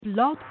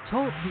Blog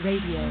Talk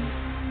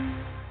Radio.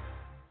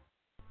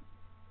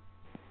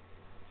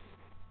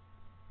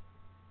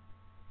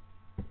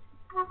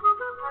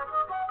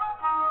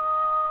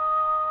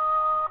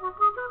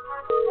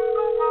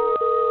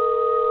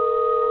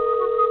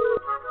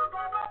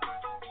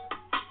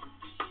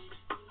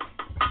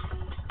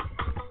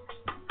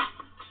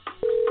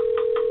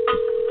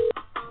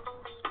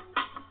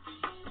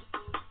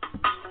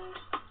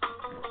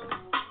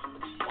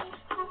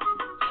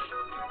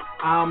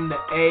 I'm the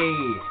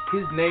A,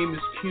 his name is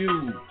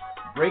Q,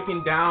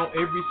 breaking down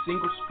every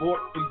single sport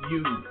for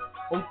you.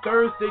 On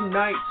Thursday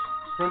nights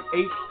from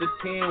 8 to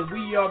 10,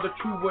 we are the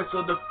true voice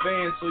of the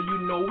fans, so you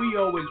know we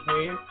always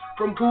win.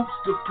 From hoops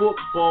to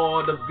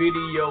football, the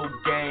video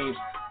games,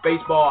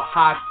 baseball,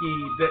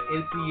 hockey, the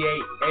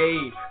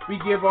NCAA. We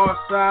give our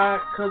side,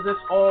 cause that's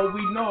all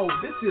we know.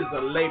 This is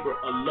a labor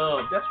of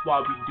love, that's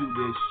why we do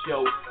this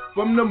show.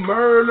 From the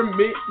murder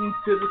mitten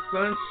to the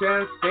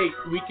Sunshine State,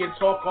 we can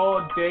talk all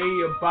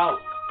day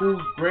about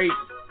who's great.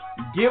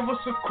 Give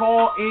us a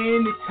call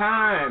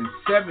anytime,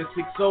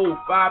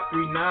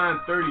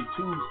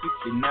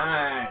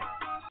 760-539-3269.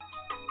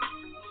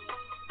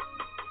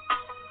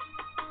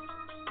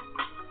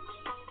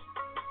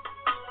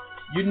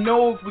 You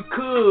know, if we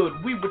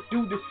could, we would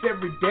do this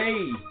every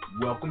day.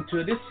 Welcome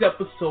to this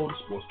episode of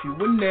Sports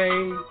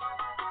Q&A.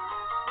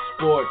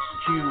 Sports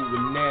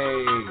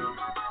Q&A.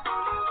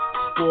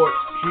 Sports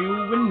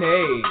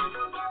Q&A.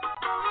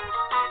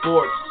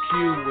 Sports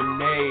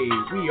Q&A.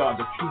 We are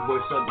the true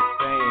voice of the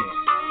fans.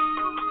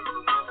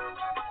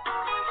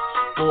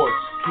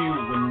 Sports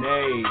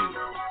Q&A.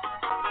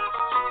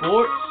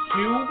 Sports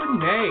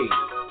Q&A.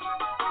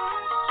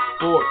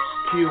 Sports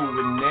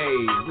Q&A.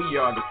 We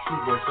are the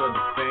true voice of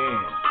the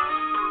fans.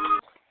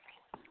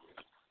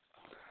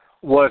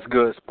 What's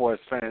good,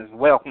 sports fans?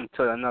 Welcome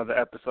to another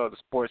episode of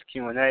Sports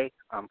Q&A.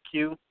 I'm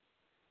Q.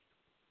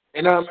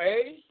 And I'm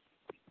A.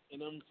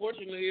 And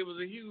unfortunately, it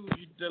was a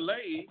huge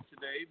delay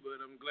today,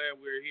 but I'm glad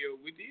we're here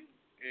with you.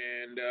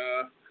 And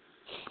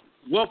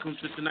welcome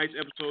to tonight's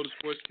episode of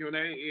Sports Q&A.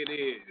 It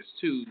is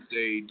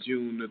Tuesday,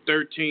 June the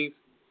 13th,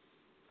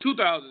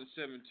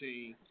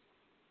 2017.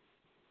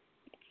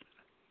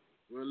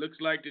 Well, it looks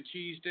like the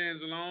cheese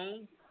stands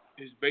alone.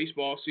 It's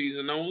baseball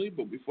season only.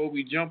 But before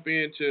we jump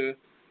into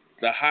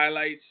the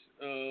highlights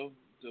of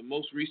the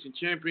most recent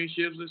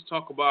championships, let's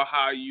talk about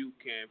how you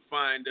can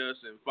find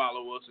us and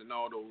follow us and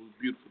all those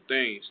beautiful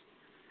things.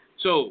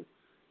 So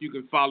you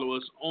can follow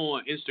us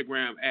on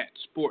Instagram at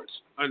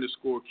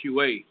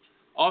sports_QA.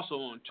 Also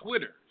on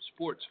Twitter,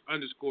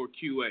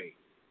 sports_QA.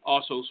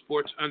 Also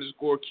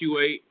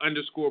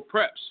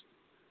sports_QA_preps.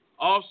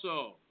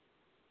 Also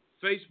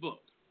Facebook.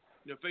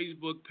 The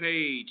Facebook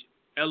page,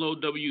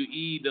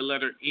 LOWE, the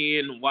letter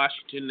N,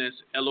 Washington.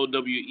 That's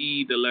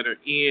LOWE, the letter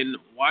N,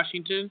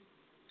 Washington.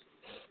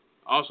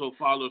 Also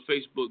follow the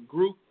Facebook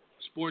group,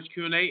 Sports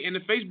Q&A, and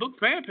the Facebook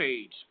fan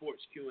page,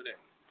 Sports Q&A.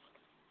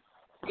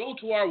 Go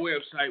to our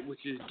website,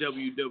 which is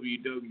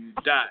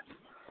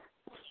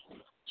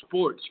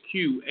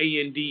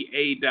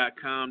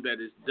www.sportsqanda.com.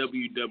 That is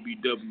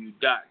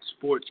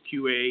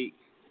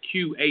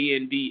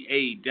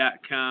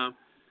www.sportsqanda.com.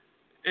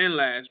 And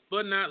last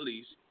but not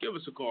least, give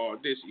us a call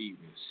this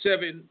evening.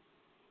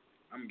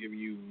 I'm giving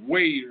you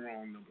way the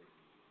wrong number.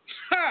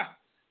 Ha!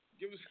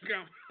 Give us a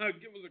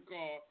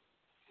call.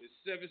 It's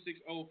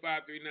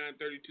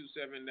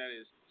 760-539-3227. That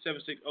is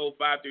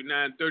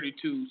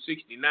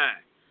 760-539-3269. I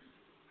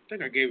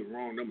think I gave it the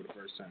wrong number the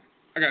first time.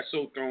 I got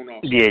so thrown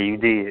off. Yeah, you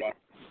did.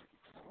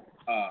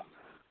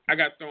 I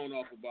got thrown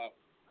off about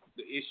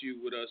the issue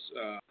with us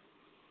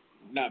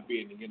not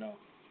being,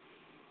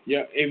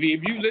 Yeah, if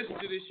you listen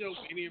to this show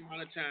for any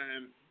amount of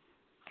time,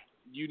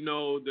 you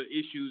know the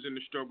issues and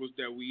the struggles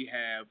that we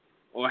have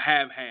or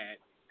have had.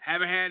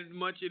 Haven't had it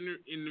much in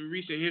the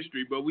recent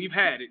history, but we've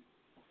had it.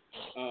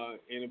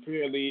 And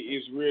apparently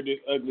it's reared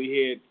its ugly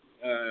head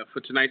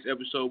for tonight's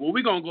episode. But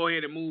we're going to go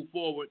ahead and move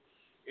forward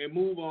and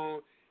move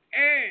on.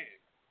 And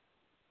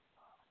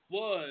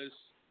was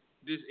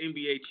this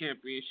NBA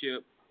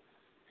championship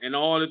and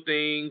all the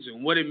things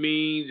and what it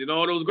means and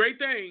all those great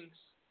things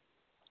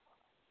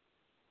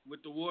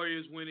with the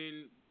Warriors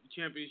winning the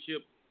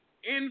championship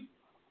in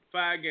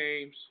 5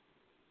 games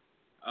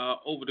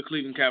over the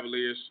Cleveland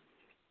Cavaliers.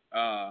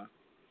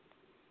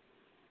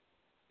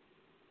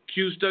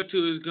 Q stuck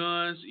to his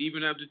guns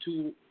even after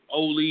 2-0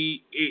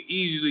 lead. It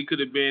easily could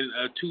have been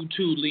a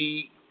 2-2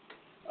 lead,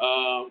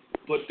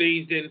 but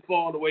things didn't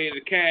fall the way of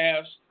the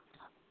Cavs.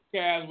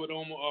 Cavs with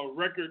almost a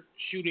record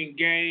shooting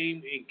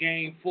game in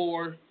Game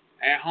 4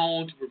 at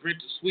home to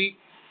prevent the sweep.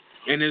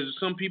 And as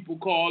some people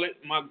call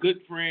it, my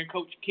good friend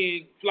Coach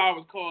King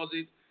Flowers calls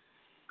it,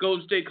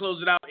 Golden State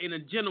closed it out in a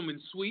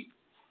gentleman's sweep,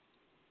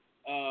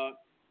 4-1.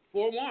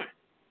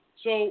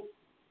 So,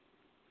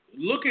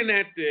 looking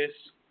at this,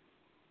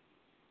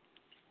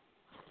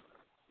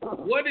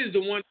 what is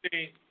the one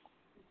thing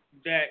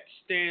that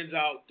stands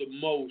out the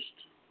most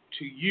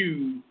to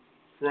you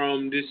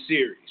from this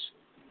series?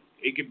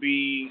 It could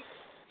be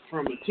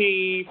from a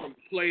team, from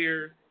a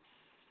player.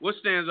 What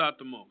stands out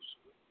the most?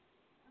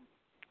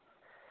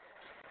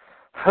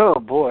 Oh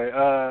boy,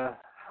 I'm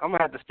gonna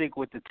have to stick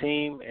with the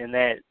team, and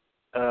that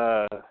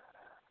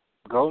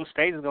Golden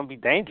State is gonna be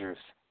dangerous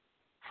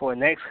for the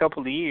next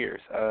couple of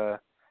years.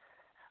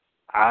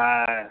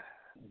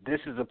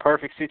 This is a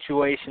perfect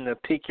situation to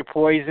pick your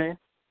poison,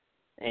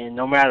 and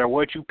no matter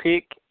what you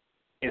pick,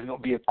 it's gonna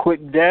be a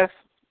quick death.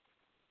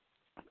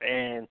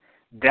 And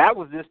that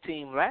was this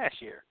team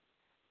last year,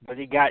 but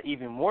it got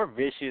even more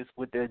vicious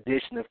with the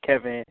addition of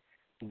Kevin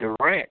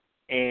Durant.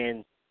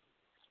 And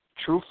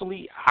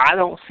truthfully, I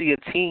don't see a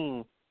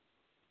team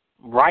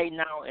right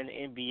now in the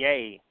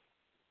NBA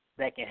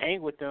that can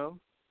hang with them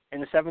in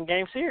the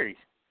 7-game series.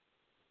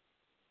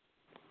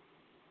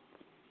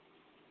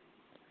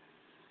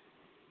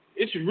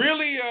 It's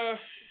really,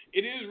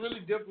 it is really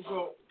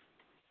difficult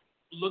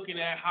looking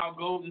at how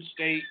Golden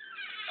State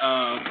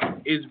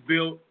is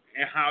built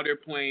and how they're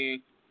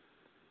playing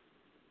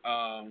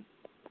to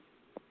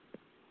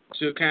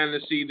kind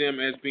of see them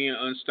as being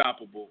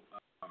unstoppable.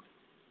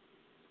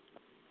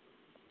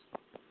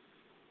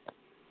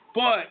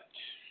 But,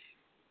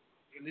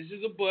 and this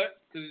is a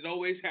but because it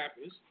always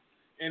happens,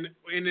 and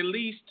at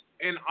least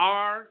in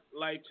our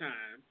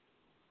lifetime,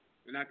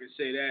 and I can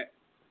say that,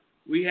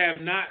 we have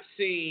not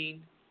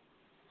seen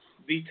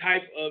the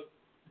type of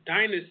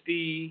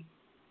dynasty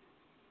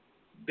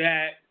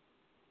that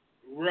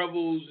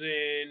revels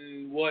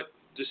in what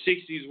the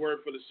 60s were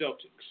for the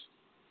Celtics.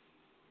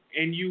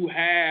 And you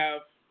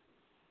have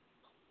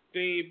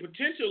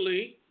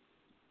potentially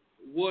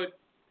what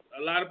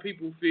a lot of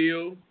people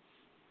feel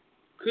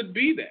could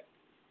be that.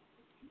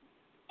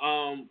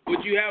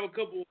 But you have a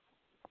couple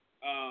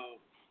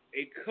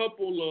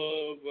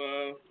of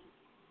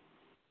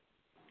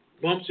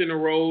bumps in the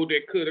road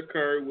that could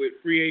occur with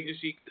free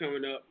agency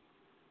coming up.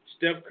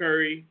 Steph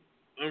Curry,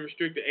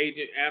 unrestricted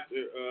agent after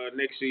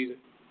next season.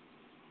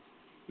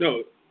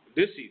 No,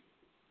 this season.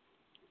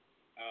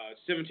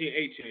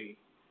 17-18.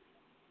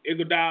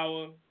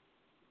 Iguodala.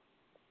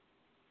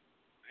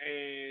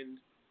 And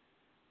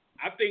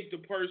I think the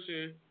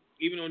person,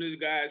 even though this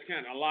guy is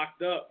kind of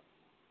locked up,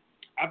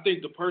 I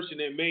think the person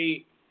that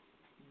may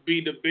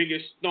be the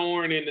biggest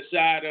thorn in the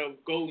side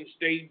of Golden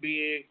State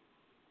being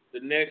the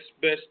next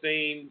best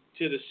thing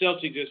to the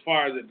Celtics as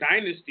far as a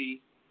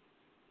dynasty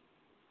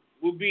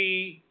would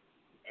be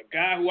a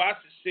guy who I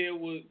said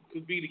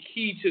could be the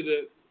key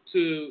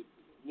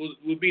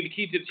would be the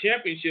key to the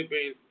championship,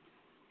 and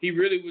he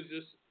really was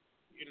just,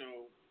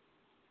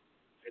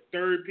 a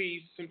third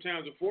piece,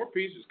 sometimes a fourth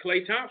piece, is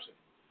Klay Thompson.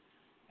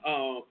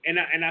 And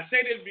I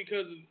say this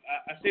because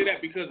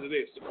of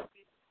this.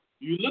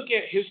 You look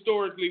at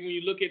historically when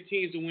you look at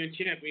teams that win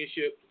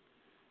championships,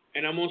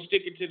 and I'm gonna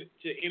stick it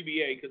to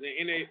NBA because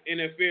in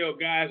NFL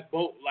guys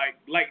bolt like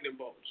lightning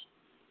bolts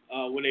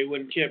when they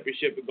win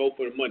championship and go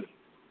for the money.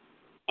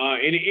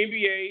 In the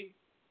NBA,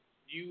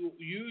 you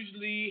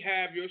usually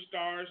have your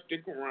stars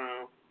stick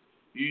around.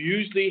 You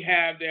usually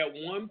have that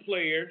one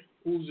player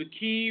who's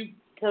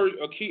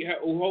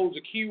who holds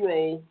a key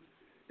role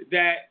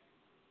that,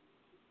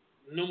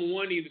 number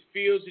one, either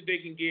feels that they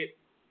can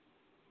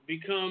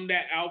become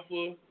that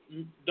alpha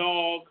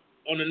dog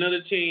on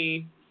another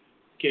team,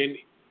 can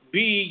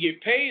B,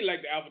 get paid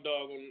like the alpha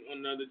dog on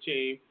another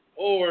team,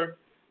 or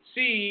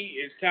C,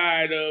 is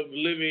tired of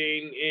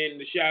living in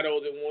the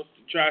shadows and wants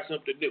to try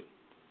something new.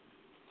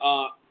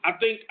 I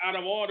think out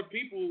of all the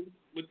people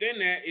within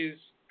that is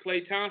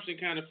Klay Thompson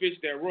kind of fits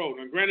that role.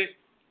 Now, granted,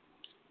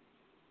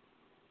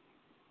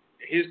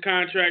 his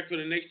contract for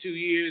the next 2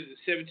 years is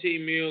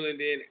 $17 million and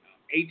then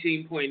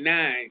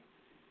 $18.9.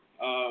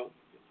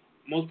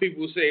 Most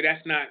people will say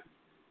that's not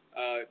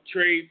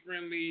trade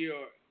friendly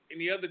or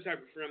any other type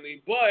of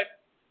friendly,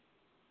 but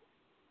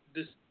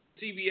the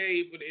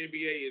CBA for the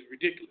NBA is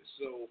ridiculous.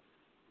 So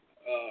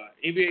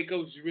NBA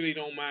coaches really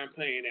don't mind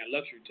paying that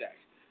luxury tax.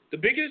 The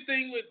biggest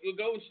thing with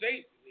Golden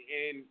State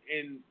and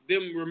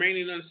them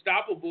remaining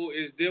unstoppable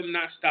is them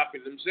not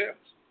stopping themselves.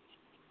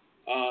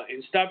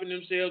 And stopping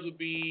themselves would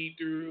be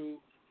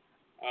through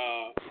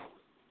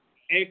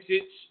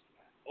exits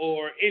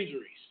or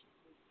injuries.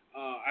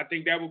 I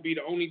think that would be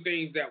the only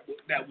things that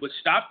would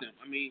stop them.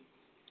 I mean,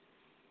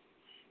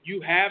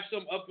 you have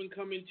some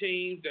up-and-coming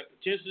teams that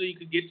potentially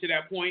could get to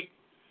that point.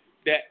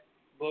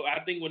 But I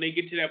think when they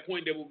get to that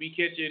point, they will be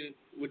catching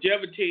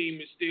whichever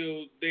team is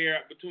still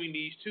there between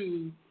these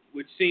two,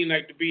 which seem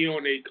like to be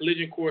on a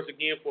collision course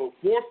again for a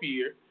fourth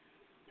year,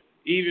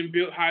 even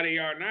built how they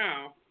are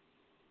now.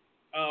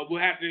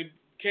 We'll have to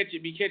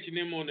be catching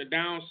them on the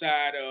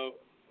downside or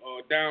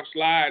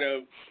downslide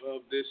of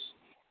this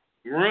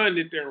run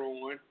that they're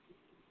on.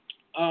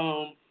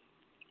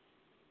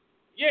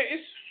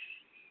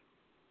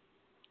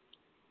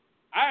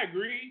 I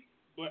agree,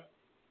 but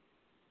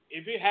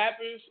if it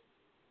happens,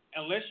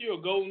 unless you're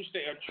a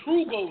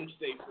true Golden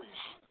State fan,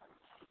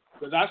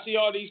 because I see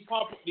all these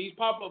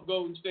pop-up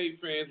Golden State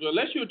fans, but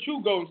unless you're a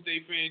true Golden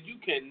State fan, you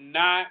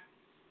cannot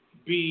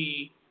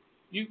be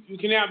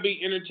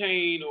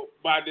entertained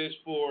by this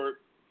for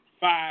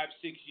 5-6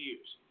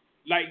 years.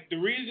 like the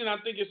reason I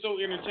think it's so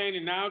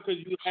entertaining now because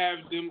you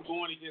have them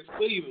going against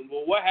Cleveland.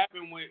 But what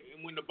happened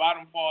when the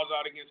bottom falls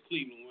out against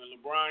Cleveland when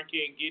LeBron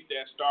can't get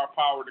that star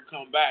power to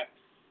come back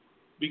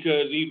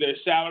because either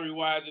salary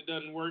wise it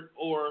doesn't work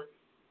or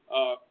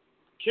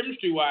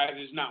chemistry wise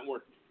it's not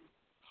working.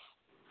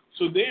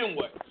 So then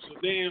what? So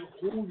then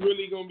who's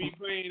really gonna be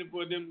playing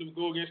for them to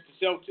go against the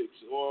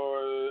Celtics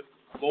or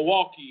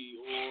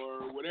Milwaukee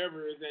or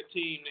whatever is that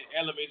team that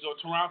elevates or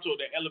Toronto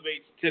that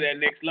elevates to that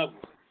next level?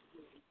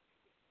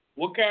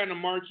 What kind of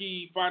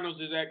marquee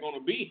finals is that going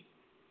to be?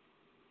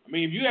 I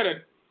mean, if you had a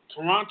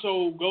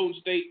Toronto Golden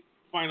State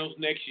finals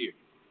next year,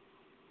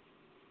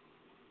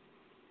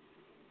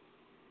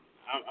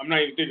 I'm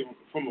not even thinking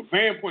from a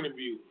fan point of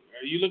view.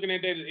 Are you looking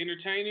at that as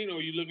entertaining, or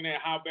are you looking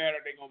at how bad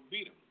are they going to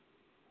beat them?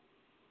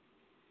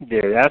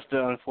 Yeah, that's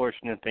the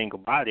unfortunate thing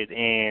about it.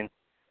 And,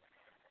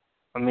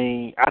 I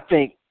mean, I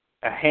think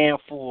a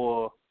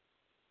handful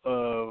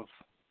of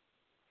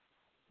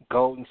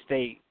Golden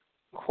State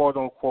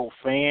quote-unquote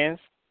fans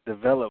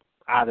develop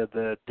out of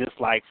the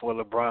dislike for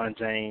LeBron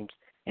James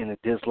and the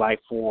dislike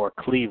for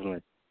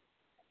Cleveland.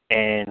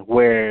 And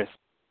whereas,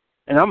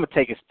 and I'm going to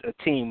take a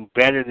team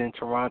better than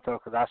Toronto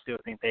because I still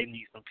think they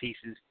need some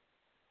pieces.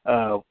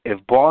 If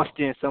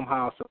Boston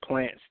somehow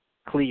supplants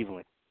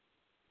Cleveland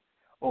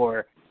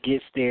or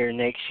gets there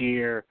next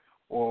year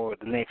or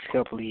the next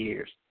couple of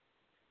years,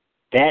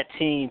 that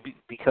team,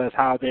 because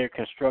how they're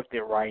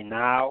constructed right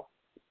now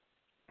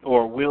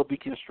or will be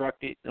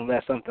constructed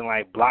unless something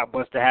like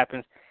blockbuster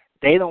happens,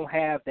 they don't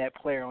have that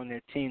player on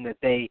their team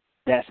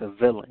that's a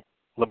villain.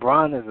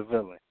 LeBron is a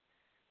villain.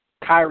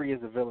 Kyrie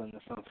is a villain to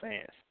some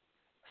fans.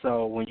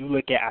 So when you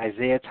look at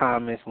Isaiah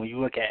Thomas, when you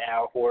look at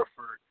Al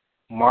Horford,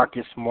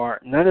 Marcus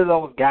Smart, none of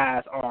those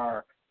guys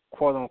are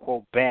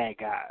quote-unquote bad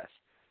guys.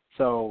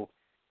 So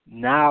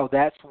now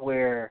that's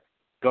where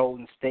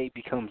Golden State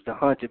becomes the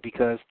hunter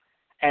because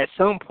at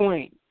some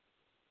point,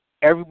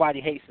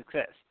 everybody hates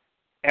success.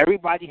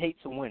 Everybody hates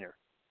a winner.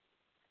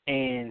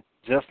 And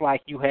just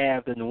like you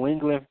have the New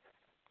England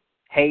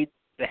hate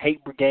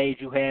brigade,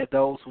 you had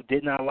those who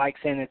did not like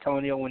San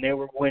Antonio when they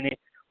were winning,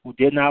 who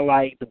did not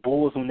like the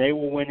Bulls when they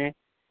were winning.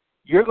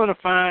 You're going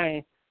to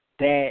find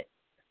that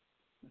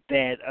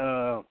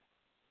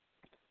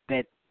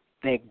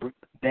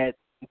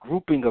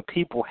grouping of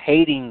people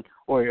hating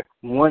or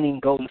wanting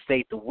Golden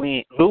State to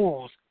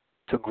lose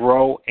to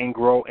grow and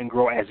grow and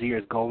grow as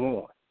years go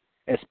on,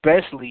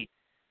 especially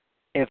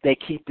if they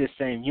keep this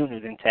same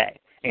unit intact.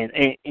 And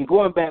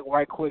going back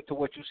right quick to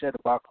what you said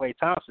about Klay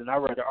Thompson, I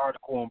read an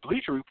article on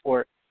Bleacher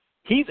Report.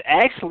 He's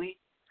actually,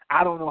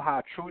 I don't know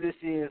how true this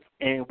is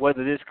and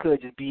whether this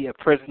could just be a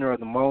prisoner of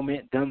the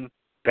moment, them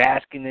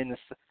basking in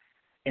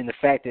the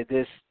fact that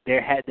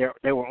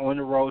they were on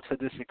the road to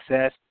this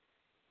success.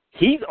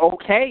 He's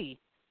okay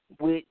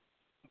with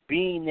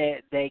being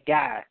that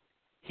guy.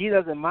 He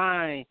doesn't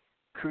mind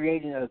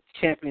creating a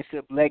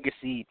championship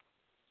legacy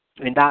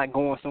and not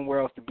going somewhere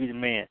else to be the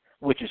man,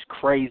 which is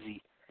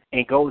crazy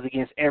and goes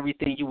against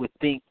everything you would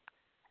think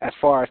as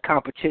far as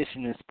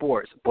competition in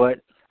sports. But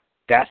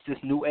that's this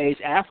new age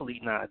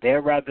athlete now. They'd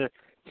rather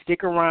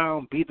stick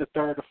around, be the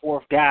third or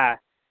fourth guy,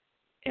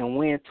 and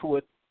win 2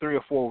 or 3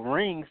 or 4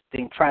 rings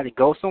than try to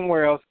go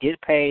somewhere else, get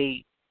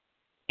paid,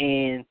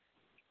 and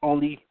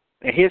only,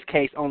 in his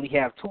case, only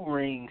have 2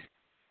 rings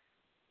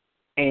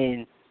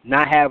and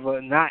not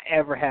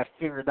ever have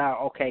figured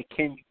out, okay,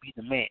 can you be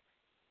the man?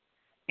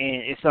 And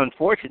it's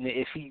unfortunate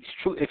if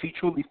he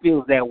truly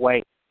feels that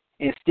way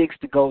and sticks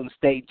to Golden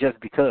State just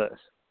because.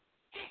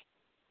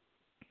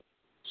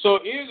 So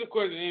here's a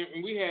question,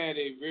 and we had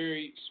a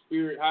very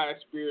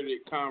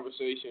high-spirited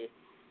conversation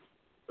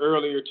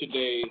earlier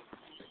today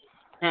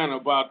kind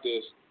of about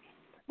this,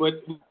 but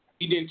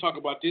we didn't talk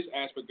about this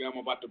aspect that I'm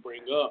about to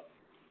bring up.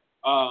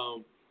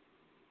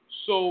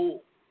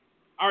 So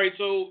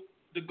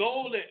the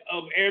goal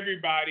of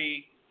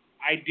everybody,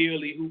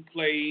 ideally, who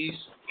plays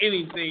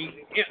anything,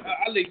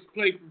 at least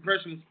play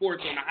professional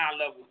sports on a high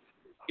level,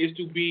 is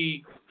to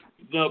be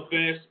the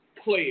best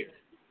player.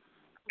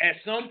 At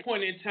some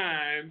point in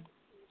time,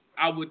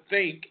 I would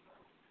think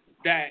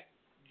that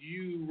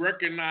you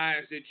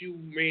recognize that you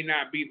may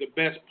not be the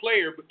best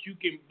player, but you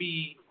can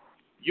be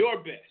your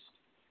best.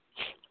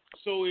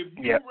 So if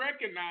you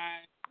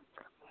recognize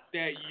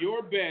that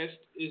your best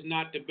is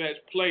not the best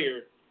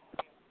player,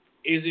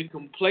 is it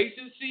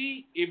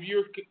complacency if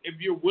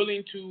you're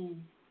willing to,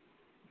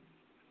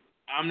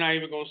 I'm not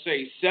even going to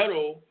say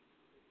settle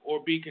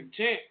or be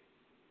content,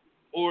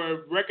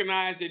 or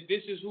recognize that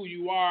this is who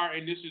you are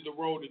and this is the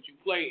role that you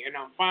play, and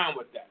I'm fine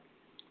with that,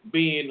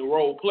 being the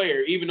role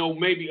player, even though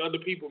maybe other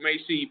people may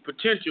see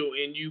potential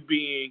in you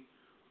being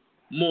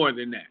more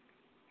than that.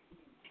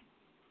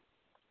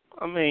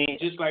 I mean,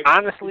 just like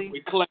honestly,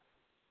 with Clay,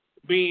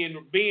 being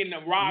the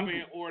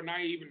Robin, or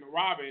not even the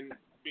Robin,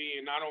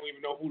 being, I don't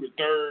even know who the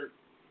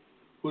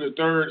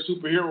third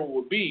superhero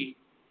would be.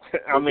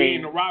 I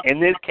mean, in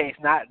this case,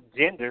 not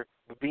gender,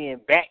 but being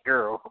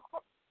Batgirl.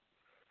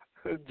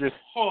 Just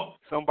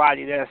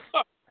somebody that's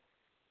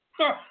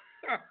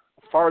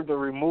further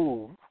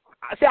removed.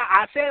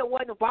 I said it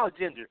wasn't about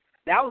gender.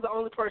 That was the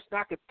only person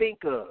I could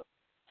think of.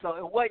 So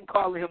it wasn't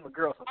calling him a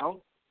girl. So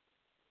don't.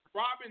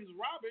 Robin's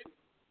Robin.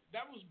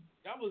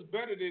 That was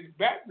better than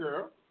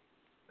Batgirl.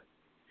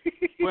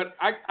 But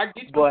I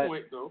get your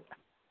point though.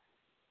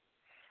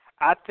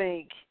 I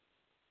think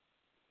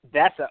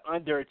that's an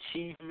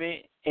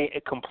underachievement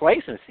and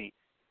complacency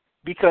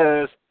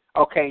because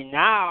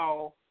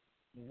now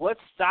what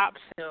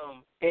stops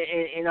him?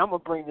 And I'm gonna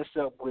bring this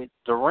up with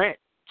Durant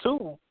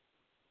too.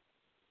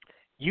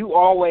 You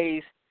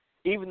always,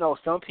 even though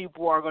some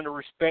people are going to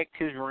respect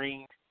his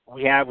rings,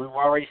 we've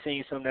already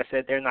seen some that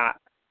said they're not.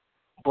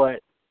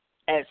 But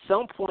at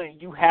some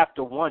point, you have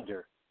to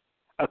wonder.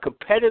 A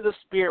competitive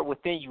spirit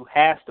within you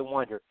has to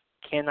wonder,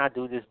 can I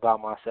do this by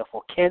myself?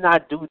 Or can I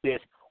do this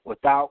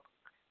without,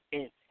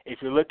 and if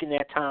you're looking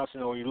at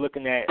Thompson or you're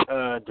looking at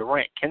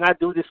Durant, can I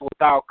do this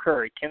without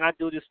Curry? Can I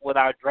do this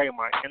without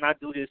Draymond? Can I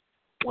do this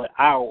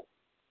without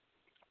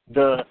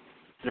the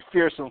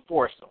fearsome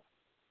foursome?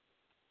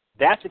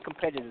 That's a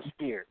competitive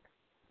spirit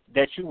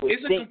that you would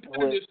think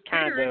would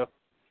kind of.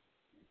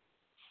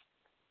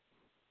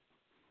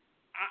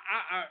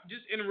 I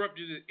just interrupt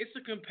you. It's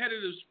a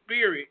competitive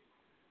spirit,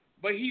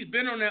 but he's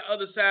been on that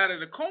other side of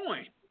the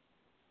coin.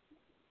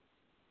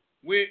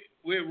 With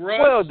Russ.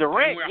 Well,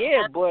 Durant,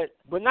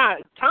 but not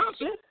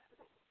Thompson.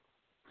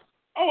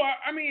 Oh,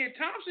 I mean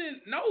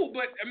Thompson, no,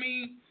 but I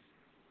mean,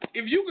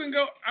 if you can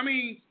go, I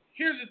mean,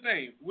 here's the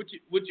thing: would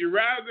you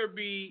rather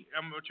be?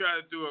 I'm gonna try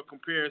to do a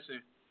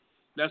comparison.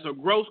 That's a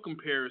gross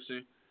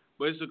comparison,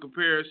 but it's a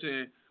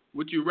comparison.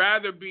 Would you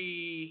rather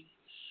be?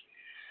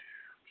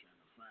 I'm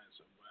trying to find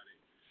somebody.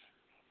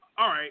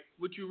 All right.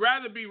 Would you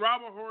rather be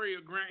Robert Horry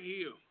or Grant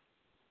Hill?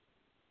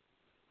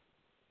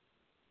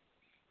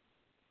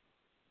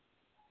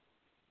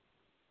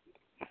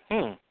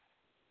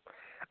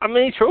 I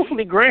mean,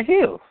 truthfully, Grant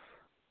Hill.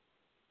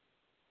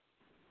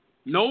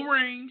 No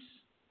rings.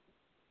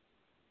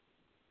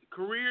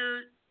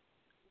 Career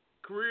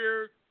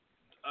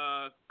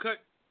cut.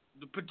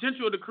 The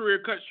potential of the career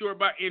cut short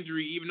by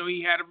injury, even though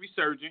he had a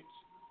resurgence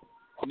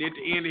near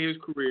the end of his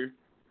career.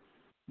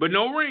 But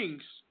no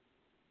rings.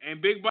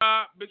 And Big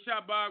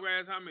Shot Bob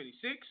has how many?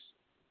 6?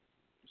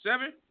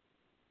 7?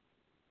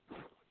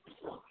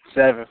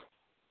 7.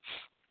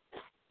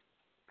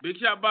 Big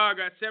Shot Bob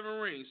got 7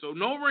 rings. So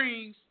no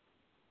rings.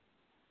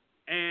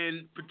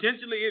 And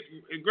potentially,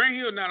 Grant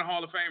Hill not a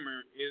Hall of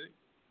Famer, is it?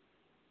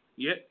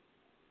 Yet?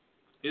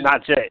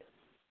 Not yet.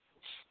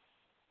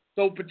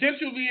 So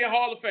potential be a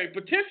Hall of Fame.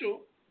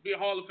 Potential be a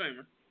Hall of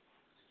Famer.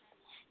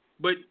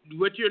 But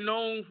what you're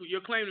known for, your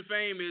claim to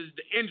fame is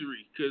the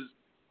injury. Because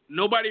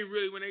nobody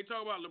really, when they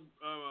talk about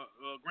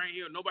Grant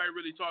Hill, nobody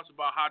really talks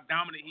about how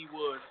dominant he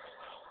was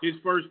his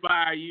first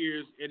 5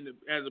 years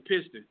as a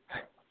Piston.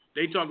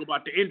 They talk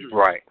about the injuries.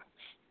 Right.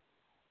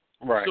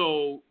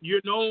 So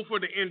you're known for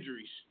the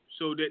injuries.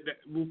 So that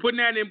we're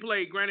putting that in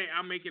play. Granted,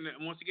 I'm making it,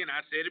 once again,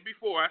 I said it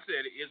before. I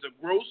said it is a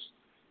gross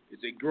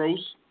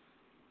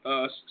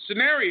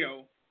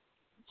scenario,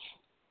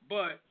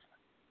 but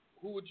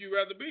who would you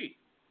rather be?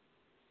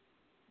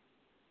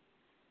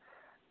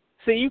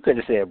 See, you could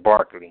have said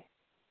Barkley,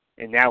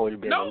 and that would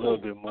have been a little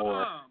bit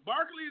more.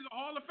 Barkley is a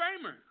Hall of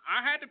Famer.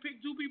 I had to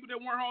pick 2 people that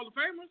weren't Hall of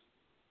Famers,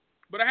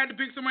 but I had to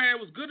pick somebody that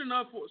was good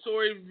enough so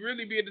it would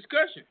really be a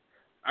discussion.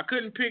 I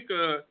couldn't pick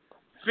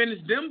Finis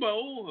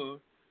Dembo.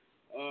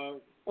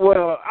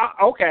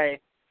 Okay,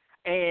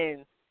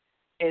 and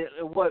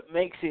what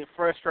makes it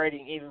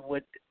frustrating even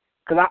with.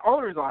 Because the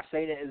only reason I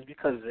say that is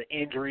because of the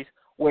injuries.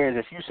 Whereas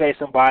if you say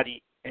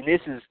somebody, and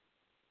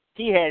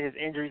he had his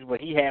injuries, but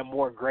he had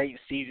more great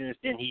seasons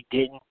than he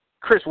didn't.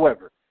 Chris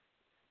Webber.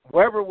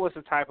 Webber was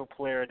the type of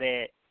player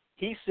that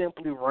he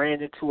simply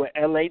ran into an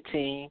LA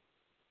team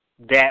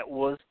that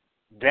was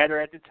better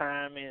at the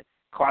time and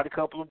caught a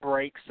couple of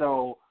breaks.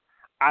 So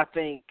I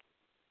think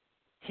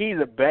he's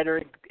a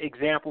better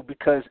example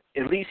because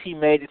at least he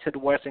made it to the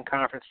Western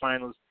Conference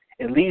Finals.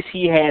 At least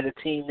he had a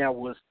team that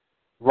was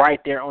right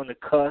there on the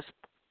cusp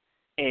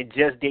and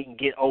just didn't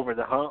get over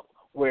the hump,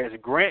 whereas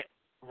Grant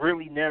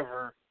really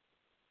never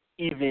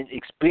even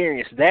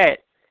experienced that.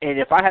 And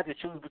if I had to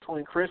choose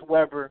between Chris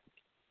Webber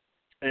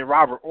and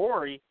Robert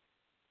Horry,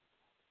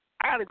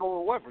 I got to go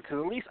with Webber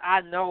because at least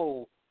I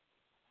know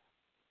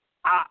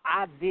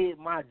I did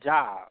my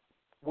job,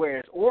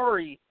 whereas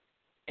Horry,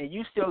 and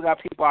you still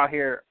got people out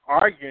here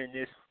arguing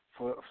this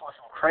for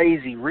some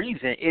crazy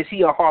reason, is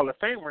he a Hall of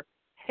Famer?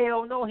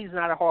 Hell no, he's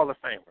not a Hall of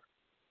Famer.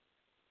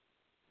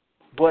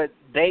 But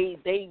they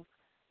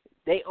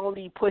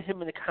only put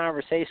him in the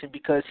conversation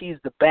because he's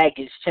the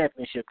baggage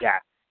championship guy.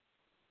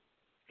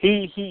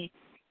 He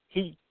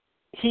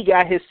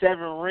got his 7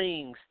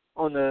 rings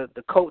on the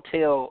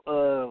coattail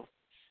of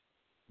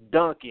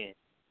Duncan,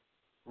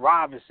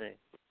 Robinson,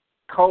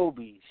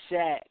 Kobe,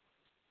 Shaq,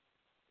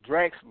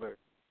 Drexler,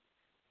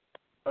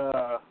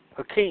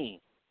 Hakeem.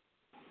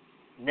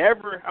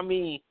 Never,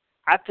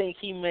 I think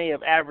he may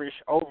have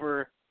averaged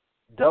over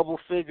double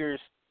figures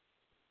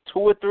 2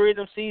 or 3 of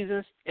them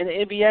seasons in the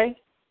NBA.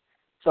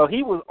 So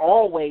he was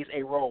always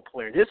a role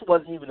player. This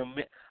wasn't even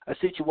a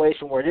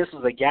situation where this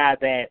was a guy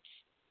that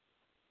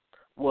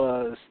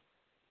was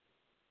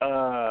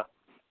a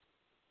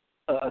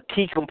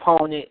key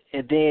component,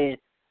 and then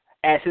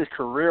as his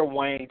career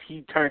waned,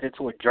 he turned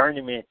into a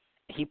journeyman.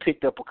 He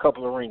picked up a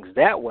couple of rings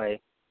that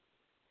way.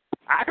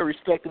 I could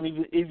respect him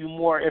even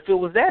more if it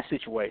was that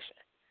situation.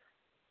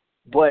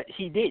 But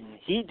he didn't.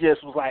 He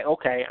just was like,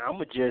 okay, I'm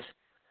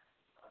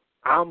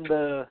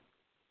the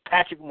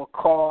Patrick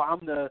McCall.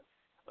 I'm the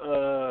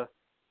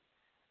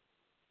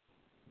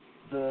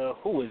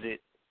who is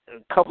it?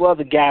 A couple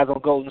other guys on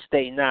Golden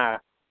State now.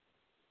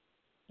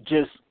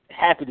 Just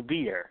happy to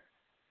be there.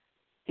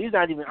 He's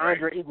not even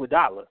Andre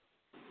Iguodala.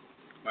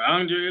 Well,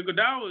 Andre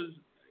Iguodala's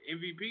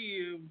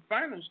MVP of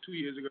Finals 2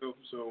 years ago,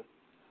 so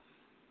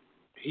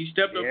he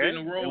stepped up in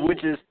the role,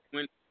 which is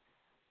when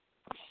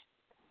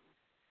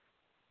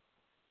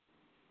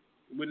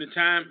the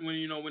time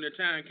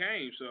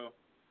came. So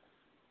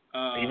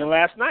even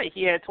last night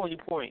he had 20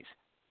 points.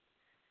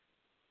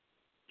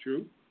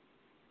 True.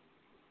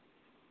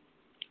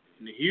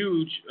 And a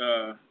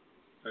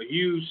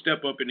huge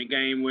step up in the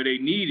game where they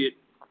needed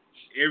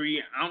every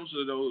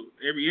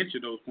inch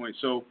of those points.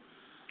 So,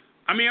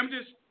 I mean,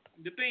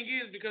 the thing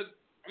is, because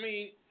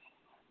it's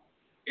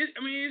at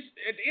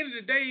the end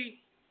of the day,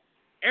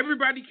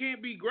 everybody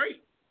can't be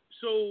great.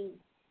 So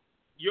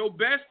your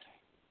best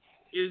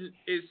is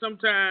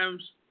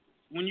sometimes,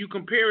 when you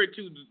compare it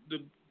to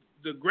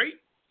the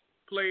great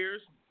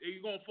players,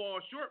 you're gonna fall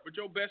short. But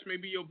your best may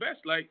be your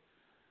best. Like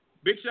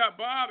Big Shot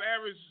Bob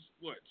averaged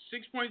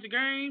 6 points a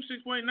game,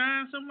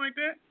 6.9, something like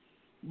that.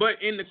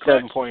 But in the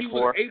clutch, he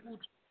was able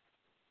to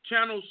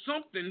channel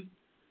something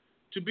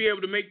to be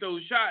able to make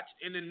those shots,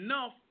 and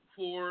enough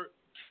for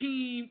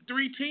three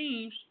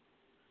teams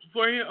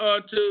for him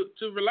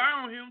to rely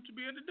on him to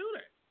be able to do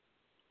that.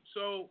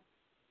 So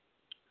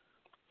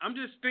I'm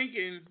just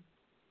thinking,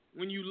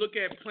 when you look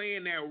at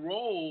playing that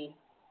role,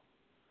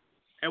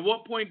 at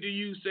what point do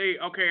you say,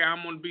 okay,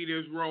 I'm going to be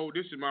this role,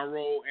 this is my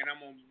role, and I'm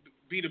going to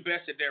be the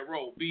best at that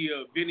role, be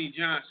a Vinnie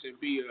Johnson,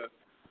 be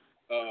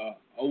a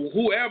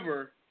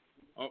whoever,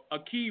 a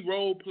key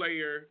role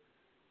player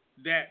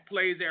that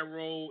plays that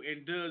role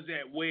and does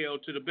that well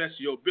to the best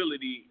of your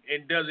ability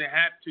and doesn't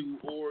have to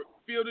or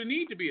feel the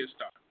need to be a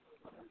star.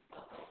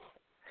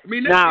 I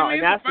mean,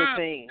 that's the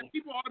thing.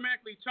 People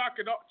automatically chalk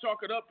it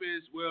up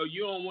as, well,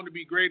 you don't want to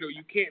be great, or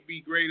you can't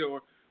be great,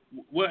 or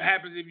what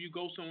happens if you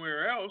go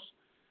somewhere else?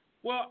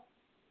 Well,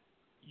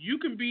 you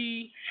can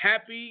be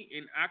happy,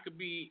 and I could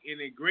be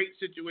in a great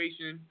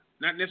situation,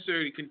 not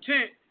necessarily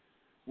content,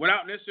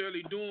 without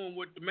necessarily doing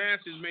what the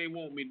masses may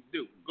want me to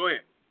do. Go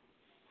ahead.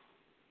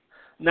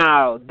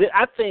 Now,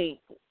 I think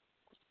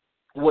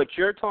what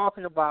you're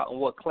talking about and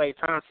what Klay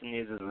Thompson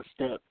is a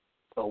step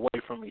away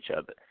from each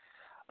other.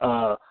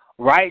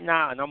 Right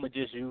now, and I'm going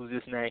to just use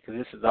this name because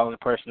this is the only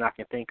person I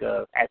can think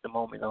of at the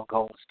moment on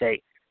Golden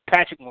State,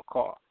 Patrick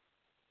McCall.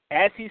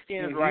 As he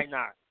stands right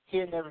now,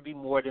 he'll never be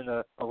more than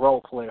a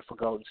role player for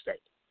Golden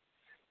State.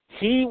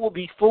 He will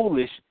be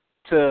foolish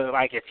to,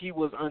 like, if he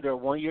was under a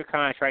one-year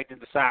contract, and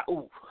decide,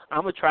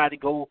 I'm going to try to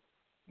go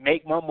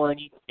make my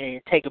money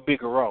and take a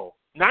bigger role.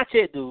 Not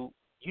yet, dude.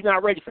 You're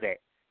not ready for that.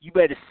 You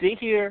better sit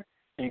here,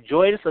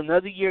 enjoy this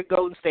another year at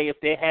Golden State if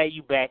they had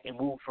you back, and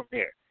move from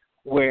there.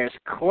 Whereas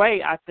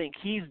Klay, I think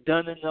he's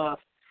done enough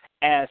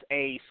as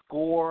a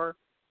scorer,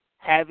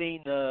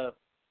 having the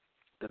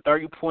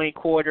 30-point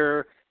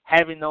quarter,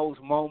 having those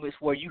moments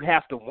where you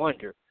have to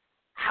wonder,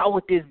 how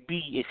would this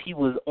be if he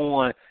was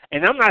on?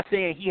 And I'm not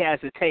saying he has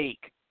to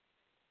take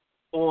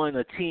on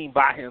a team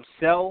by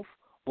himself,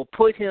 but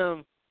put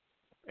him,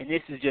 and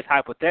this is just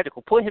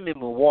hypothetical, put him in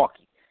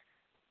Milwaukee,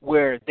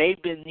 where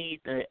they've been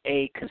needing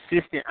a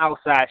consistent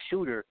outside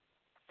shooter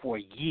for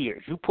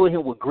years. You put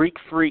him with Greek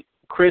Freak,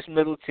 Chris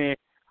Middleton,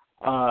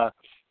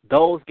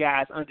 those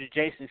guys under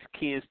Jason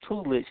Kidd's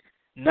tutelage.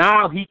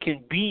 Now he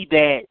can be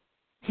that.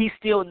 He's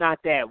still not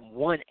that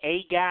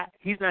 1A guy.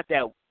 He's not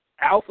that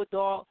alpha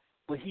dog,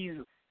 but he's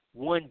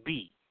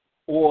 1B,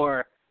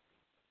 or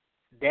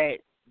that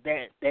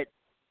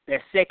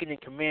second in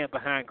command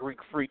behind Greek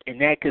Freak, and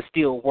that could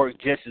still work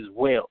just as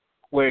well.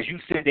 Whereas you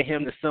sending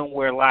him to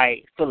somewhere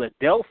like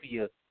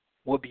Philadelphia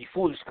would be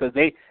foolish, because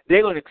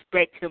they're going to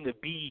expect him to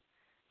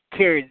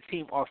carry the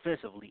team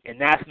offensively,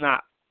 and that's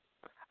not.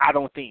 I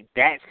don't think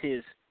that's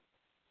his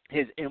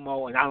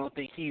MO, and I don't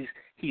think he's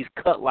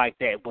cut like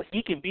that. But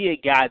he can be a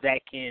guy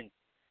that can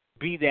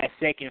be that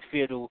second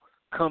fiddle,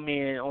 come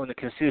in on a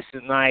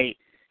consistent night,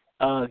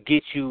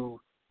 get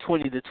you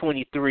 20 to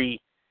 23,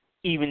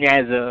 even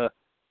as a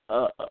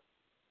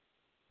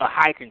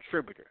high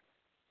contributor.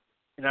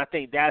 And I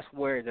think that's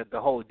where the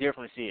whole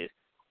difference is.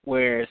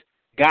 Whereas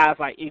guys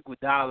like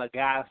Iguodala,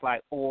 guys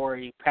like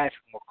Ori, Patrick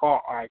McCall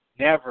are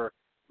never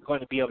going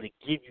to be able to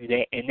give you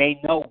that, and they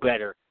know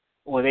better,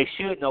 or they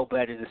should know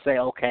better, to say,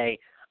 okay,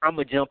 I'm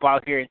gonna jump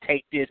out here and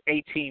take this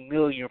 $18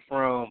 million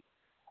from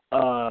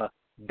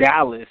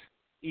Dallas,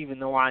 even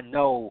though I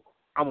know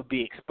I'm gonna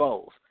be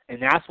exposed.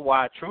 And that's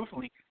why,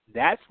 truthfully,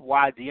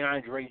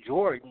 DeAndre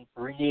Jordan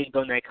reneged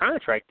on that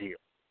contract deal,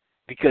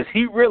 because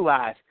he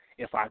realized,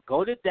 if I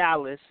go to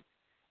Dallas,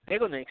 they're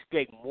gonna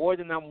expect more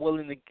than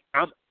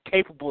I'm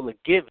capable of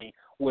giving.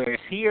 Whereas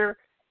here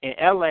In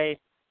LA,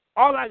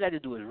 all I got to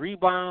do is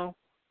rebound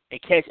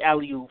and catch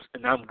alley-oops,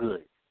 and I'm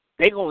good.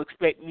 They're going to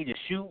expect me to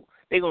shoot.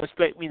 They're going to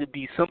expect me to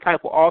be some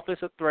type of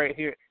offensive threat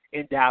here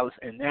in Dallas,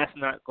 and that's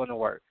not going to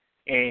work.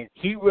 And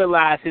he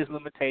realized his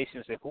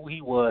limitations and who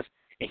he was,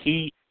 and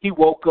he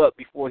woke up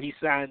before he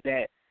signed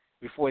that,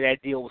 before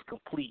that deal was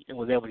complete and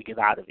was able to get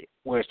out of it.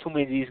 Whereas too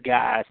many of these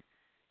guys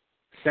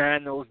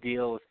sign those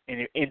deals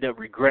and end up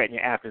regretting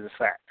it after the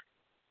fact.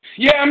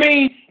 Yeah, I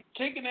mean,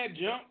 taking that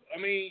jump, I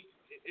mean,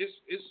 it's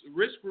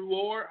risk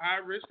reward, high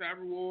risk, high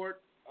reward.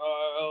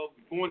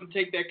 Going to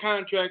take that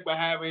contract by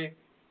having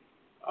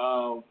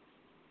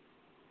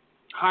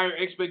higher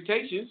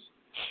expectations.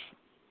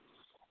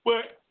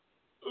 But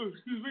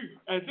excuse me,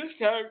 at this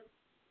time,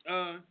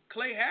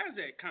 Clay has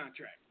that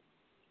contract.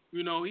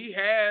 You know, he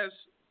has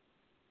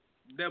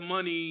that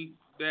money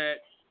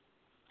that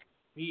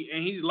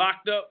he's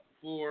locked up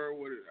for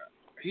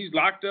he's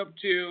locked up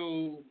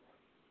till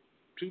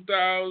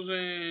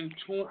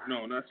 2020.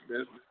 No, that's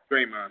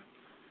Draymond.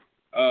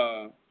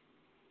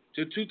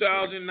 To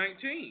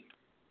 2019.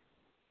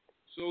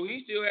 So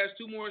he still has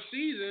 2 more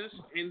seasons,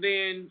 and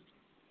then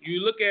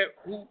you look at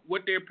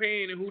what they're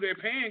paying and who they're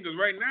paying, because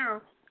right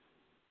now,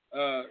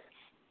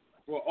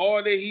 for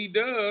all that he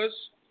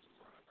does,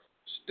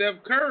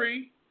 Steph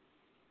Curry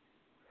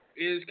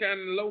is kind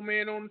of the low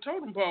man on the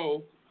totem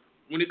pole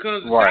when it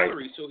comes to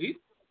salary. So he's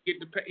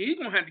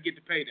gonna have to get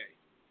the payday.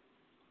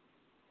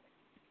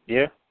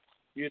 Yeah.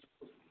 You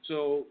know,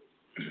 so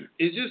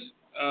it's just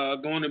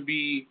going to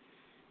be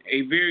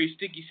a very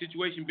sticky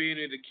situation, being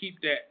able to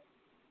keep that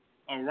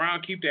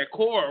around, keep that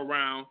core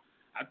around.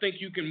 I think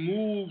you can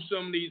move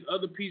some of these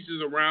other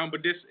pieces around,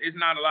 but this is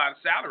not a lot of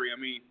salary. I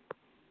mean,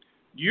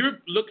 you're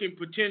looking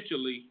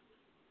potentially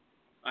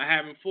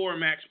having 4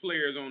 max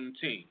players on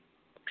the team,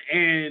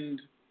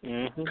 and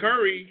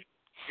Curry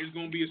is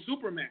going to be a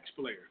super max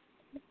player.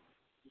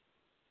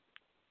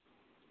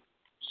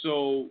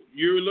 So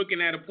you're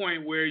looking at a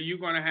point where you're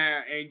going to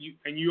have,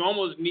 and you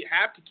almost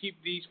have to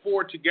keep these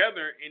 4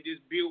 together and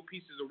just build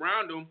pieces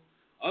around them.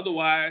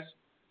 Otherwise,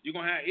 you're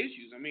going to have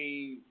issues. I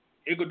mean,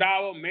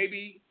 Iguodala,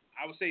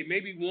 I would say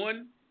maybe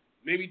 1,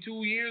 maybe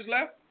 2 years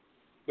left,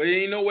 but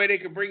there ain't no way they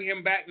could bring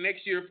him back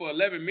next year for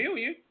 $11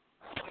 million.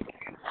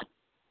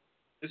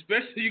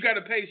 Especially you got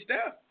to pay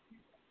Steph,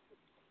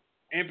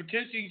 and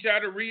potentially try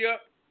to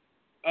re-up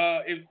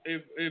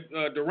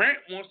if Durant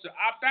wants to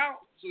opt out,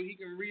 so he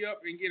can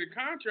re-up and get a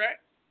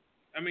contract.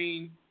 I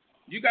mean,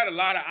 you got a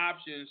lot of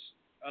options,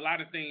 a lot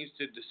of things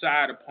to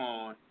decide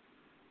upon,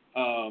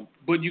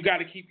 but you got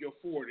to keep your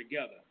 4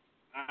 together,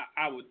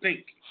 I would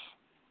think.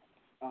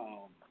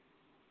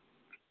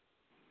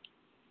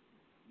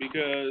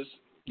 Because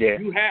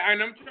you have,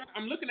 and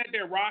I'm looking at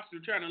their roster,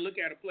 trying to look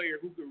at a player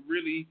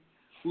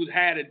who's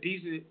had a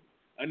decent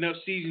enough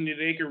season that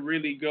they can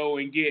really go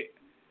and get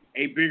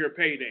a bigger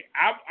payday.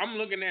 I'm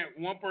looking at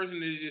one person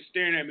that is just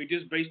staring at me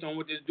just based on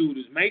what this dude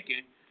is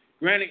making.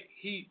 Granted,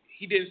 he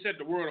didn't set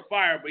the world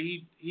afire, but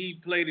he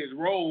played his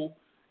role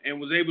and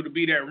was able to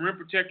be that rim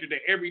protector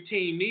that every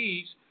team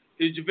needs.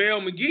 Is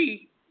JaVale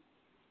McGee,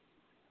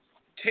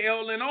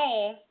 tail and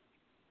all,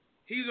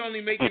 he's only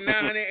making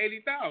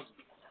 $980,000.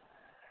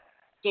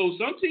 So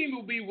some team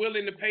will be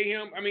willing to pay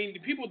him. I mean,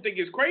 people think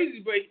it's crazy,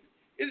 but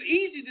it's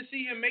easy to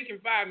see him making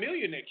 $5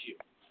 million next year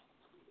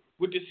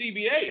with the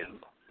CBA.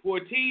 For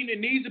a team that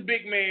needs a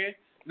big man,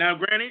 now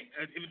granted,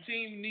 if a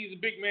team needs a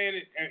big man,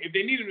 if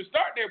they need him to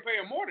start, they'll pay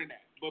him more than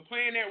that. But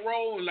playing that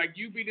role, and like,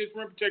 you be this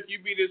rim protector,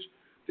 you be this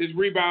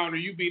rebounder,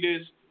 you be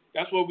this,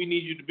 that's what we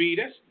need you to be.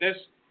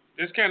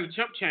 That's kind of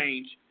chump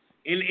change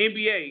in the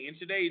NBA, in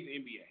today's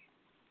NBA.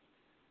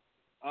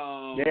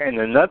 And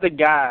another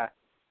guy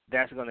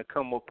that's going to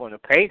come up on a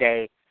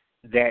payday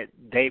that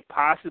they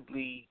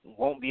possibly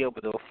won't be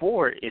able to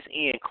afford is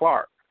Ian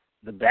Clark,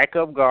 the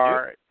backup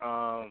guard.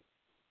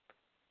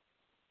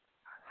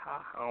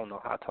 I don't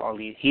know how tall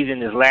he is. He's in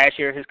his last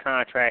year of his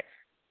contract.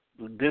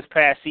 This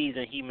past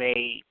season, he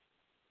made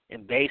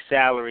in base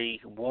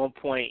salary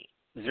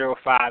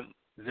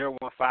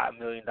 $1.015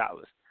 million.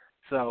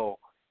 So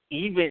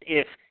even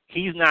if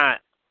he's not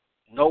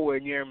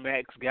nowhere near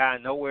max guy,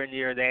 nowhere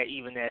near that,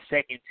 even that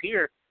second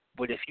tier,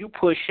 but if you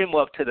push him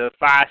up to the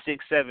 $5, $6,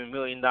 $7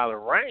 million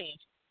range,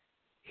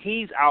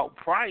 he's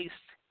outpriced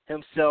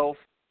himself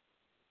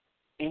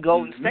in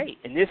Golden State.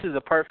 And this is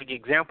a perfect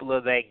example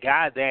of that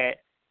guy that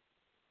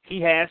he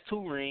has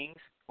 2 rings,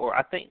 or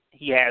I think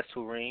he has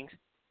 2 rings,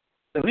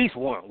 at least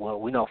one.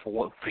 Well, we know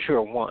for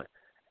sure one.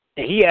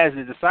 And he has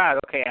to decide,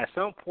 okay, at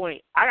some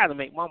point, I got to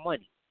make my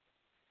money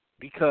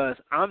because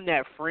I'm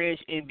that fringe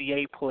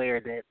NBA player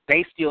that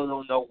they still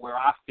don't know where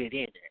I fit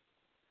in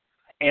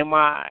at. Am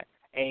I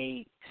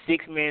a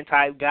 6-man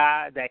type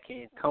guy that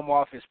can come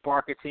off and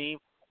spark a team,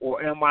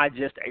 or am I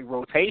just a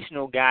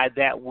rotational guy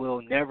that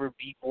will never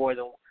be more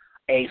than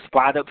a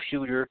spot-up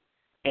shooter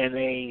and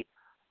a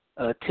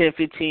 10,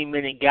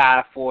 15-minute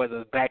guy for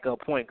the backup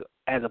point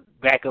as a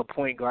backup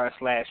point guard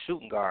 /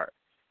 shooting guard,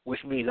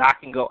 which means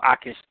I'm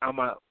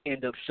gonna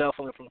end up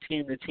shuffling from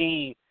team to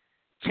team,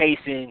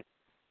 chasing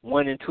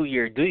 1- and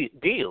 2-year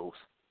deals.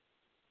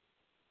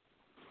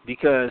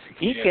 because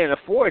he can't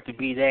afford to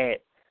be that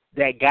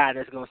guy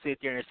that's going to sit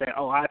there and say,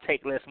 "Oh, I'll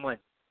take less money."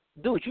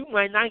 Dude, you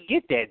might not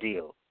get that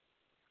deal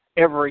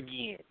ever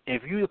again.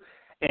 If you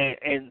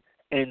and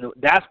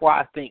that's why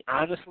I think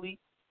honestly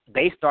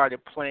they started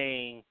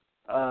playing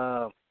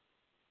Patrick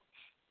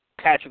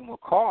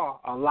McCaw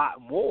a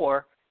lot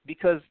more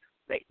because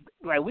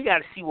we got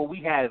to see what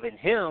we have in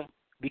him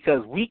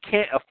because we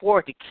can't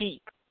afford to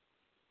keep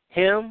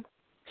him,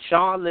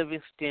 Sean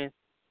Livingston,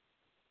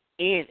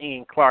 and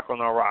Ian Clark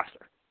on our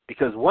roster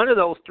because one of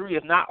those three,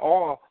 if not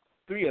all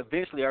three,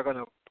 eventually are going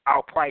to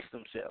outprice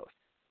themselves.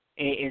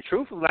 And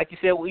truthfully, like you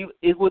said,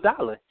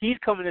 Iguodala, he's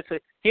coming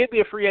into he'll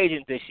be a free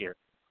agent this year.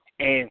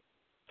 And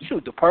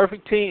shoot, the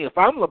perfect team. If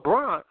I'm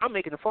LeBron, I'm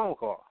making a phone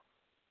call.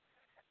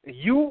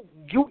 You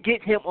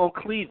get him on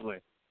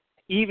Cleveland,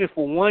 even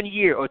for 1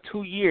 year or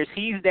 2 years.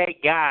 He's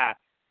that guy.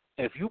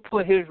 If you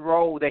put his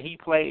role that he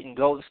played in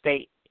Golden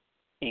State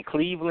in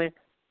Cleveland,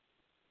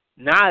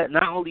 not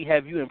only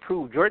have you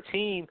improved your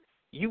team,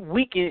 you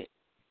weaken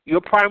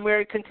your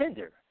primary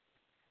contender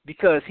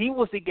because he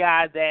was the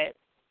guy that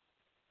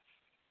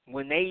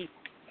when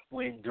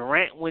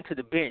Durant went to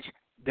the bench,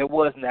 there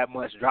wasn't that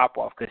much drop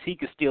off because he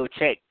could still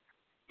check.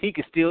 He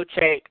could still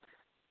check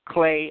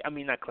Clay. I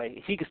mean not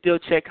Clay. He could still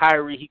check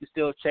Kyrie. He could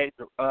still check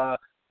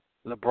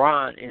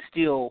LeBron and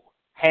still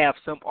have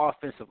some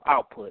offensive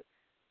output.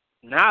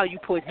 Now you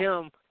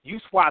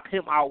swap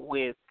him out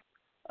with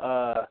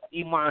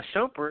Iman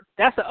Shumpert.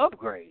 That's an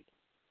upgrade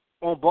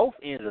on both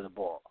ends of the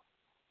ball.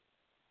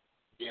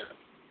 Yeah.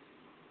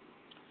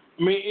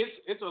 I mean,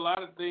 it's a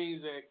lot of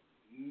things that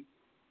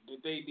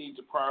they need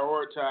to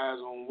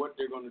prioritize on what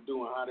they're going to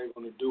do and how they're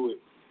going to do it.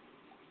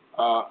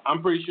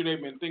 I'm pretty sure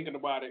they've been thinking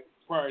about it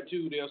prior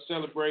to. They'll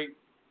celebrate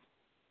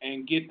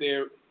and get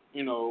their,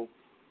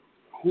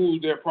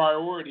 who's their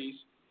priorities.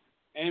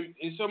 And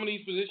in some of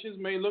these positions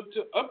may look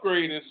to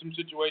upgrade in some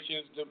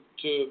situations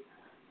to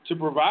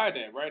provide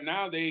that. Right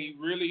now they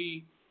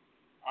really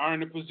are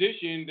in a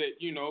position that,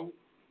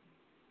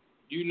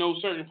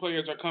 certain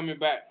players are coming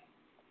back.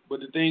 But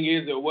the thing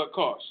is, at what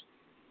cost?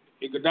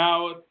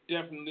 Iguodala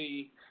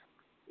definitely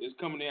is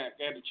coming at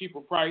a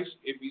cheaper price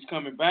if he's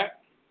coming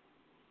back.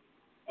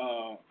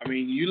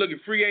 You look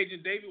at free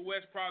agent David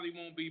West probably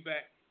won't be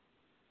back.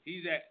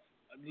 He's at,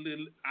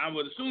 I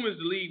would assume it's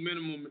the league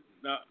minimum.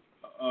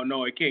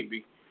 No, it can't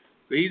be.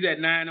 But he's at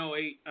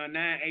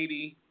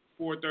 980,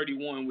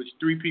 431, which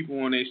three people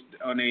on a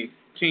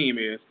team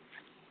is.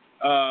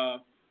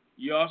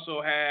 You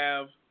also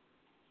have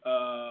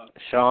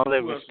Sean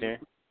Livingston,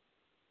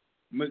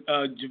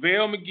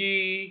 JaVale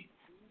McGee,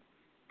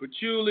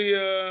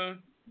 Pachulia,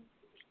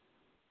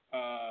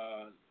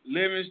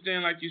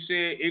 Livingston, like you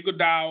said,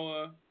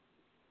 Iguodala,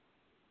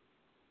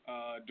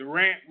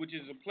 Durant, which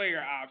is a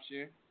player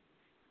option,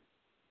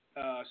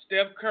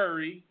 Steph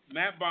Curry,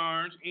 Matt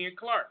Barnes, and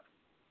Clark.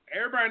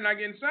 Everybody not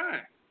getting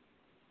signed.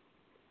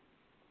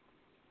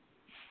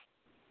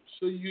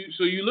 So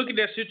you look at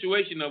that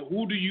situation of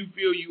who do you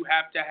feel you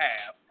have to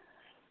have,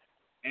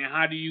 and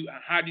how do you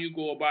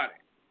go about it?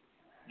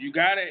 You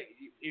gotta,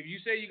 if you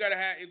say you gotta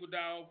have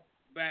Iguodala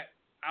back,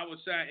 I would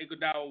sign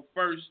Iguodala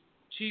first,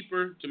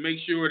 cheaper, to make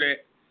sure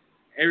that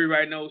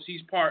everybody knows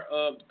he's part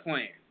of the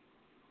plan.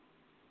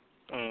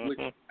 Mm-hmm. Which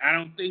I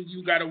don't think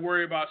you got to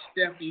worry about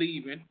Steph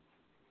leaving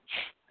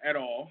at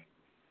all.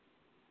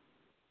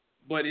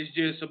 But it's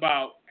just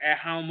about at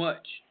how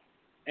much.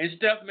 And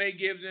Steph may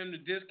give them the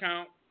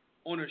discount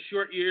on a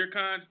short year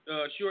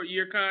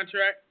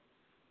contract.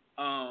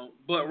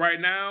 But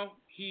right now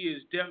he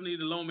is definitely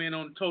the low man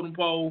on the totem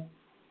pole.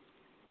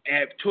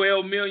 At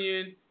 $12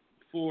 million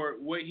for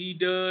what he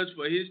does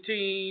for his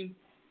team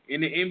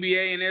in the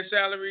NBA and their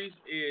salaries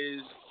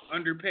is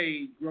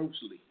underpaid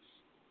grossly.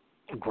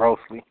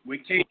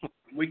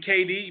 With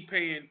KD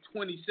paying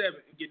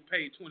 27, getting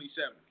paid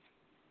 27.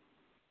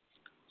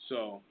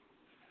 So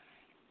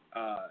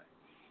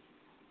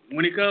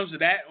when it comes to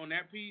that, on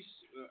that piece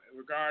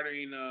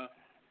regarding the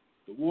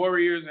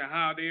Warriors and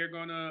how they're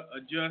gonna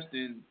adjust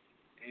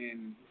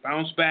and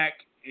bounce back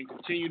and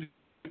continue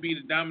to be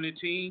the dominant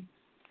team,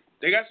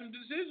 they got some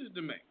decisions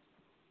to make.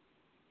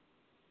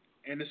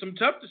 And there's some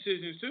tough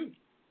decisions, too.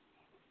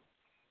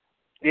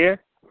 Yeah.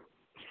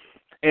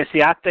 And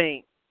see, I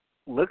think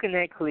looking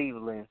at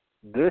Cleveland,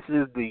 this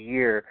is the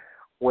year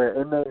where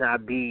it may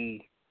not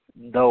be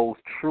those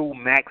true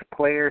max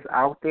players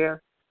out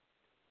there,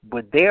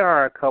 but there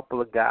are a couple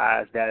of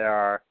guys that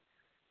are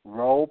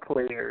role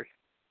players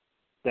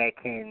that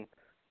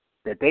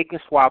they can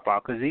swap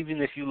out. Because even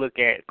if you look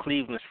at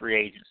Cleveland's free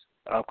agents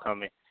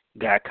upcoming,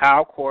 you got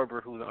Kyle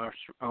Korver, who's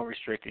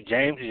unrestricted,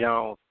 James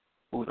Jones,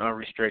 who's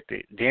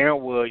unrestricted,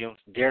 Darren Williams,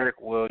 Derek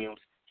Williams,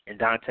 and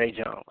Dante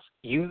Jones.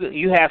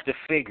 You have to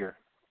figure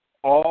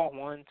all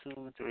 1,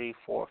 2, 3,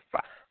 4,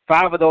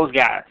 5 of those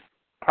guys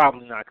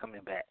probably not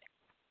coming back.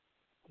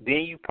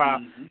 Then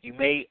you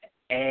may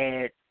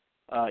add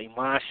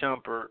Iman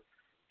Shumpert,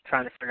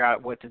 trying to figure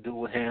out what to do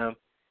with him.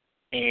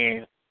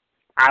 And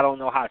I don't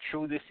know how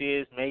true this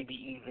is. Maybe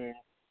even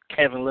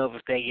Kevin Love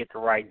if they get the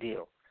right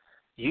deal.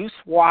 You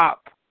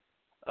swap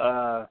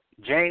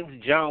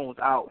James Jones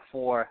out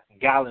for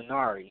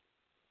Gallinari,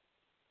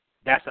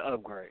 that's an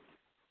upgrade.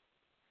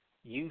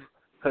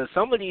 Because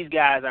some of these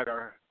guys that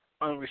are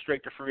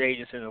unrestricted free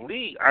agents in the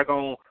league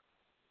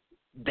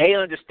they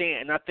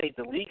understand, and I think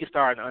the league is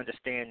starting to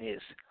understand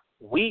this.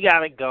 We got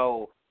to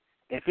go,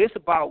 if it's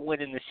about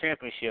winning the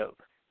championship,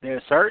 there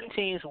are certain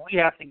teams we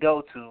have to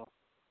go to,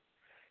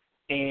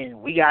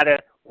 and we gotta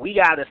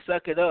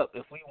suck it up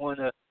if we want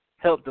to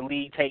help the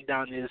league take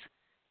down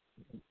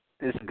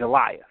this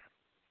Goliath.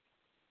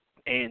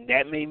 And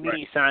that may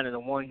mean signing a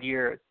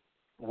one-year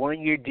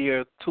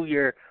deal,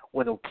 2-year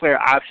with a player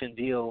option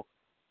deal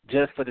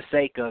just for the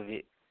sake of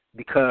it.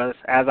 Because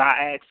as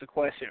I asked the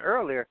question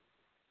earlier,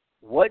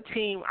 what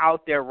team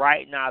out there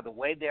right now, the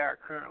way they are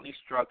currently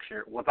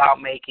structured,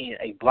 without making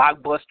a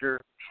blockbuster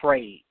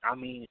trade, I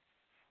mean,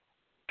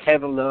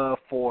 Kevin Love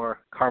for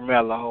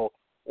Carmelo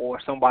or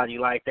somebody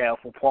like that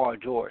for Paul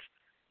George,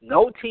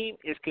 no team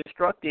is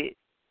constructed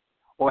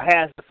or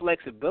has the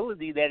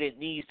flexibility that it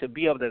needs to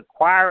be able to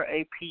acquire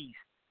a piece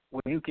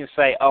where you can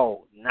say,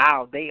 oh,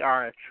 now they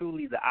are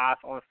truly the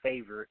odds-on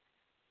favorite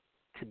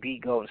to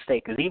beat Golden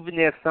State. Because even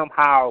if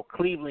somehow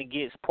Cleveland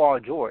gets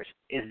Paul George,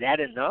 is that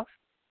enough?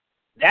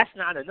 That's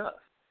not enough.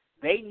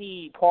 They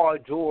need Paul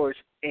George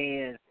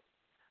and,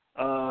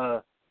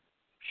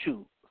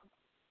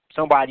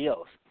 somebody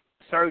else,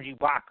 Serge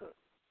Ibaka,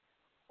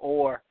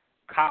 or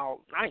I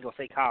ain't going to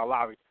say Kyle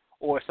Lowry,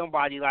 or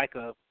somebody like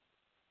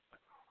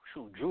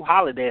Drew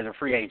Holiday is a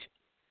free agent.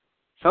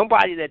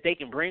 Somebody that they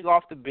can bring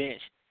off the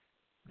bench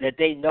that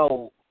they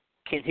know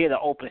can hit an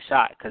open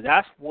shot, because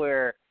that's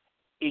where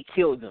it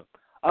killed them.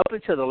 Up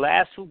until the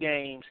last 2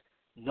 games,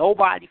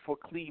 nobody for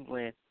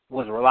Cleveland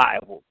was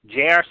reliable.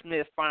 J.R.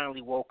 Smith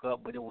finally woke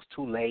up, but it was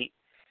too late.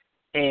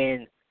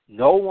 And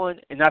no one,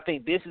 and I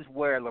think this is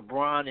where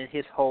LeBron and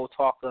his whole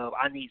talk of,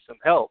 I need some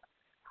help.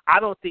 I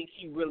don't think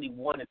he really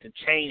wanted to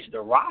change the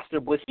roster,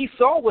 but he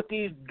saw what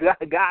these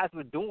guys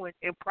were doing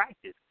in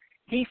practice.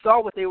 He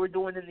saw what they were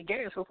doing in the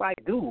game. So it's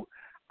like, dude,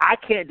 I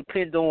can't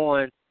depend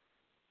on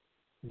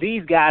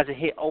these guys to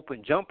hit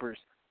open jumpers.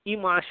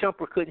 Iman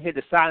Shumpert couldn't hit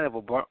the side of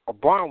a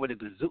barn with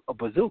a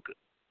bazooka.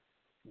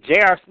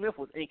 J.R. Smith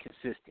was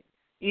inconsistent.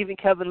 Even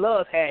Kevin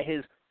Love had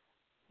his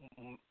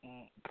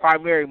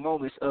primary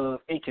moments of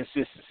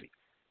inconsistency.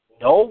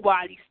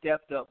 Nobody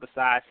stepped up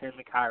besides him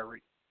and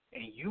Kyrie.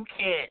 And you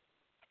can't,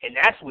 and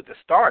that's with the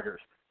starters.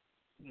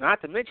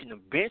 Not to mention the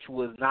bench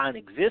was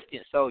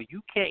non-existent, so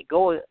you can't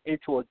go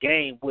into a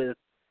game with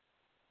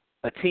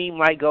a team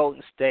like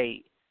Golden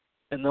State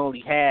and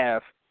only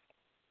have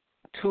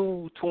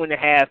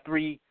 2.5,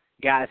 3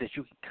 guys that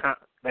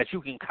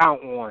you can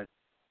count on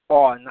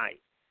all night.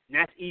 And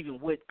that's even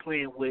with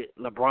playing with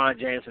LeBron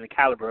James and the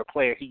caliber of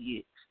player he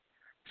is.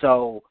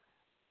 So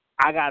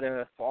I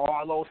gotta, for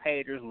all those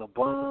haters,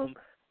 LeBron,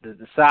 the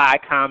side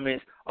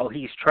comments, oh,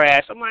 he's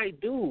trash. I'm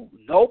like, dude,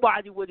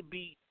 nobody would have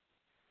beat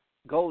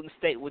Golden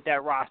State with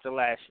that roster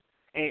last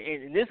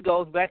year. And this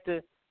goes back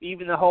to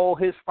even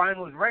his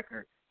finals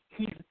record.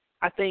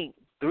 I think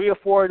 3 or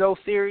 4 of those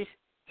series,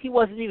 he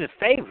wasn't even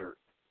favored.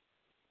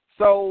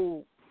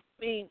 So,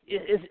 I mean,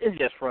 it's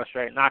just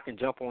frustrating. I can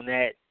jump on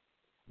that,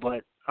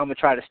 but I'm going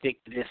to try to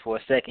stick to this for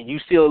a second. You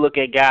still look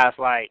at guys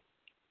like,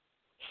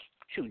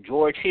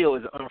 George Hill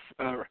is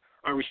an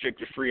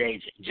unrestricted free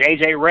agent.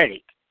 J.J.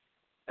 Redick.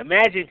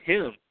 Imagine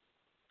him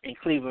in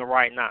Cleveland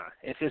right now.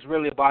 If it's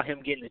really about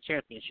him getting the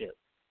championship,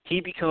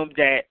 he becomes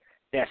that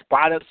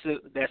spot up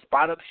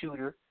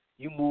shooter.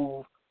 You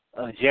move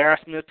J.R.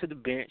 Smith to the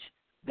bench.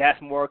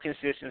 That's more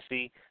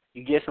consistency.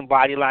 You get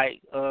somebody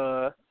like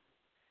Darren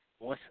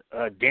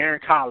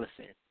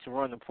Collison to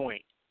run the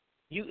point.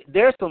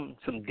 There's some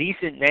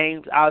decent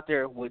names out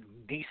there with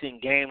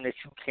decent game that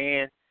you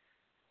can.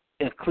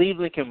 If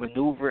Cleveland can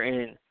maneuver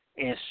and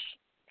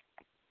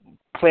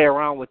play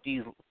around with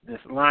this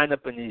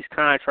lineup and these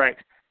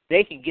contracts,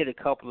 they can get a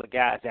couple of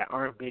guys that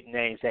aren't big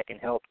names that can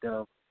help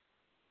them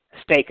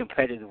stay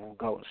competitive with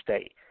Golden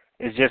State.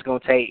 It's just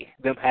going to take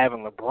them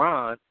having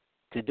LeBron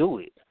to do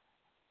it.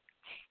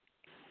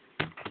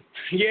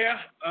 Yeah,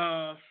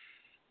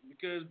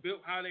 because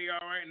built how they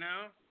are right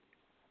now,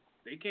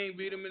 they can't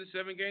beat them in a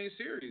 7-game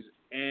series.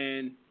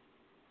 And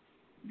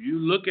you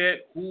look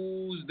at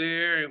who's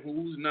there and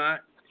who's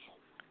not.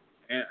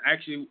 And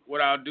actually, what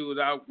I'll do is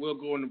we'll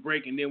go on the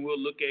break, and then we'll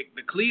look at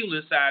the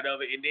Cleveland side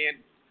of it, and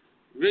then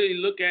really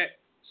look at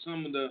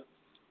some of the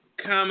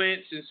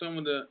comments and some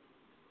of the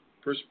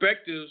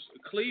perspectives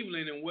of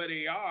Cleveland and where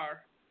they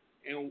are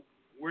and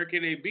where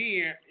can they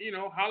be. And,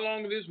 how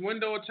long this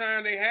window of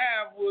time they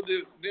have will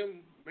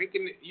them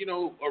making,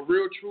 a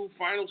real true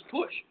finals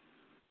push.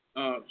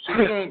 So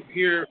we're going to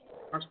hear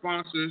our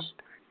sponsors,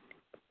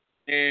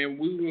 and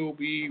we will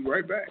be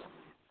right back.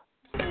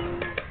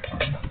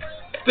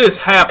 This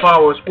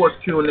half-hour sports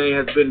Q&A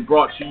has been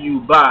brought to you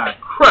by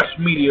Crush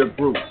Media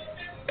Group,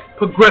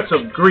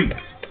 Progressive Greek,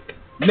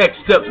 Next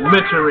Step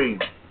Mentoring,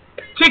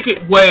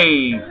 Ticket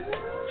Wave,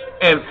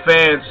 and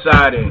Fan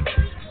Siding.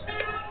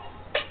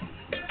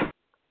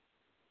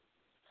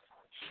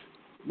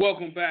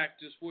 Welcome back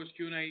to Sports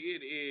Q&A.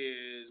 It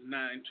is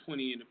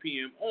 9:20 in the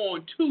p.m.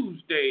 on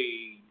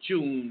Tuesday,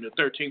 June the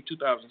 13th,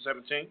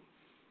 2017.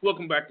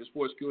 Welcome back to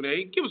Sports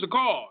Q&A. Give us a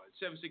call at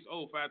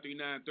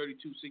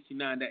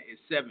 760-539-3269. That is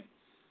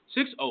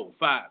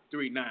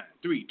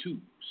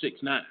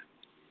 760-539-3269.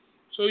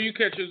 So you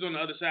catch us on the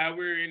other side.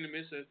 We're in the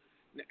midst of,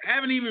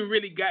 haven't even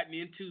really gotten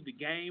into the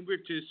game. We're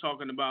just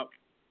talking about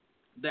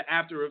the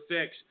after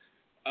effects,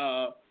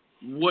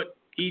 what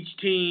each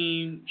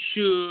team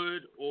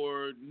should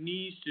or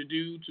needs to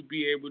do to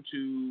be able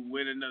to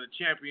win another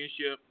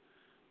championship,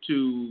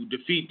 to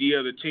defeat the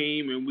other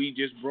team. And we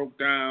just broke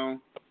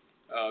down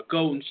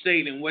Golden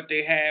State and what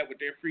they had with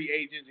their free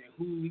agents and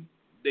who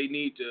they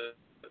need to,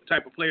 the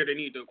type of player they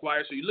need to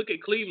acquire. So you look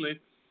at Cleveland,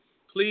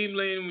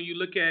 when you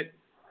look at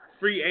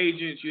free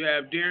agents, you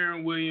have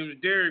Darren Williams,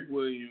 Derek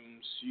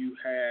Williams, you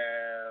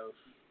have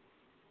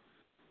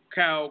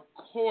Kyle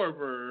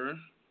Korver,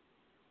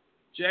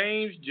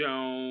 James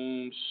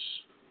Jones,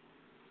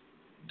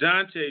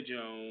 Dante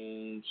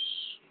Jones,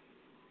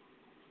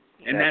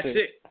 and that's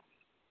it.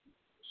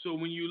 So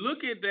when you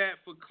look at that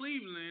for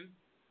Cleveland,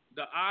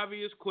 the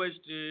obvious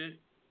question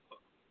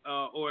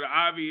or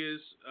the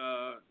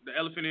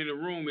elephant in the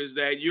room is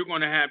that you're going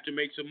to have to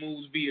make some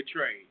moves via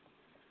trade.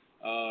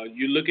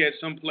 You look at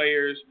some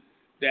players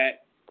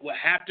that will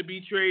have to be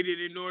traded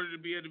in order to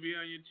be able to be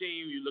on your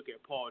team. You look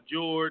at Paul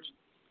George.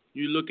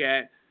 You look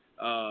at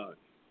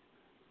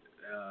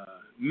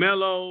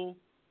Melo.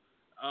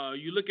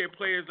 You look at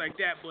players like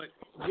that, but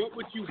what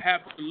would you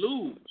have to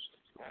lose?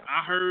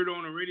 I heard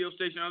on a radio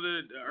station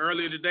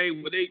earlier today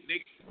where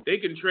they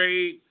can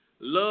trade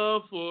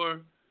Love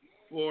for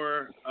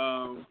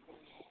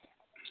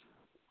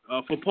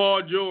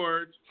Paul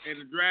George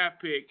and the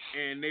draft pick,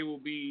 and they will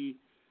be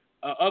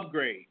an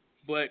upgrade.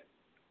 But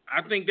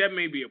I think that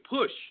may be a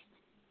push.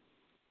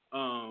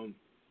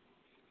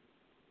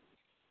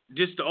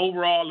 Just the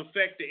overall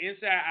effect, the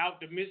inside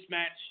out, the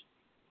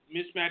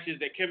mismatches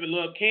that Kevin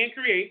Love can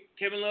create.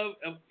 Kevin Love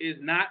is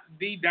not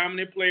the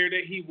dominant player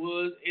that he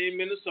was in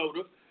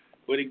Minnesota,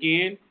 but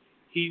again,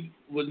 he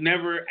was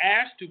never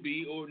asked to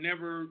be or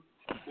never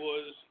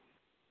was,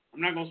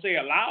 I'm not going to say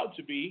allowed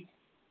to be,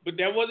 but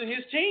that wasn't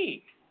his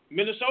team.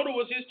 Minnesota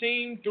was his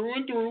team through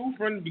and through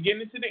from the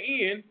beginning to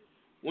the end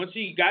once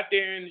he got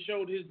there and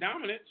showed his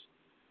dominance.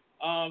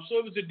 So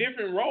it was a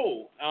different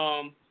role.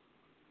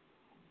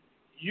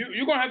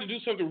 You're going to have to do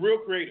something real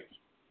creative.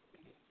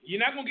 You're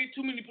not going to get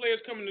too many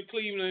players coming to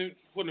Cleveland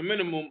for the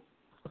minimum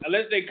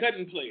unless they're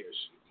cutting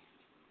players.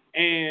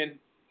 And,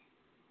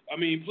 I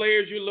mean,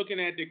 players you're looking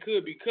at that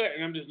could be cut,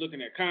 and I'm just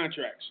looking at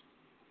contracts.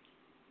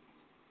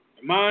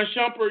 Iman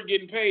Shumpert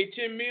getting paid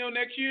 $10 million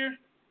next year?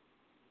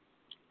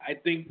 I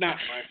think not,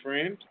 my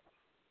friend.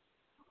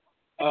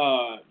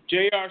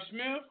 J.R.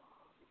 Smith,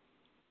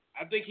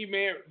 I think he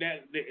may have,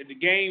 the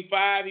game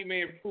 5, he may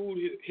have proved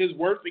his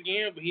worth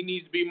again, but he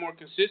needs to be more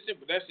consistent,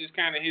 but that's just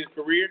kind of his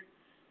career.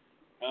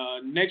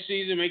 Next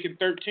season, making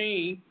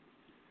 13.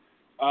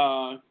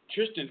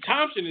 Tristan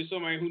Thompson is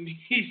somebody who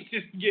needs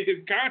to get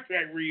his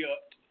contract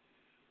re-upped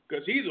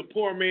because he's a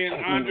poor man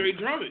Andre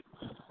Drummond.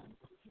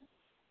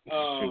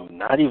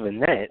 Not even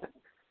that.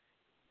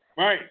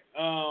 Right.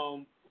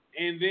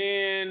 And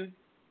then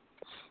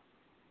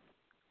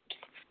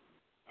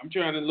I'm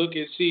trying to look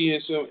and see,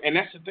 and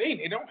that's the thing.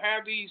 They don't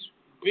have these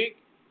big,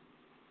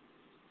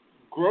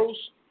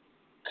 gross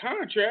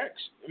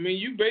contracts. I mean,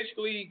 you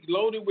basically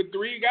loaded with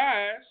 3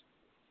 guys.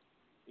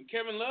 And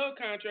Kevin Love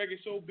contract is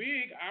so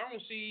big, I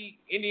don't see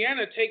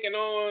Indiana taking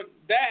on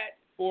that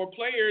for a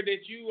player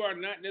that you are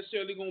not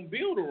necessarily going to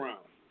build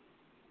around.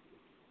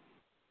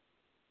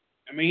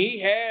 I mean, he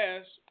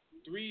has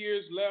 3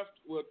 years left,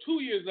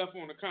 2 years left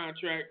on the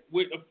contract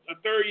with a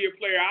third-year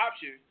player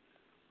option.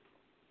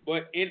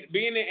 But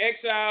being in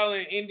exile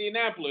in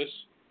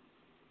Indianapolis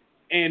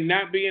and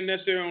not being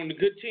necessarily on the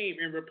good team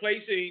and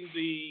replacing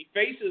the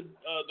face of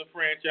the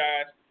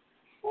franchise,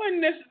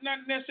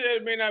 not necessarily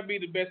may not be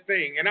the best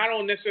thing. And I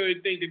don't necessarily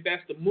think that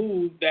that's the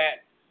move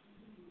that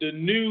the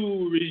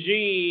new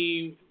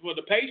regime for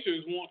the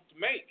Pacers wants to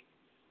make.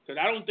 Because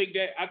I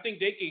think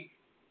they can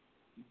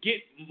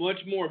get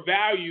much more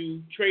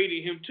value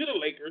trading him to the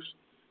Lakers,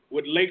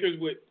 with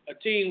a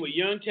team with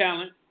young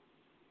talent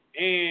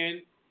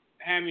and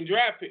having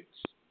draft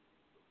picks.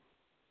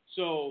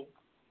 So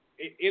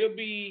it'll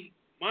be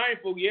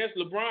mindful. Yes,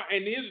 LeBron,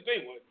 and here's the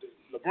thing: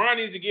 LeBron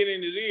needs to get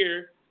in his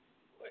ear.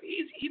 But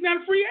he's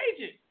not a free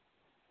agent.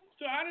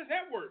 So how does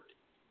that work?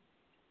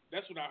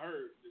 That's what I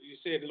heard. You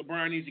said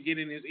LeBron needs to get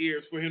in his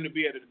ears for him to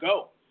be able to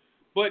go.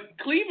 But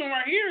Cleveland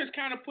right here has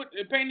kind of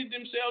painted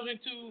themselves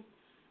into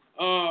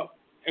a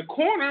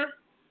corner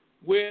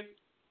with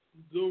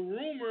the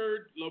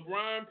rumored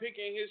LeBron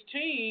picking his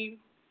team,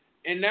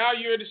 and now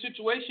you're in a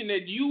situation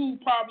that you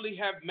probably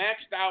have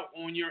maxed out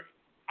on your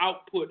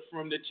output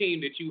from the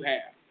team that you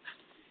have.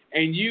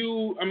 And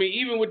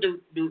even with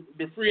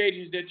the free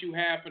agents that you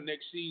have for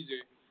next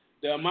season,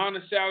 the amount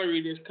of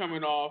salary that's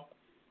coming off,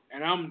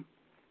 and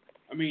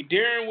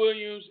Darren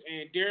Williams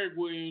and Derek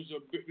Williams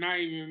are not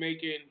even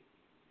making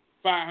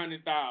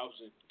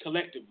 $500,000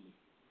 collectively.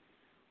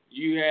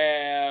 You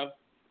have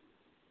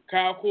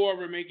Kyle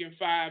Korver making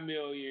 $5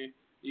 million.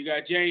 You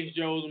got James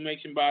Jones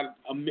making about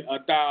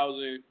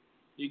 $1,000.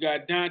 You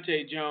got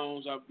Dante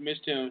Jones, I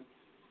missed him,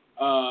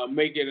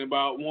 making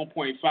about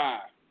 1.5.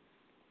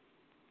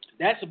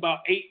 That's about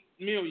 $8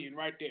 million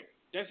right there.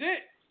 That's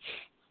it.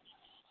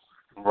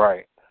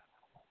 Right.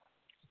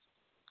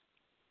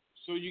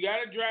 So you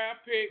got a draft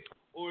pick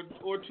or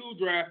 2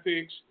 draft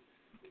picks.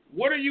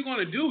 What are you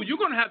going to do? You're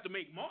going to have to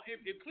make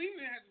if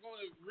Cleveland is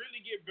going to really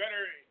get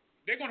better,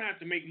 they're going to have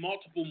to make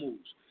multiple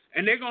moves,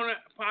 and they're going to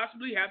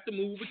possibly have to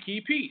move a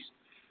key piece.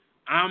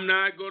 I'm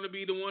not going to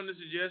be the one to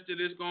suggest that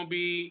it's going to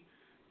be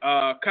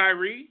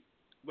Kyrie.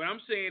 What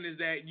I'm saying is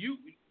that you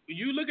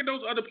look at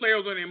those other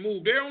players on their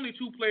move. There are only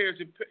 2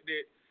 players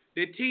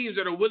that teams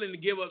that are willing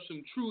to give up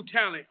some true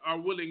talent are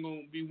going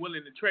to be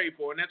willing to trade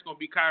for, and that's going to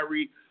be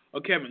Kyrie or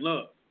Kevin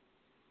Love.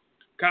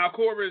 Kyle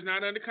Korver is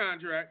not under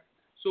contract,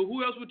 so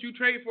who else would you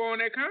trade for on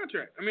that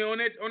contract? I mean, on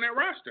that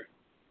roster.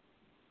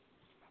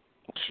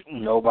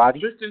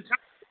 Nobody.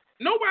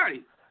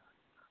 Nobody.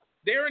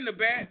 They're in a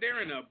bad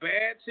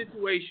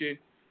situation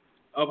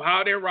of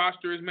how their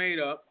roster is made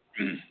up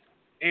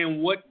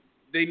and what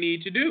they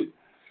need to do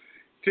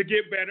to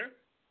get better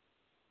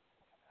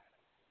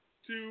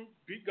to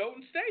beat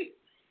Golden State.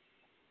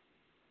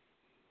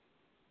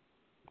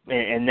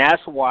 And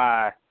that's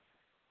why,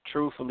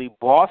 truthfully,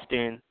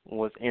 Boston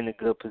was in a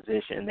good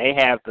position. They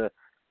have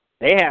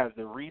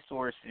the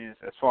resources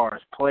as far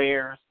as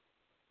players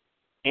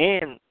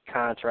and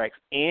contracts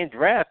and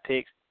draft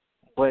picks,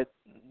 but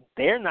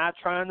they're not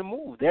trying to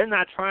move. They're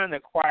not trying to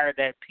acquire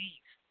that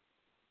piece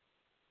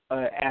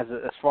as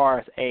far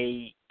as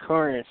a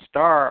current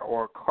star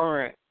or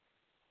current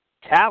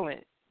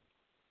talent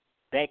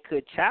that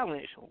could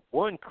challenge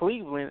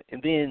Cleveland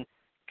and then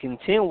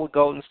contend with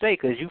Golden State.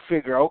 Because you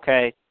figure,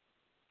 okay,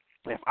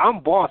 if I'm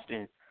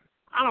Boston,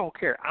 I don't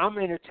care. I'm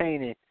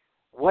entertaining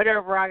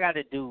whatever I got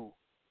to do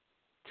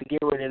to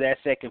get rid of that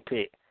second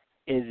pick.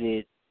 Is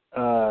it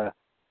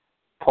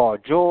Paul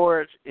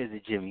George? Is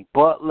it Jimmy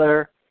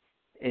Butler?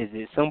 Is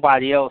it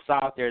somebody else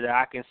out there that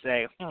I can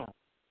say,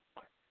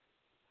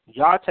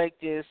 y'all take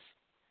this,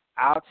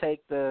 I'll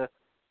take the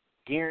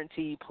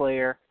guaranteed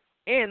player,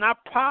 and I'll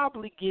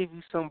probably give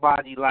you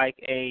somebody like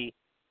a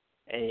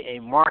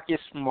Marcus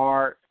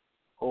Smart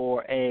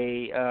or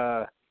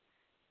the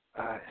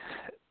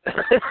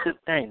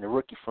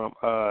rookie from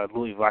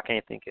Louisville. I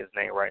can't think of his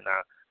name right now.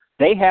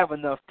 They have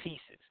enough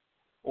pieces,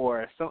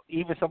 or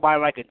even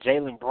somebody like a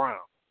Jaylen Brown.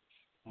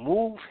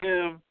 Move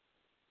him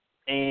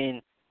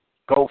and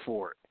go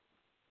for it.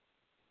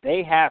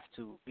 They have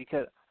to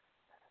because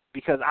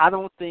I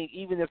don't think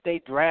even if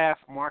they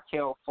draft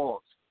Markelle Fultz,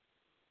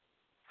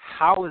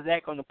 how is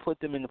that going to put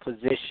them in a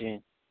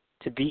position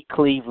to beat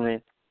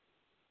Cleveland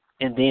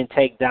and then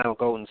take down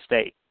Golden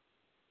State?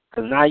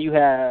 Because now you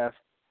have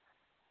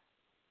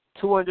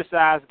 2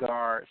 undersized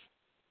guards,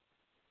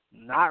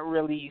 not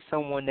really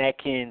someone that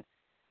can.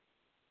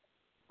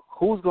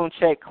 Who's going to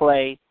check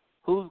Clay?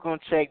 Who's going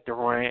to check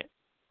Durant?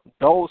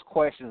 Those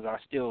questions are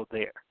still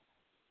there.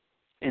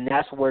 And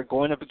that's where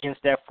going up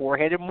against that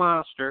 4-headed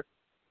monster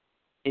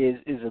is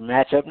a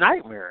matchup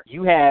nightmare.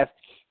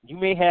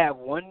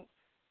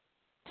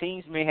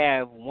 Teams may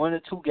have 1 or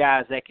 2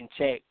 guys that can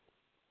check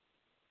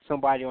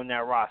somebody on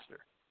that roster.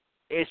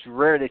 It's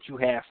rare that you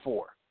have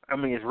 4. I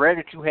mean, it's rare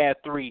that you have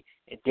 3,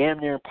 and damn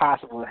near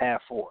impossible to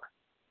have 4.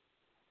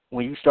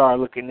 When you start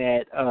looking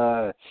at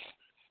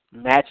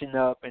matching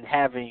up and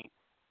having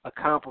a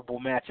comparable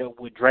matchup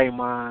with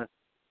Draymond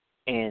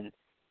and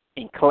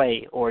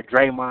Clay, or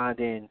Draymond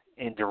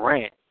and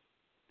Durant,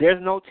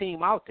 there's no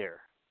team out there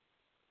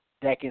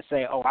that can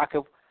say, oh, I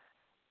could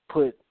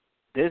put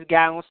this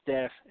guy on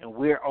Steph and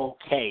we're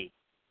okay.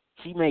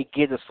 He may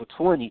get us for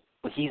 20,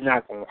 but he's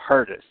not going to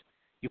hurt us.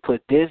 You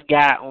put this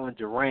guy on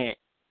Durant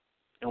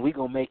and we're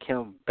going to make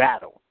him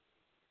battle.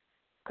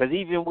 Because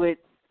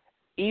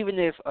even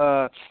if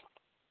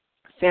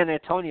San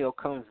Antonio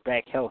comes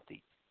back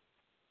healthy,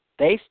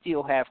 they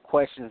still have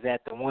questions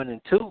at the 1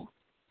 and 2.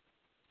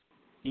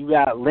 You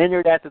got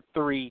Leonard at the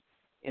 3,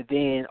 and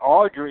then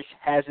Aldridge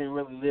hasn't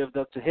really lived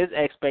up to his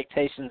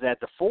expectations at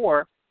the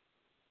 4.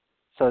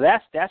 So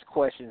that's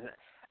questions.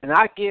 And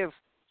I give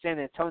San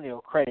Antonio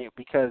credit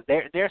because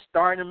they're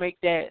starting to make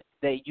that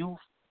youth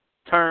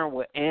turn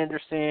with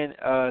Anderson,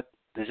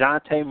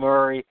 DeJounte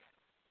Murray,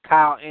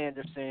 Kyle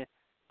Anderson.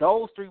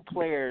 Those 3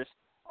 players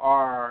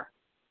are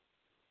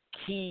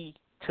key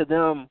to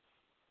them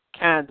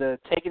kind of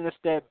taking a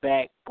step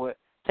back, but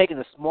taking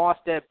a small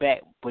step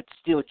back, but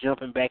still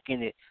jumping back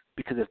in it.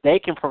 Because if they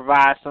can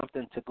provide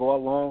something to go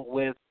along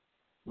with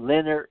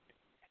Leonard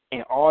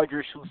and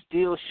Aldridge, who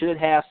still should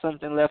have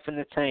something left in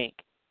the tank,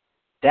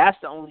 that's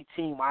the only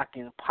team I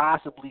can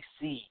possibly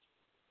see.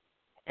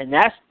 And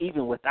that's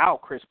even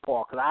without Chris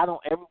Paul. Because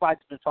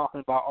everybody's been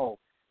talking about,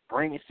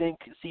 bringing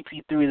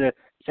CP3 to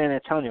San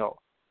Antonio.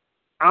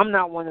 I'm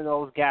not one of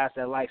those guys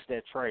that likes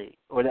that trade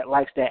or that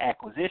likes that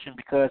acquisition,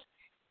 because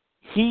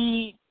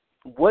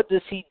what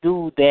does he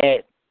do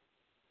that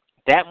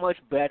much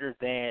better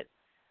than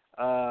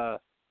a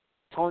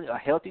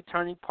healthy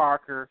Tony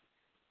Parker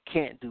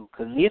can't do,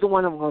 because neither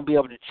one of them are going to be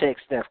able to check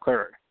Steph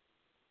Curry.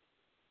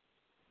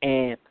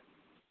 And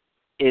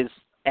is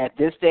at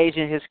this stage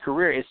in his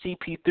career, is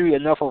CP3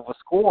 enough of a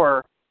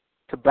scorer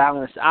to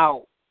balance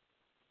out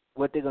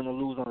what they're going to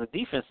lose on the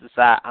defensive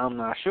side? I'm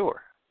not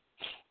sure.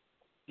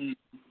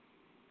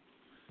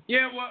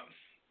 Yeah, well,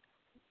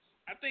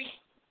 I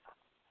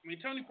mean,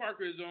 Tony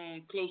Parker is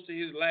on close to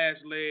his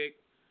last leg.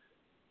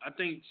 I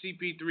think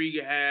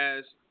CP3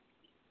 has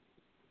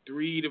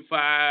 3 to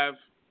 5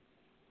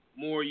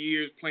 more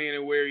years playing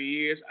at where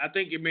he is. I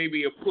think it may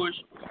be a push,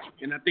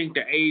 and I think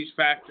the age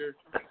factor,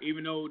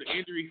 even though the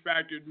injury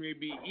factor may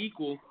be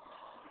equal,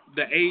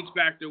 the age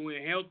factor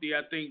when healthy,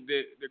 I think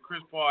that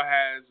Chris Paul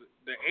has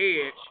the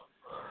edge,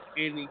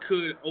 and he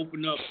could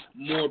open up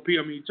more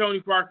people. I mean, Tony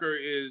Parker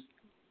is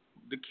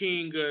the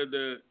king of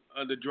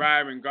the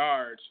driving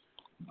guards.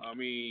 I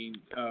mean,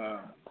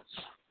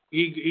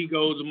 he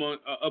goes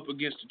up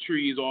against the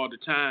trees all the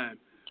time.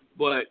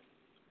 But,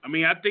 I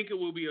mean, I think it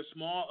will be a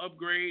small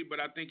upgrade, but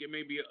I think it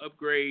may be an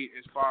upgrade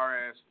as far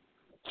as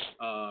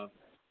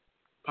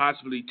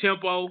possibly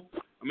tempo.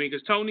 I mean,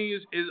 because Tony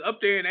is up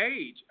there in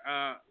age.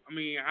 I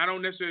mean, I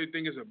don't necessarily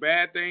think it's a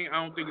bad thing.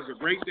 I don't think it's a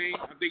great thing.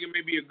 I think it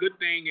may be a good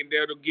thing, and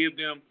that'll give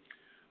them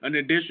an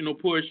additional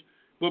push,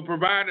 but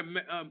provide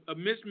a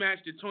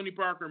mismatch that Tony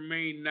Parker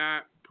may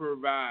not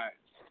provide.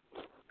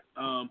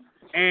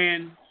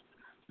 And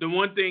the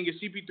one thing is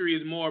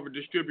CP3 is more of a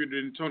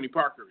distributor than Tony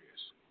Parker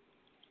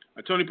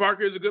is. Tony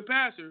Parker is a good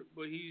passer,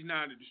 but he's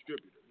not a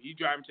distributor. He's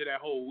driving to that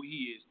hole where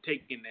he is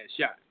taking that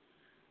shot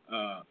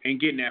and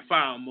getting that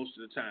foul most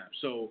of the time.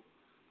 So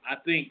I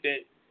think that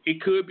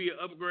it could be an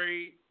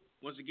upgrade.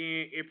 Once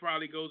again, it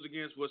probably goes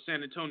against what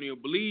San Antonio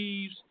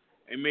believes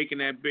and paying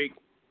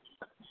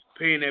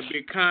that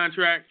big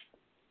contract.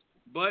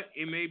 But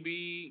it may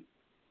be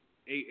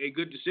a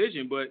good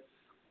decision. But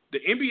the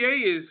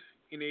NBA is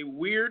in a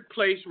weird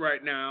place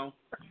right now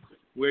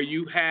where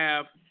you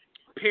have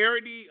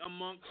parity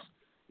amongst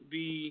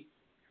the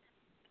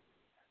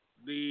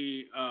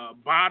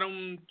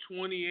bottom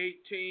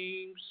 28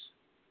 teams,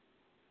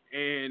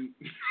 and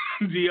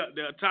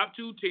the top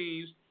 2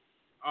 teams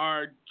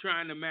are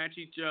trying to match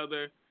each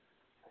other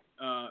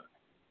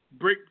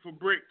brick for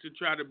brick to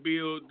try to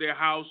build their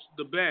house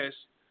the best.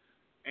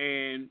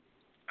 And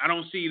I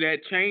don't see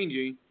that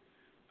changing.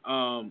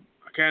 I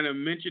kind of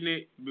mentioned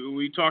it.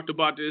 We talked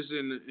about this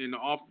in the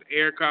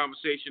off-the-air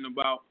conversation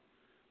about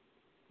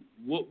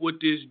what would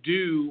this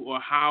do, or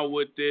how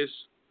would this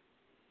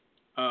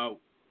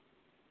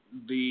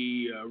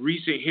the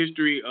recent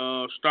history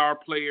of star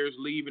players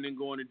leaving and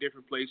going to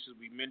different places.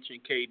 We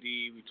mentioned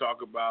KD. We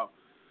talk about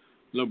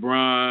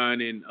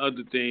LeBron and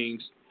other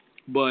things.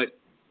 But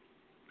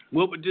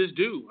what would this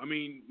do? I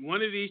mean,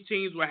 one of these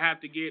teams will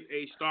have to get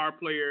a star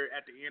player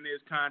at the end of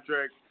his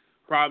contract,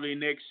 probably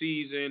next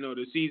season or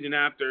the season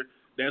after,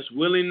 that's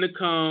willing to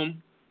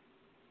come,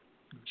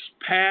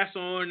 pass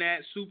on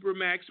that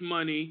supermax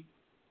money,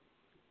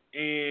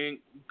 and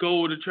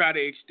go to try to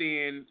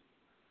extend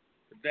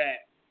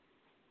that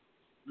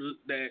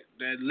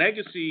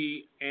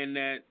legacy and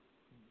that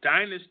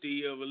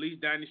dynasty of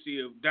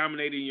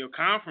dominating your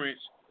conference,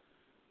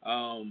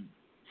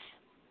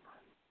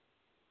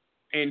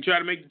 and try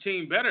to make the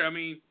team better. I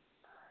mean,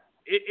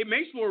 it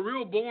makes for a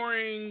real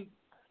boring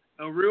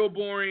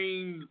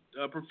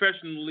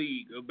professional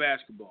league of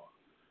basketball.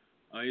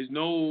 There's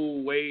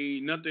no way,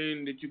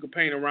 nothing that you can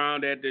paint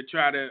around that to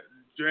try to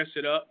dress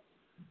it up.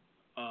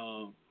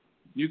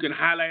 You can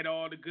highlight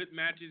all the good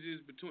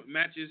matches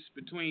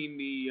between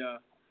the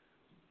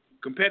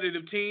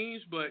competitive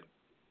teams, but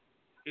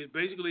it's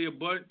basically a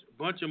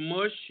bunch of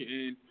mush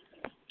and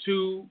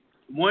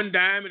one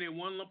diamond and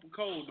one lump of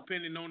coal,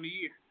 depending on the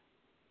year.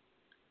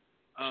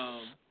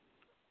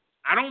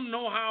 I don't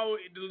know how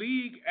the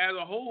league as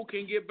a whole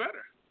can get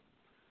better.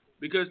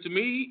 Because to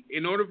me,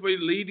 in order for the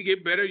league to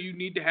get better, you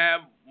need to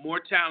have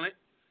more talent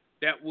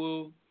that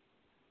will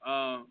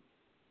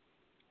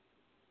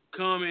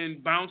come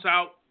and bounce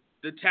out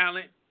the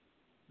talent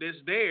that's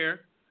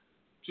there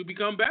to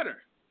become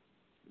better.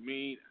 I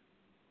mean,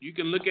 you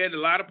can look at a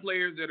lot of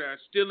players that are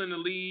still in the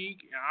league.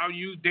 I'll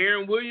use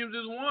Darren Williams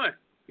as one.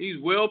 He's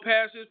well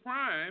past his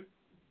prime,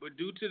 but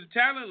due to the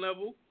talent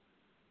level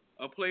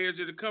of players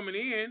that are coming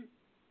in,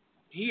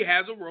 he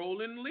has a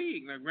role in the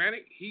league. Now,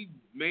 granted, he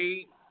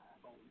made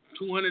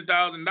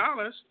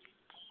 $200,000,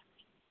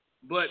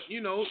 but,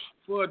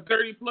 for a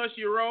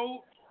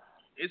 30-plus-year-old,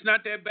 it's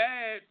not that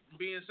bad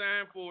being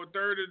signed for a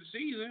third of the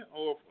season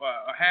or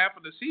a half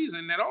of the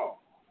season at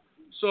all.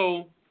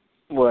 So,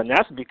 well, and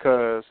that's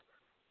because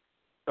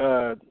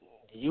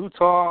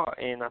Utah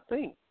and I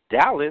think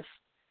Dallas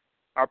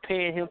are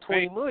paying him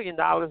 $20 million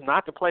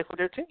not to play for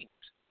their teams.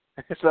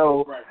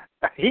 So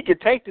he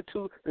could take the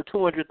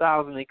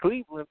 $200,000 in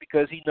Cleveland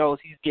because he knows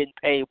he's getting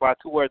paid by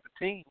 2 other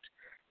teams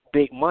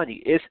big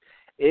money.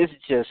 It's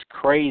just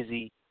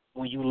crazy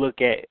when you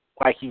look at,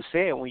 like you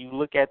said, when you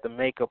look at the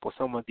makeup of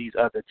some of these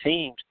other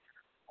teams.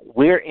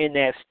 We're in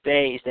that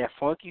stage, that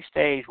funky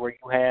stage where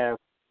you have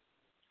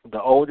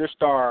the older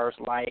stars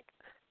like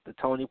the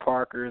the Tony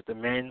Parkers, the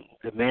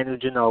Manu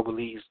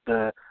Ginobilis,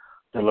 the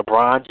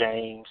LeBron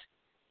James,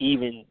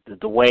 even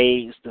the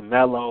Wades, the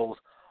Melos,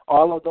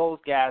 all of those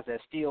guys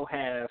that still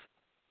have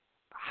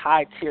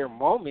high-tier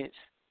moments,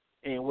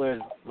 and where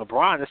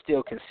LeBron is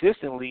still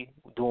consistently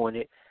doing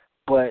it,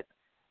 but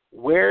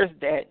where's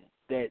that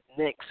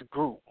next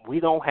group? We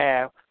don't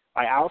have,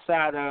 like,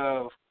 outside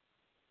of,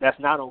 that's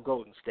not on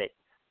Golden State,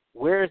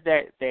 where's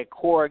that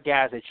core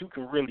guys that you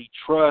can really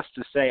trust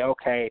to say,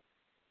 okay,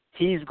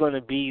 he's going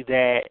to be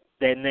that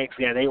next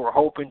guy? They were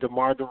hoping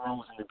DeMar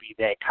DeRozan to be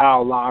that,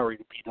 Kyle Lowry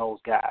to be those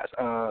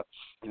guys.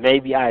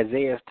 Maybe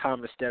Isaiah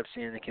Thomas steps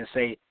in and can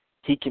say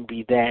he can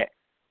be that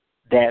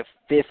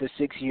fifth or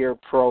sixth year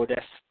pro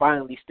that's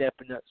finally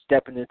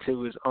stepping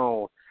into his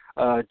own.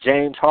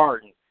 James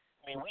Harden.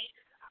 I mean,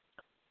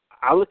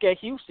 I look at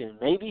Houston.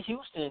 Maybe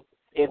Houston,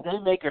 if they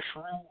make a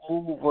shrewd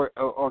move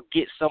or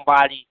get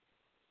somebody,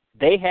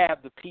 they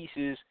have the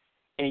pieces.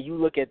 And you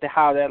look at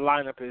how that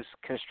lineup is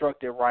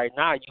constructed right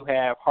now. You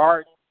have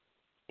Harden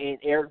and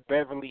Eric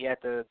Beverly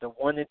at the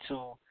 1 and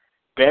 2.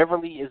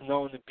 Beverly is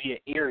known to be an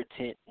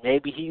irritant.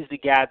 Maybe he's the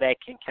guy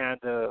that can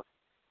kind of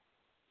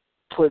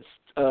put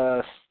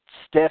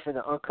Steph in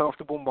an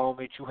uncomfortable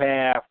moment. You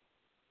have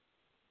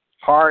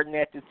Harden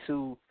at the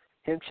 2,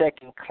 him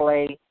checking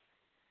Clay.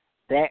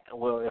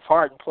 If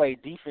Harden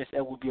played defense,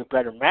 that would be a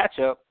better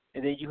matchup.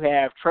 And then you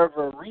have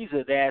Trevor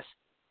Ariza, that's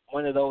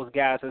one of those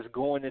guys that's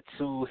going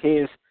into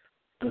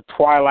the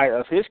twilight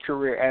of his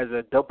career as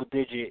a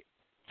double-digit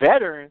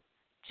veteran,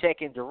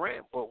 checking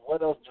Durant. But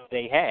what else do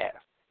they have?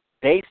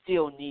 They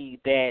still need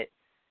that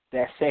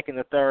second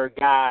or third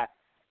guy.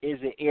 Is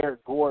it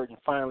Eric Gordon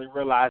finally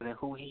realizing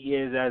who he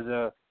is as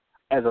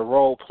a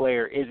role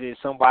player? Is it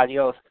somebody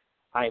else?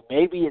 Like,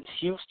 maybe it's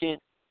Houston,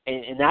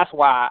 and that's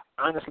why,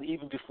 honestly,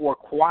 even before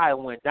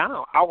Kawhi went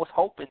down, I was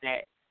hoping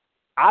that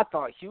I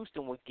thought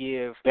Houston would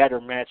give better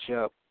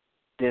matchup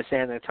than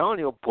San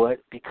Antonio, but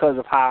because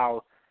of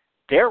how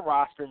their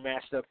roster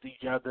matched up to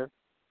each other,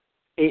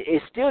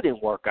 it still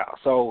didn't work out.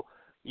 So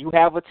you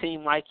have a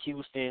team like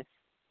Houston,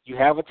 you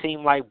have a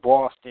team like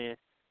Boston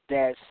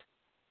that's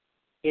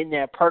in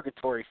that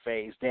purgatory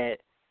phase, that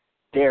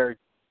they're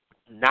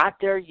not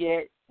there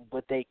yet,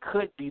 but they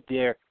could be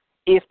there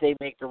if they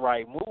make the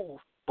right move.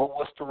 But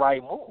what's the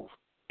right move?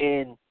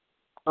 And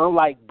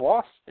unlike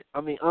Boston,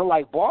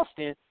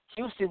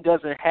 Houston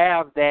doesn't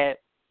have that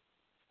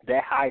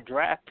high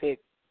draft pick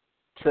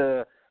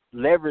to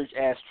leverage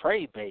as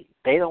trade bait.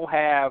 They don't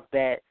have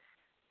that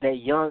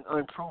young,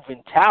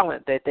 unproven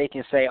talent that they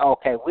can say,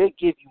 okay, we'll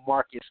give you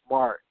Marcus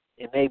Smart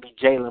and maybe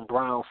Jaylen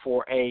Brown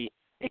for a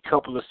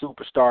couple of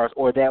superstars,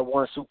 or that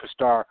one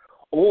superstar.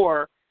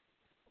 Or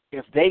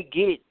if they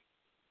get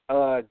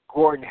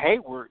Gordon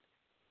Hayward,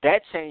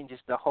 that changes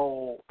the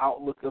whole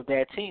outlook of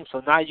that team.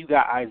 So now you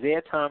got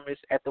Isaiah Thomas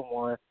at the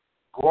 1,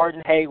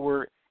 Gordon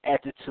Hayward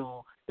at the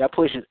 2. That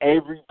pushes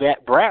Avery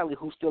Bradley,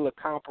 who's still a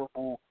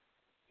comparable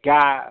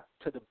guy,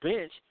 to the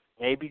bench.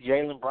 Maybe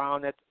Jaylen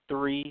Brown at the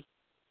 3,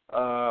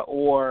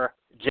 or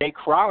Jay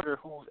Crowder,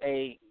 who's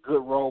a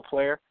good role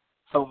player.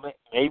 So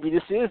maybe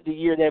this is the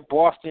year that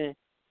Boston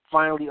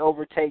finally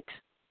overtakes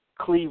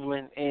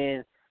Cleveland.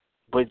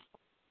 But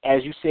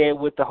as you said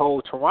with the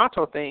whole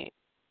Toronto thing,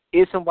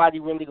 is somebody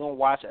really going to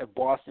watch a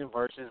Boston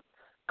versus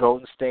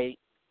Golden State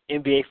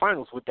NBA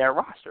Finals with that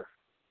roster?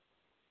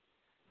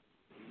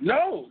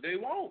 No, they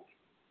won't.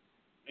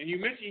 And you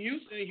mentioned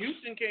Houston.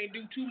 Houston can't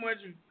do too much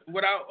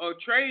without a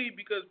trade,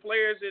 because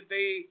players that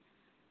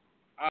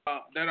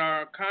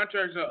our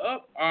contracts are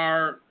up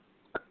are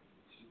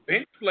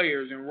bench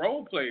players and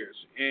role players,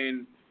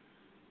 and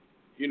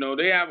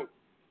they have a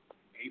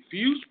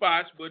few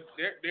spots, but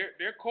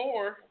their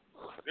core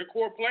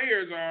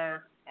players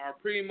are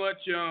pretty much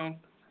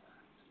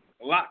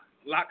lock,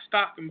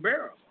 stock, and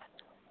barrel.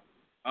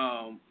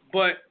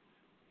 But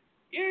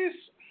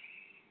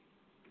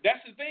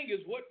that's the thing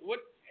is what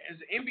as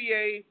an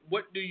NBA,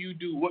 what do you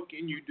do? What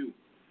can you do?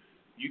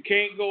 You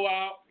can't go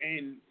out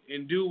and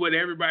do what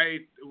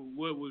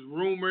was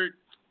rumored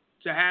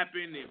to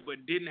happen,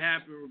 but didn't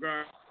happen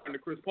regarding the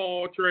Chris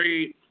Paul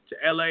trade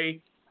to LA.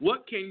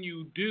 What can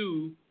you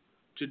do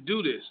to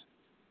do this?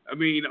 I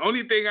mean, the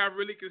only thing I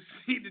really can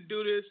see to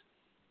do this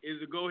is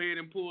to go ahead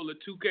and pull a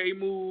 2K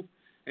move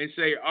and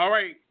say, all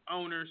right,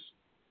 owners,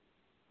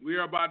 we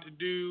are about to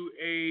do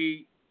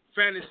a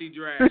fantasy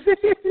draft.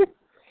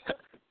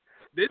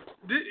 Here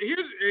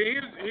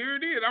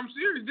it is. I'm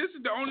serious. This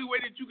is the only way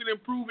that you can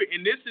improve it,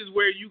 and this is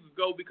where you could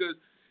go, because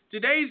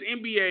today's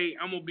NBA,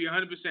 I'm going to be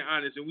 100%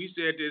 honest, and we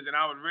said this, and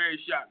I was very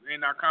shocked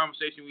in our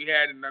conversation we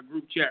had in our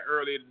group chat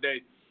earlier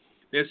today,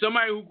 that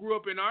somebody who grew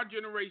up in our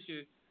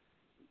generation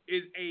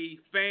is a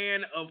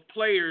fan of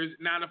players,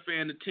 not a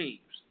fan of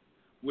teams,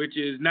 which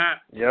is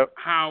not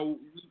how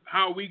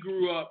we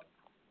grew up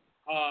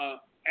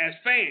as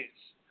fans.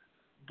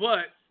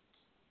 But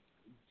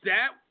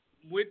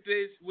with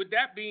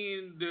that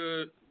being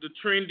the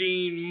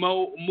trending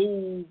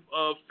move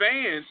of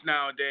fans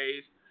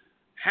nowadays,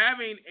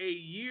 having a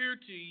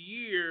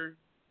year-to-year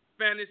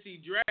fantasy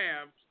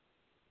draft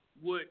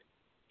would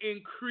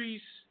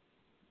increase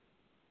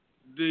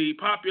the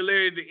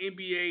popularity of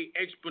the NBA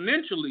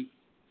exponentially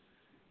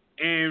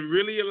and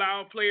really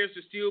allow players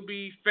to still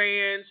be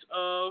fans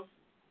of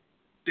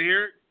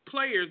their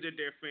players that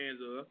they're fans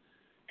of,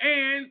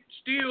 and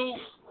still,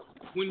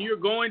 when you're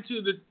going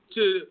to the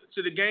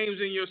games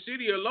in your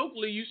city or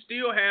locally, you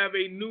still have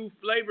a new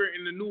flavor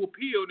and a new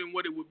appeal than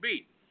what it would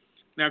be.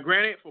 Now,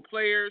 granted, for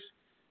players,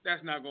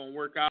 that's not going to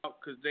work out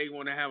because they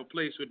want to have a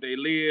place where they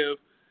live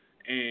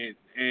and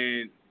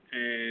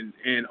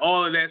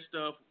all of that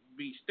stuff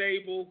be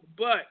stable,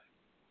 but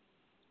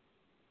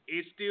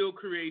it still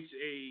creates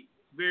a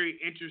very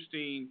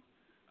interesting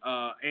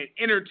and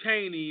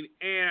entertaining,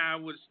 and I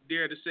would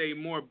dare to say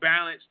more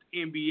balanced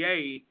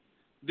NBA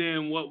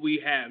than what we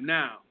have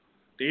now.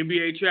 The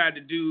NBA tried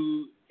to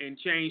do and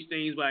change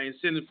things by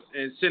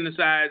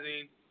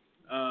incentivizing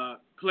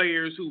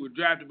players who were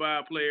drafted by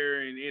a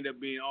player and end up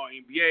being all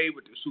NBA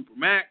with the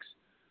Supermax,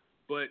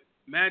 but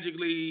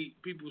magically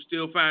people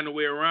still find a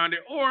way around it,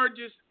 or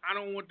just, I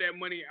don't want that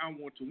money, I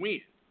want to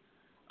win.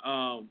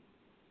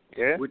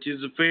 Which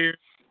is a fair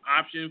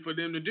option for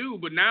them to do,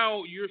 but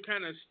now you're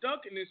kind of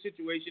stuck in this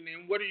situation,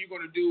 and what are you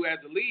going to do as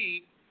a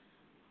league?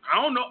 I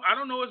don't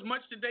know as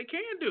much that they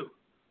can do.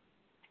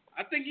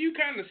 I think you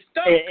kind of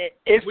stuck,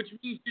 which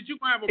means that you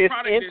have a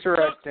product that's stuck.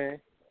 It's interesting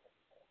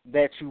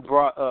that you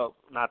brought up,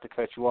 not to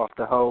cut you off,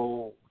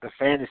 the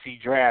fantasy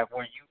draft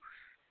where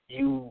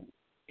you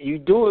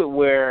do it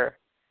where,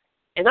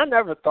 and I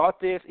never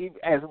thought this, even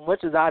as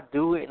much as I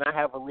do it, and I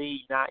have a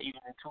league, not even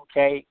in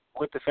 2K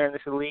with the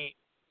fantasy league,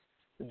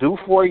 do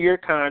 4-year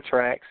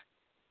contracts.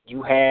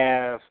 You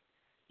have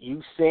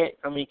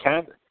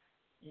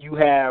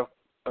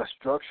a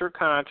structured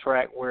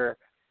contract where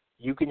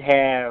you can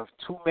have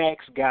 2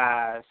 max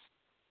guys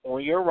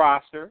on your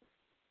roster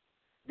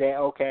that,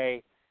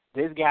 okay,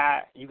 this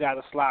guy, you got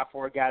a slot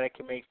for a guy that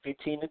can make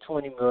 15 to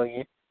 20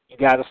 million. You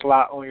got a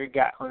slot on your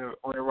guy on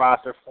the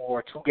roster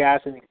for 2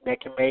 guys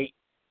that can make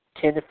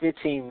 10 to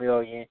 15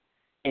 million,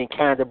 and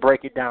kind of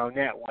break it down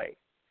that way.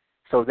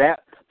 So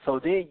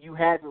then you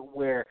have it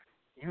where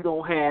you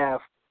don't have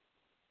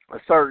a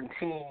certain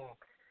team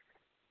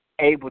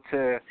able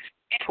to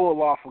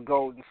pull off a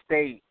Golden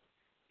State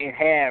and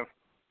have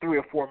 3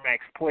 or 4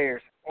 max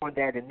players on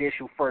that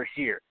initial first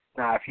year.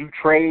 Now, if you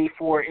trade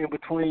for it in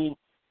between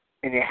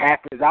and it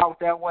happens out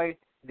that way,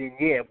 then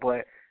yeah,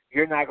 but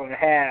you're not going to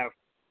have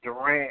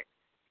Durant,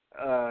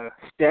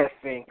 Steph,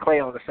 and Clay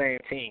on the same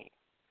team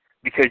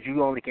because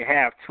you only can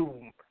have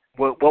 2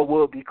 what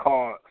will be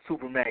called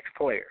super max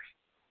players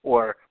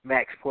or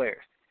max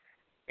players.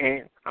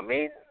 And, I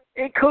mean,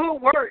 it could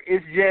work.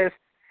 It's just,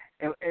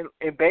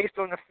 and based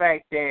on the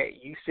fact that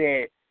you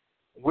said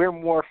we're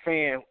more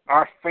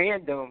our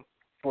fandom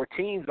for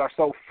teams are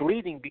so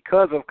fleeting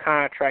because of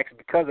contracts,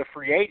 because of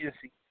free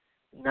agency,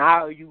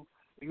 now you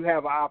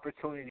have an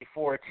opportunity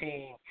for a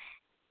team.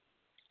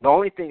 The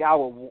only thing I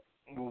would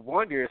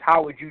wonder is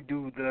how would you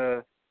do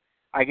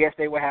I guess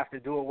they would have to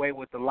do away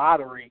with the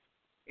lottery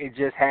and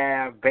just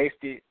have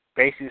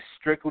basis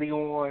strictly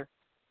on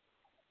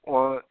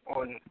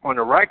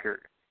the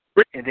record.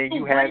 And then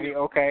you have it,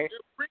 okay.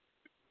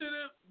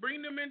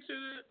 Bring them into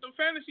the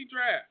fantasy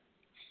draft.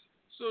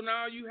 So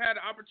now you had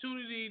an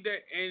opportunity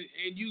that,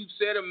 and you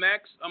set a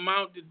max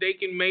amount that they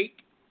can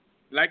make,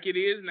 like it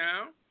is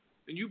now,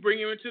 and you bring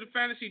them into the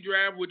fantasy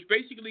draft, which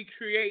basically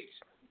creates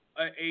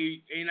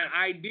an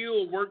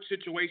ideal work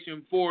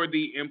situation for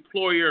the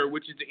employer,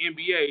 which is the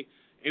NBA,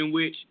 in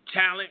which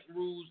talent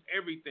rules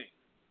everything.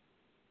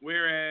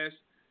 Whereas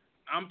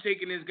I'm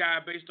taking this guy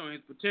based on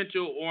his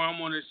potential, or I'm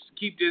going to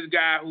keep this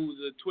guy who's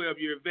a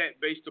 12-year vet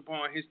based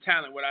upon his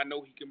talent, what I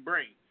know he can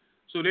bring.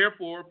 So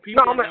therefore,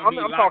 people. No,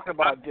 I'm talking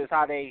about just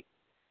how they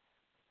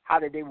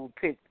will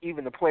pick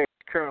even the players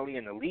currently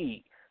in the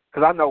league.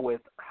 Because I know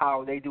with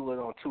how they do it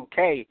on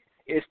 2K,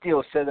 it's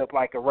still set up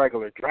like a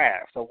regular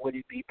draft. So would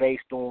it be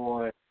based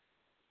on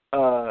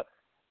the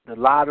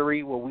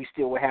lottery, where we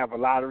still would have a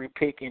lottery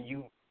pick and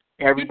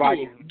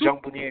everybody's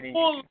jumping in and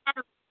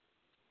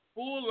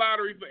full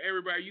lottery for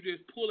everybody. You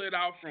just pull it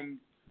out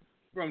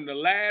from the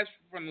last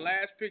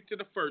pick to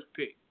the first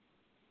pick,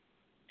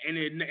 and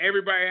then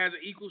everybody has an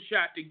equal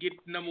shot to get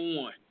number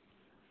 1.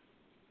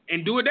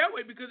 And do it that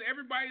way because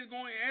everybody's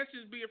going to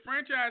essence be a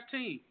franchise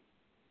team.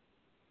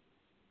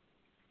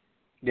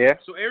 Yeah.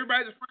 So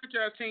everybody's a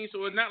franchise team,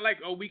 so it's not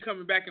like, oh, we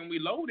coming back and we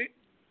loaded.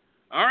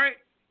 All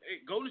right,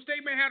 Golden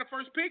State may have the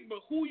first pick,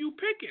 but who you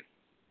picking?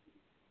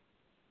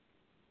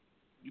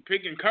 You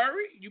picking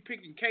Curry? You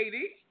picking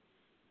KD?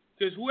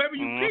 Because whoever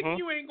you pick,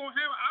 you ain't going to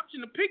have an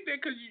option to pick that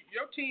because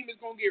your team is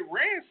going to get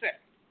ransacked.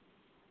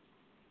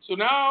 So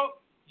now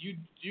you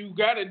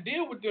got to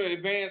deal with the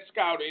advanced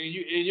scouting,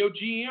 and your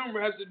GM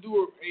has to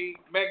do a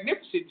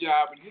magnificent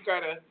job, and you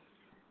got to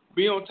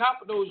be on top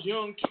of those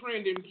young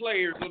trending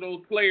players or those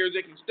players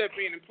that can step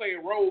in and play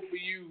a role for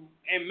you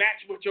and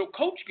match what your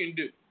coach can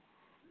do.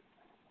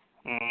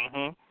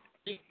 Mm-hmm.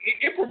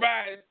 It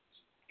provides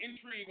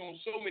intrigue on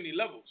so many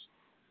levels.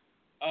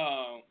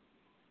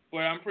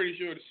 But I'm pretty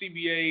sure the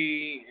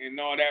CBA and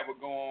all that would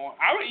go on.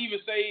 I would even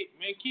say,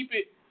 man, keep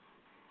it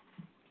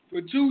For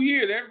 2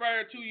 years,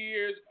 everybody had 2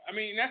 years. I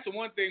mean, that's the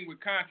one thing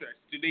with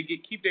contracts. Do they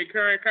keep their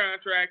current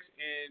contracts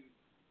and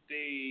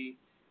the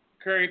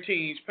current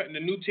teams, the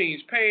new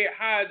teams pay it?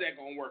 How is that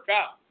going to work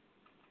out?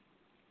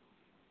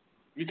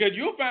 Because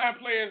you'll find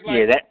players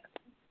like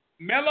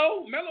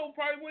Melo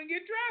probably wouldn't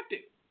get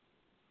drafted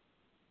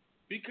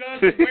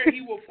because of where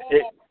he will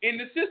fall in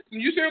the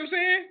system. You see what I'm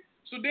saying?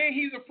 So then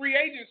he's a free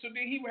agent. So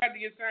then he would have to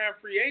get signed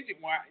free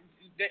agent. Why?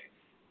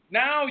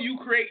 Now you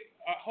create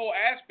a whole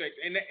aspect,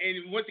 and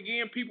once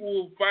again, people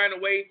will find a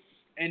way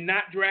and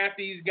not draft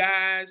these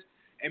guys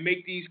and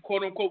make these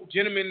quote unquote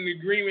gentlemen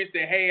agreements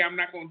that, hey, I'm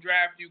not going to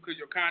draft you because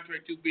your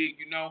contract too big.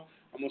 You know,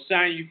 I'm going to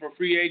sign you for a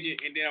free agent,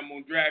 and then I'm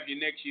going to draft you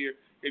next year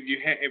if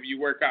you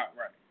work out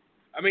right.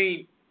 I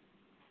mean,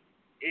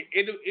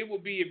 it will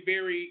be a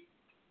very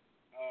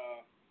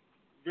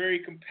very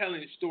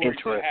compelling story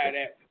to have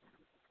that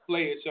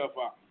play itself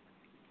out.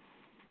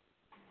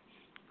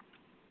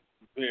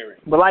 Very.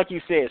 But like you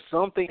said,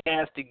 something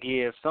has to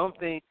give,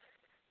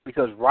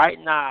 because right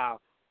now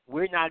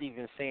we're not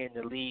even saying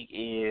the league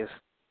is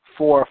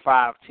 4 or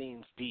 5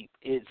 teams deep.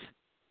 It's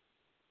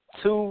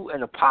 2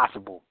 and a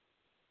possible.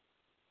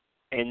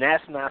 And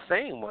that's not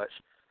saying much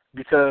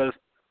because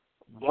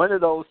one of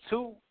those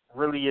 2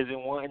 really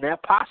isn't one, and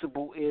that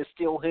possible is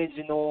still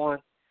hinging on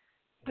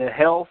the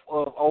health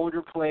of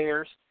older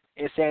players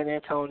in San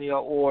Antonio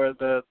or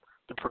the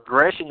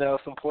progression of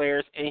some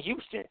players in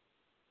Houston.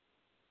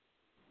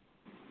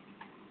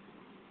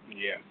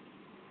 Yeah.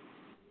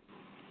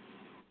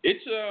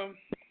 It's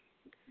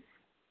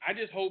I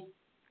just hope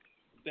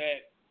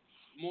that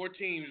more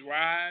teams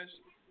rise,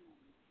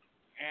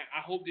 and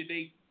I hope that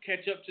they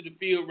catch up to the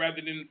field rather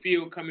than the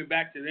field coming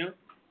back to them.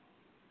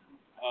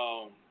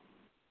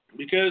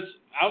 Because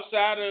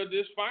outside of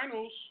this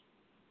finals,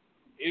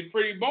 it's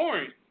pretty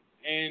boring.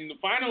 And the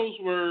finals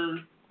were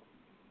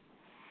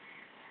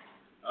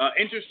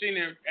interesting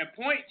at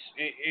points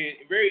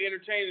and very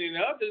entertaining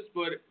in others,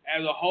 but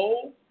as a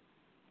whole,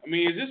 I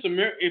mean, is this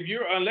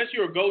unless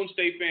you're a Golden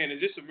State fan,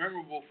 is this a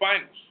memorable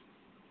finals?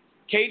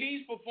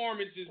 KD's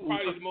performance is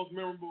probably the most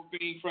memorable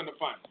thing from the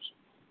finals.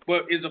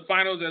 But is the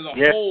finals as a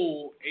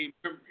whole a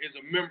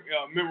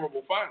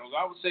memorable finals?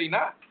 I would say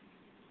not.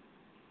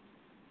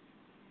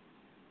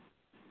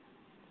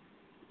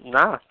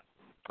 Nah.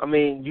 I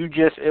mean,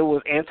 it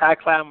was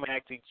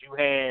anticlimactic. You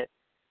had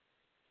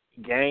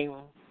game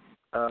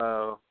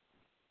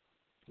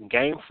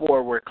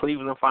 4 where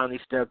Cleveland finally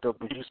stepped up,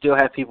 but you still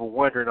have people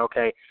wondering,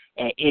 okay,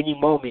 at any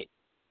moment,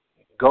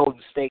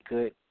 Golden State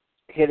could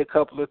hit a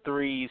couple of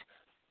threes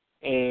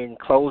and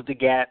close the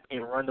gap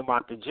and run them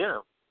out the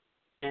gym.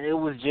 And it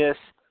was just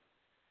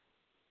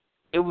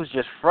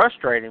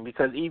frustrating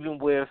because even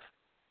with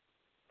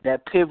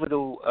that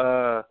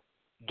pivotal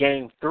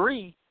game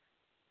 3,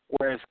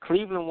 whereas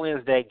Cleveland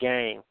wins that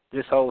game,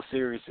 this whole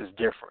series is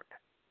different.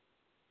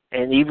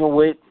 And even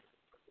with,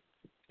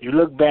 you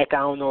look back, I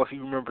don't know if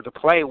you remember the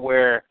play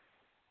where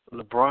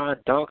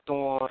LeBron dunked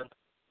on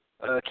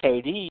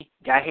KD,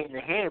 got hit in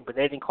the hand, but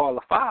they didn't call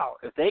a foul.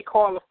 If they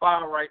call a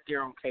foul right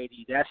there on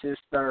KD, that's his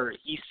third.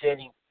 He's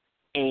sitting,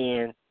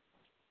 and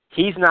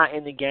he's not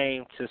in the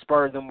game to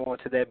spur them on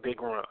to that big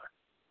run.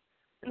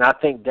 And I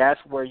think that's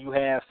where you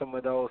have some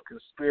of those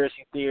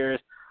conspiracy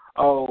theorists.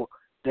 Oh,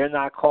 they're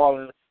not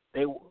calling.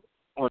 They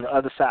on the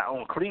other side,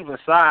 on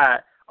Cleveland's side,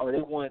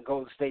 they wanted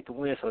Golden State to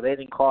win, so they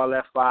didn't call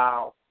that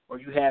foul. Or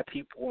you have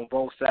people on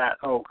both sides.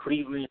 Oh,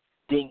 Cleveland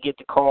didn't get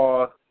the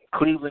call.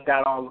 Cleveland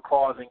got all the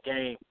calls in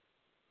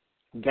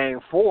game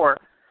 4.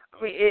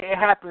 I mean, it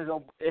happens.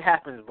 It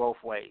happens both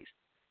ways,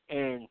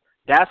 and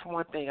that's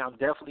one thing I'm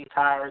definitely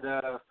tired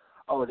of.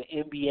 Oh, the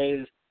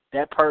NBA is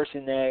that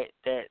person that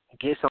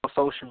gets on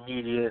social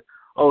media.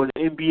 Oh,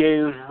 the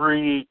NBA is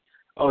rigged.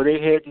 Oh,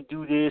 they had to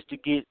do this to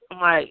get.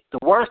 I'm like, the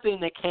worst thing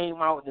that came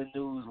out in the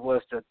news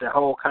was the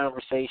whole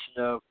conversation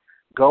of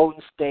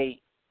Golden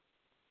State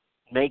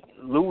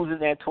losing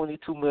that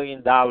 $22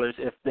 million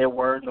if there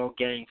were no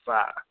Game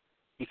 5.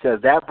 Because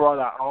that brought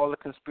out all the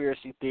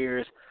conspiracy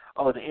theorists.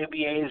 Oh, the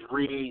NBA is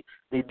rigged.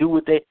 They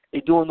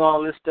doing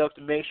all this stuff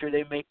to make sure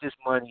they make this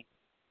money.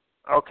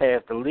 Okay,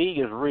 if the league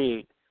is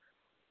rigged,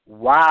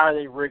 why are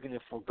they rigging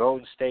it for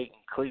Golden State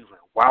and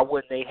Cleveland? Why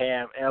wouldn't they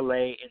have LA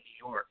and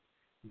New York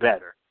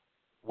better?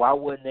 Why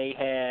wouldn't they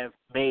have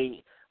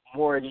made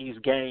more of these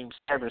Game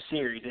 7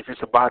 series if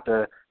it's about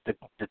the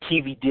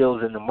TV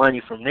deals and the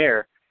money from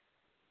there?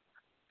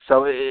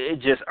 So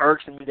it just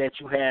irks me that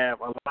you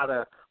have a lot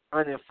of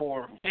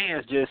uninformed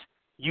fans just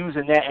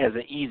using that as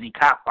an easy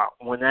cop-out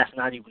when that's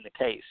not even the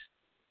case.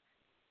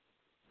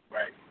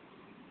 Right.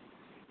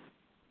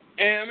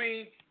 And, I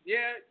mean,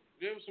 yeah,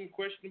 there was some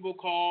questionable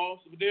calls,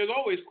 but there's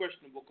always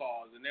questionable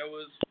calls, and there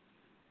was,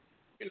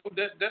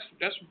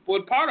 that's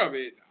what part of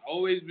it.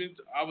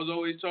 I was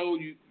always told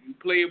you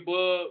play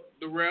above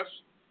the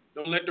refs.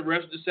 Don't let the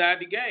refs decide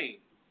the game.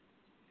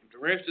 If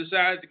the refs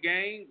decide the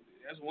game,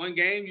 that's one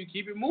game. You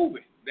keep it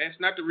moving. That's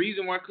not the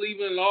reason why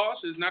Cleveland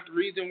lost. It's not the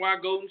reason why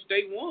Golden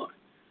State won.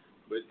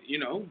 But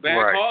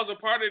bad calls are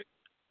part of it.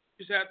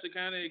 You just have to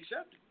kind of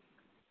accept it.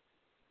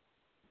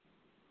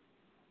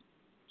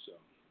 So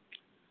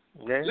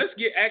Yeah. let's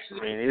get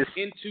it's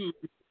into.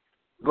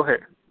 Go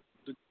ahead.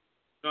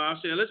 No, I'm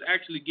saying let's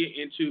actually get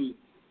into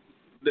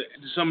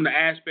some of the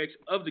aspects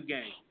of the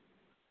game.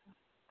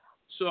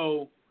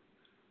 So,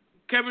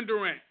 Kevin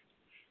Durant.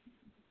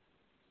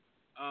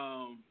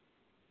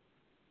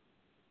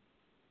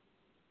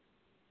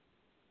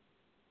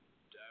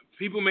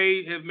 People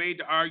have made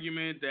the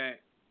argument that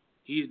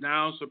he's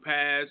now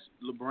surpassed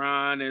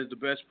LeBron as the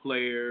best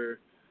player.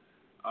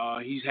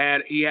 He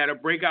had a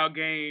breakout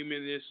game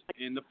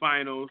in the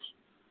finals.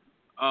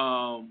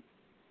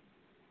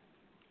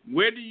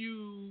 Where do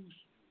you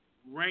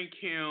rank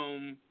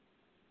him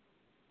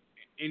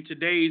in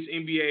today's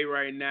NBA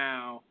right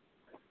now?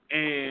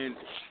 And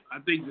I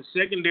think the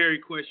secondary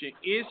question,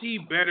 is he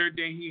better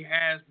than he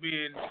has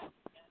been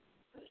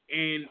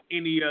in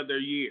any other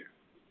year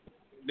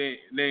than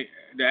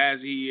as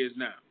he is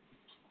now?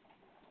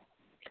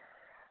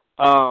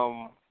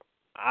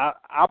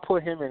 I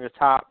put him in the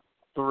top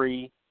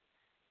 3.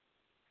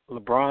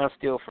 LeBron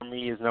still for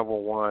me is number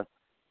 1.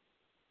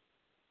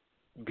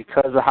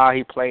 Because of how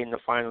he played in the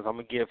finals, I'm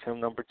gonna give him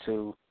number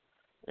 2.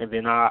 And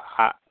then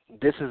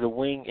this is a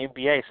wing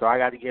NBA, so I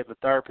got to give the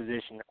third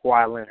position to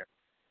Kawhi Leonard.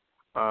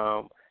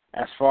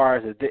 As far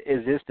as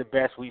is this the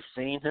best we've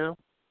seen him?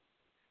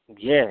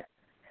 Yeah,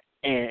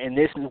 and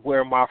this is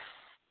where my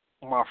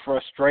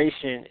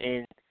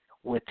frustration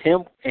with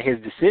him and his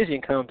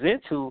decision comes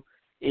into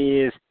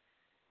is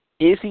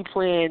he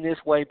playing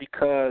this way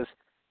because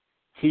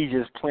he's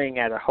just playing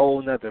at a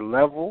whole nother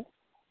level,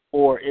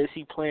 or is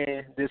he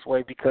playing this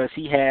way because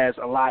he has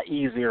a lot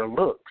easier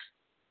looks?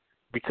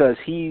 Because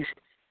he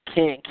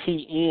can't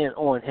key in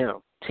on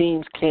him.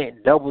 Teams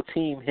can't double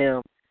team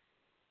him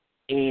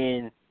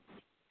and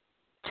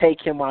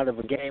take him out of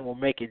a game or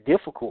make it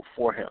difficult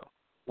for him.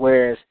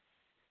 Whereas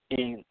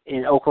in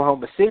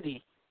Oklahoma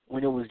City,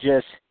 when it was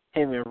just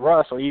him and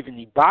Russ or even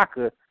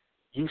Ibaka,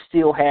 you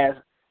still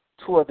have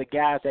 2 other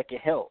guys that can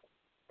help.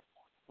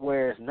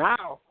 Whereas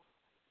now,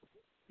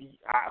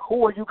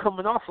 who are you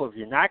coming off of?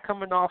 You're not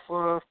coming off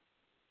of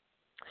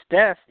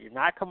Steph. You're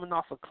not coming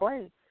off of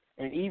Clay.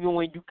 And even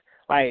when you,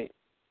 like,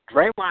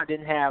 Draymond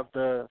didn't have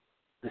the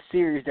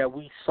series that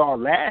we saw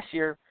last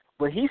year,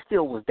 but he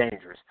still was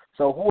dangerous.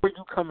 So who are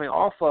you coming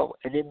off of?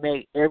 And it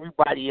made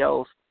everybody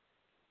else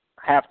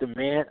have to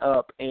man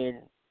up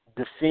and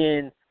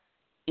defend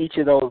each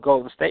of those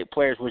Golden State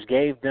players, which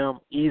gave them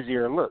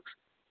easier looks.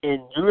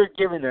 And you're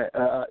giving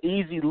a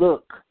easy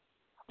look,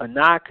 a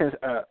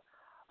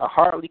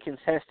hardly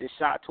contested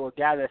shot to a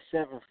guy that's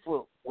 7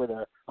 foot with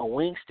a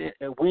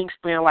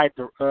wingspan like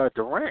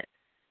Durant.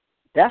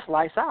 That's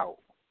lights out.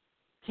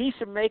 He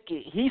should make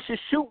it. He should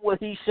shoot what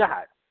he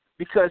shot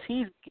because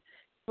he's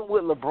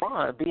with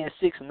LeBron being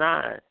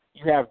 6'9".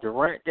 You have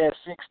Durant that's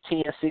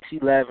 6'10",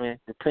 6'11",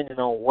 depending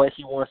on what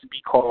he wants to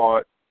be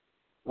called,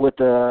 with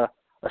a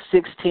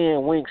 6'10"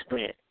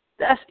 wingspan.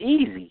 That's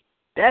easy.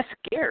 That's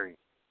scary.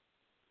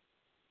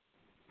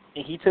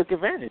 And he took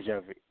advantage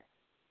of it.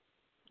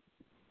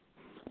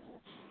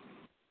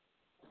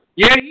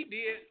 Yeah, he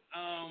did.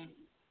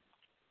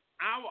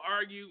 I would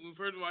argue,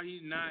 first of all,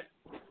 he's not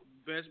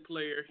best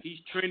player. He's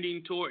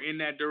trending toward in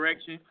that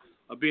direction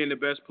of being the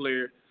best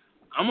player.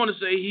 I'm going to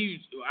say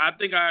I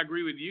think I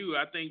agree with you.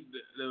 I think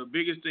the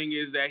biggest thing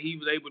is that he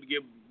was able to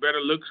get better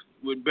looks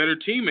with better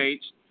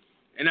teammates.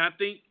 And I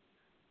think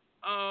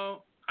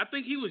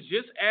he was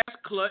just as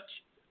clutch.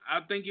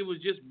 I think it was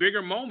just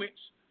bigger moments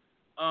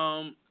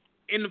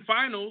in the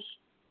finals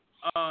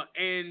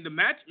and the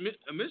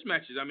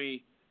mismatches. I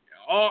mean,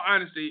 all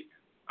honesty,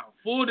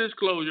 full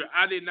disclosure,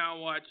 I did not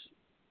watch.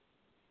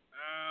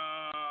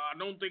 I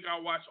don't think I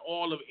watched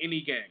all of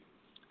any game.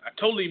 I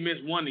totally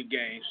missed one of the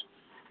games,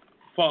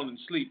 falling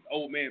asleep,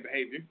 old man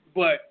behavior.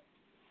 But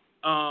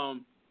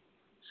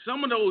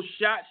some of those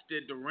shots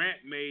that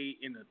Durant made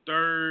in the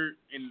third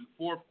and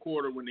fourth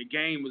quarter when the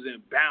game was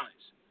in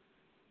balance,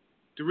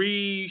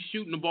 3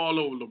 shooting the ball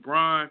over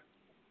LeBron,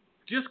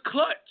 just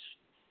clutch.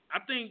 I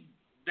think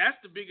that's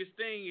the biggest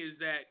thing is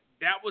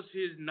that was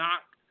his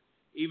knock,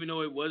 even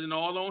though it wasn't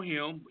all on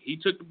him. He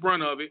took the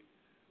brunt of it,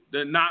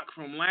 the knock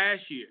from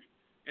last year.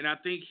 And I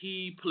think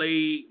he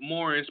played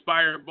more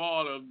inspired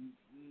ball of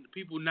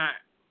people not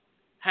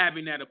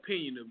having that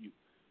opinion of you.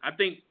 I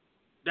think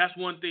that's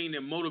one thing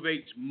that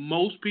motivates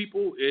most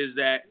people is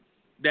that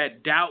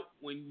doubt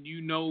when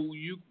you know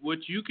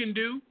what you can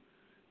do,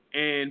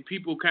 and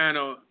people kind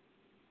of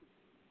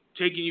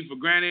taking you for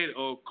granted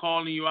or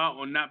calling you out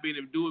on not being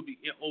able to do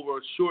it over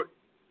a short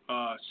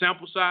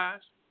sample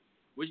size,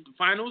 which the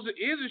finals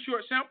is a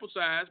short sample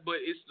size, but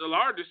it's the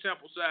largest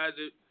sample size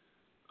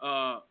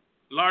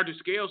larger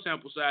scale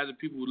sample size that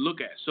people would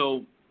look at.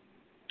 So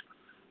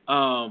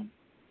I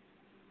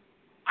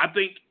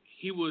think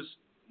he was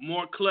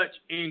more clutch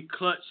in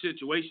clutch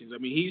situations. I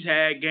mean, he's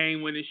had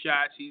game-winning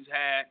shots. He's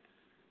had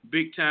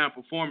big-time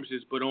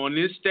performances. But on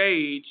this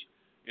stage,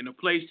 in a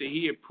place that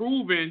he had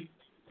proven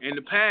in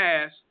the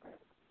past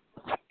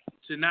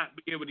to not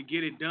be able to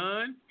get it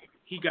done,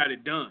 he got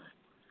it done.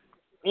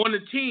 On the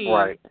team,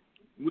 right,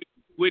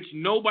 which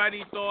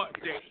nobody thought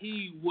that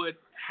he would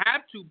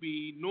have to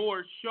be,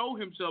 nor show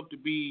himself to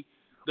be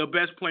the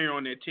best player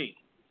on that team.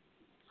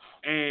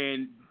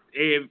 And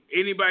if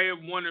anybody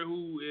ever wonder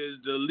who is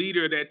the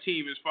leader of that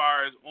team as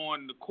far as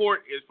on the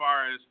court, as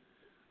far as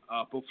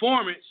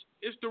performance,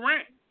 it's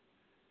Durant.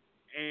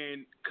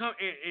 And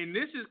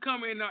this is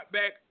coming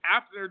back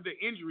after the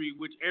injury,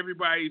 which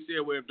everybody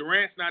said, well, if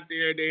Durant's not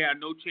there, they have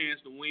no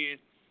chance to win.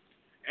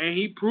 And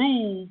he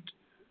proved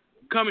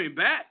coming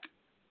back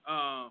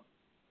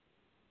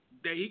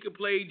that he could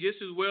play just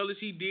as well as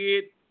he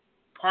did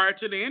prior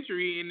to the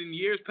injury and in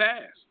years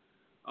past.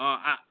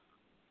 I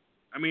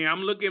mean,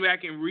 I'm looking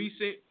back in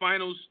recent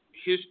finals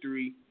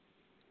history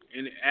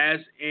and as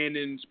an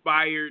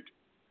inspired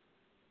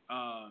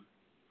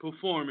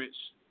performance.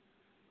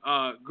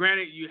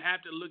 Granted, you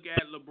have to look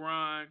at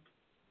LeBron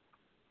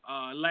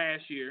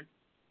last year.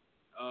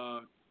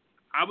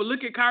 I would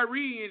look at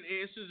Kyrie in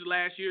instance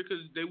last year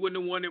because they wouldn't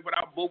have won it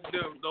without both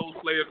of those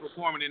players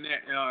performing in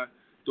that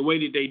the way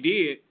that they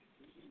did.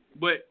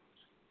 But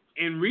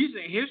in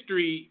recent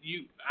history,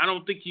 I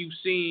don't think you've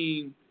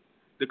seen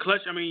the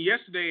clutch. I mean,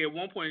 yesterday at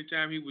one point in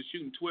time he was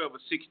shooting 12 or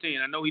 16.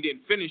 I know he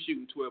didn't finish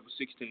shooting 12 or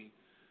 16,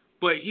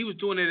 but he was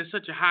doing it at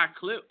such a high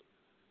clip.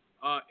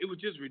 It was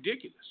just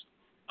ridiculous.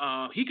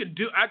 He could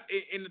do,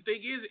 and the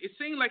thing is, it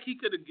seemed like he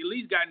could have at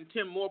least gotten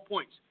 10 more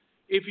points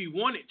if he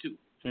wanted to.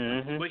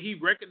 Mm-hmm. But he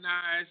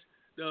recognized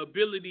the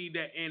ability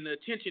that and the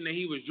attention that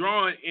he was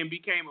drawing and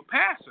became a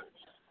passer.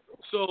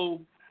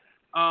 So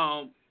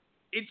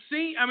it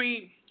seemed, I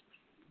mean,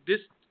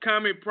 this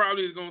comment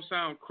probably is going to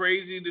sound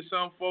crazy to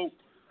some folk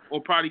or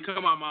probably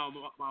come out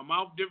my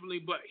mouth differently,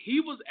 but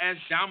he was as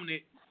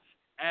dominant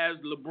as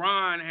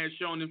LeBron has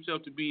shown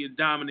himself to be as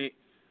dominant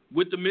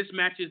with the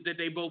mismatches that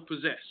they both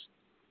possess.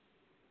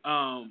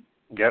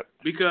 Yep.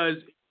 Because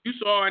you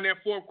saw in that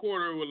fourth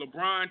quarter with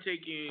LeBron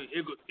taking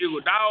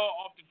Iguodala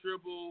off the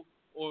dribble,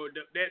 or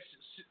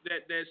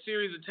that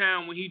series of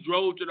time when he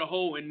drove to the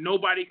hole and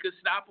nobody could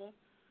stop him.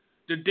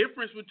 The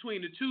difference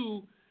between the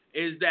two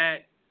is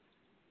that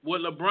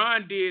what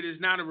LeBron did is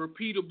not a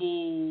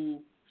repeatable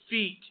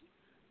feat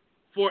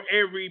for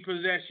every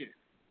possession.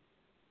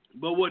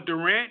 But what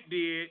Durant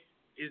did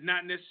is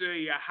not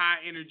necessarily a high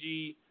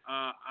energy,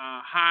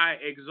 high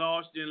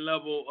exhaustion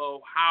level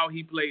of how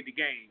he played the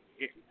game.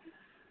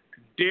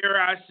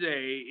 Dare I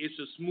say, it's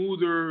a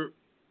smoother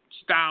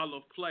style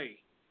of play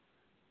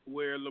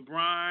where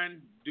LeBron,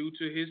 due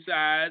to his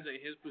size and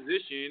his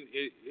position,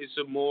 it's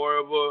a more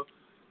of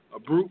a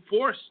brute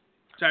force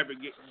type of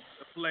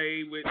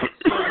play with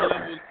some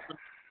levels.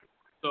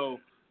 So,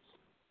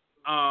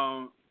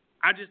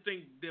 I just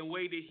think the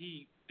way that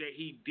he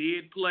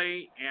did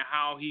play and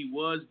how he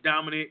was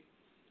dominant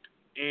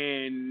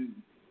and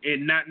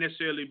not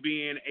necessarily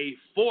being a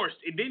forced,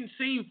 it didn't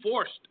seem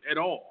forced at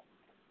all.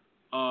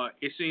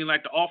 It seemed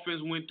like the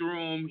offense went through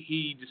him.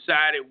 He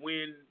decided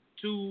when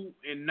to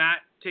and not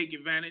take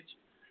advantage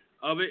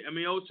of it. I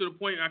mean, it was to the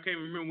point I can't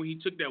remember when he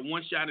took that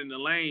one shot in the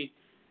lane.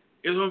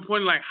 It was one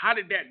point like, how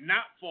did that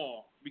not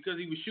fall? Because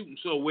he was shooting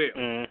so well.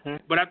 Mm-hmm.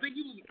 But I think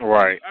he was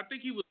right. I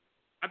think he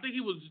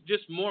was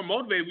just more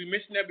motivated. We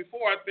mentioned that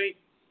before. I think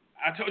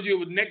I told you it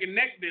was neck and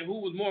neck that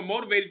who was more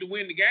motivated to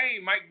win the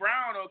game, Mike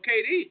Brown or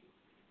KD,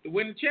 to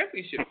win the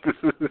championship.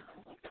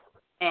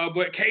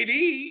 But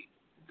KD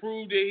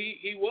proved that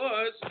he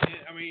was.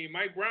 I mean,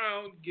 Mike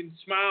Brown can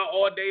smile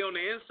all day on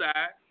the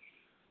inside.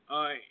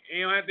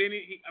 And don't have to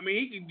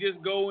he can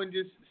just go and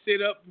just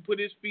sit up and put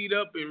his feet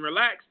up and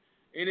relax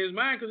in his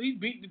mind because he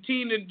beat the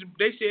team that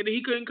they said that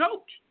he couldn't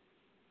coach.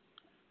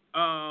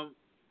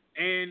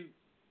 And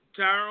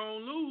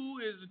Tyronn Lue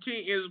is the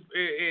team is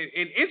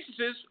in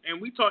instances,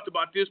 and we talked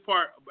about this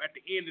part at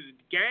the end of the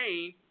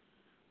game.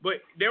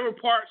 But there were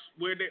parts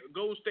where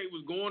Golden State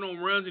was going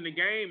on runs in the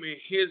game, and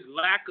his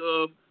lack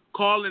of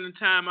calling the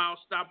timeout,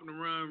 stopping the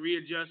run,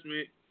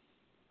 readjustment,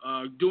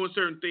 doing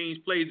certain things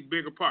plays a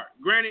bigger part.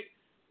 Granted,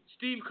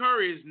 Steve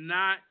Kerr is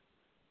not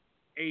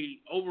a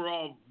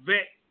overall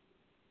vet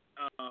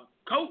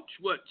coach.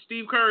 What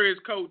Steve Kerr has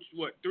coached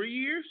 3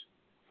 years,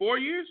 4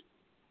 years,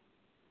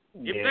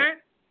 if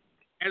that,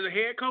 as a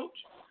head coach.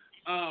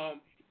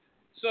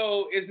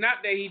 So it's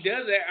not that he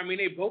does that. I mean,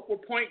 they both were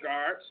point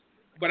guards,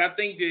 but I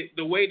think that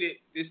the way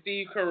that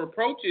Steve Kerr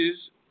approaches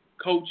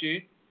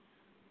coaching.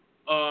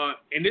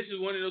 And this is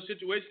one of those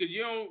situations because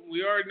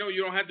we already know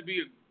you don't have to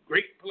be a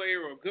great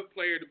player or a good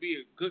player to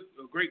be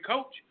a great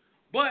coach.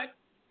 But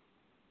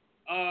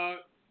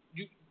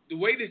the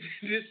way that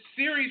this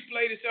series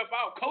played itself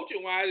out,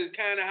 coaching wise, is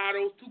kind of how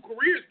those two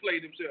careers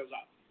played themselves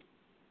out.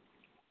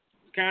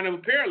 It's kind of a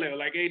parallel.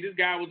 Like, hey, this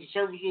guy was a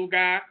serviceable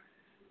guy,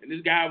 and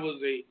this guy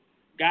was a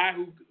guy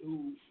who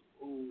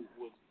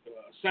was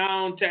a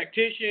sound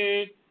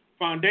tactician,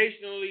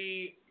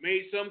 foundationally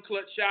made some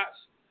clutch shots,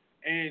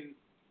 and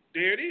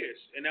there it is.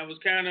 And that was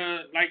kind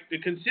of like the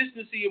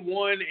consistency of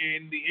one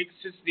and the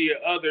inconsistency of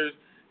others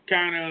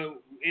kind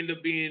of end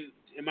up being,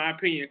 in my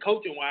opinion,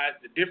 coaching-wise,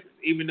 the difference.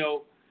 Even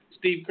though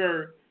Steve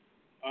Kerr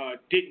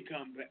didn't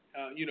come back,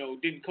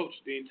 didn't coach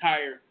the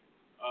entire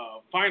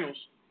finals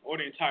or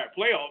the entire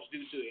playoffs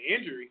due to the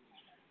injury.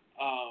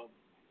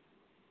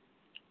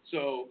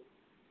 So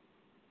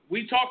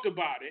we talked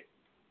about it,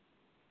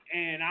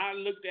 and I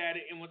looked at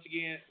it, and once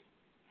again,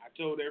 I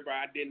told everybody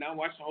I did not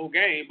watch the whole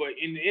game, but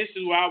in the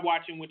instance where I was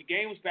watching, when the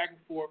game was back and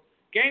forth,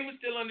 game was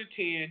still under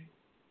 10.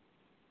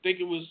 I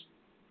think it was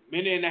a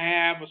minute and a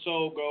half or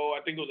so ago.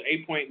 I think it was an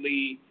 8-point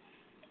lead,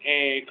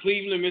 and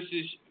Cleveland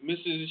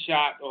misses a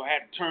shot or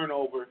had a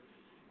turnover,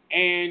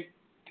 and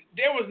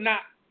there was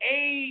not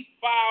a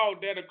foul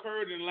that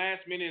occurred in the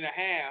last minute and a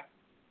half.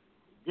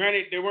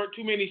 Granted, there weren't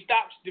too many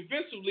stops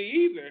defensively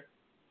either,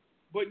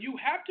 but you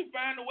have to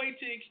find a way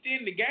to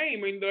extend the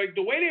game. I mean,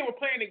 the way they were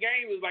playing the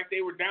game was like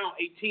they were down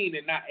 18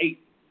 and not 8.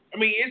 I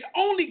mean, it's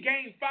only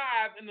game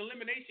 5 in the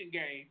elimination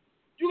game.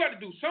 You got to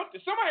do something.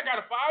 Somebody got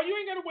to foul. You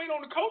ain't got to wait on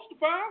the coach to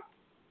foul.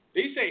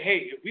 They say,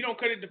 hey, if we don't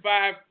cut it to 5,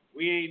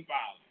 we ain't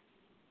fouling.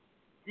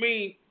 I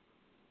mean,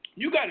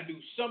 you got to do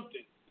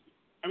something.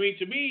 I mean,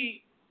 to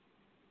me,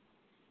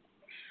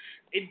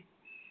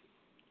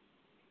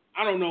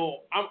 I don't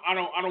know. I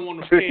don't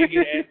want to peg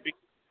it as being.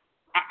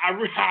 I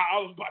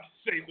was about to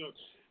say something.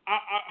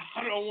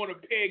 I don't want to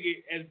peg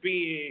it as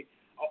being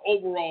an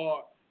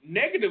overall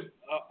negative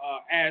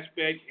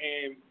aspect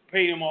and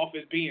pay him off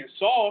as being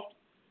soft,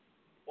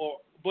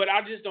 but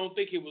I just don't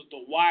think it was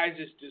the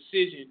wisest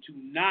decision to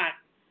not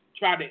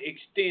try to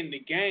extend the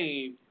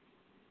game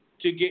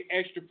to get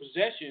extra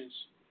possessions.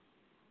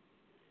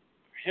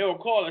 Hell,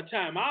 call a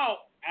timeout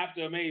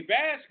after a made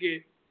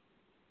basket,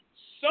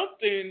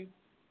 something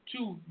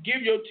to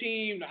give your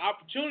team the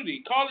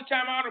opportunity. Call a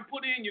timeout and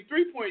put in your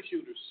three-point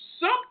shooters.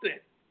 Something.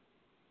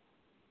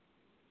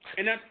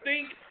 And I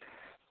think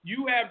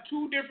you have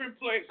two different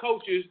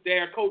coaches that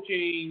are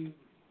coaching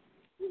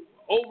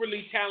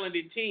overly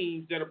talented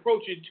teams that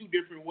approach it two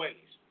different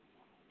ways.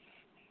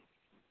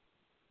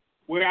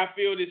 Where I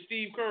feel that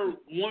Steve Kerr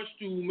wants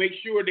to make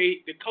sure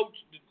the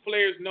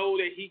players know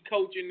that he's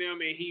coaching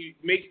them and he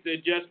makes the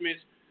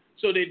adjustments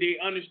so that they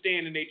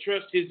understand and they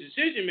trust his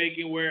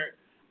decision-making, where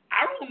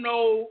I don't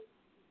know,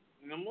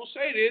 and I'm going to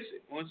say this,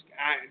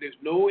 there's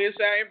no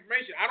inside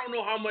information. I don't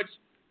know how much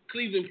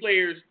Cleveland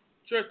players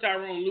trust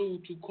Tyronn Lue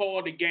to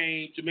call the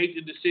game, to make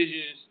the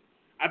decisions.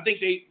 I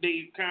think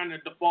they kind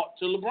of default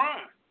to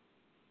LeBron.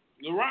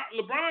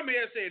 LeBron may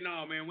have said,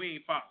 no, man, we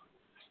ain't fouling.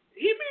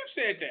 He may have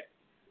said that.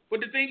 But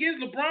the thing is,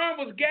 LeBron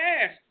was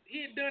gassed.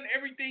 He had done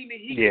everything that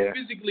he could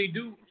physically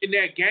do in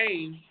that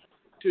game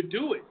to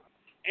do it.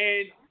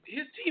 And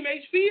his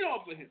teammates feed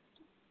off of him.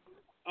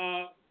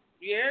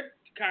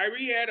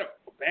 Kyrie had a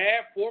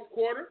bad fourth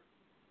quarter.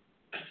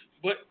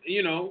 But,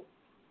 you know,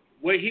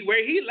 where he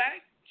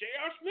lacked,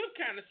 J.R. Smith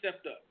kind of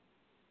stepped up.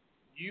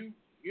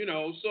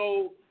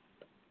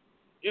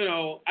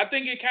 I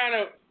think it kind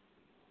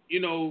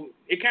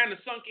of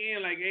sunk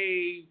in like,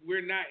 hey,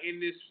 we're not in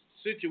this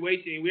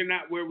situation. We're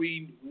not where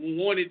we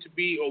wanted to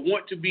be or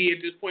want to be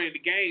at this point in the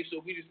game, so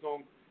we just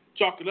going to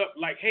chalk it up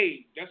like,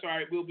 hey, that's all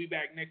right, we'll be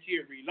back next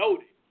year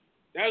reloaded.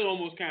 That's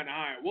almost kind of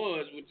how it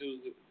was, which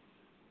was,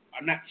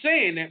 I'm not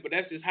saying that, but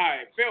that's just how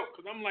it felt,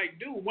 because I'm like,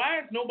 dude,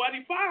 why is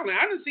nobody fouling?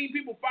 I done seen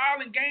people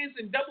fouling games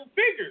in double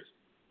figures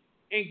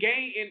and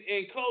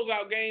close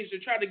out games to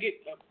try to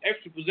get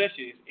extra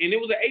possessions. And it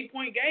was an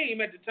 8-point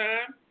game at the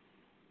time.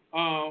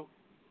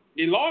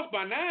 They lost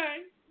by 9,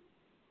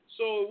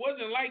 so it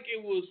wasn't like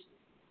it was.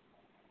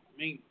 I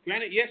mean,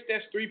 granted, yes,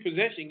 that's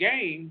 3-possession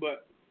game,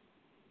 but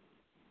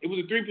it was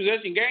a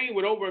 3-possession game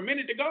with over a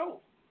minute to go.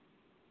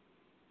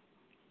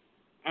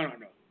 I don't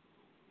know.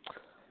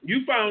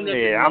 You found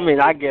nothing. Yeah, I mean,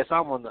 I guess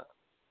I'm on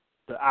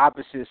the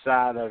opposite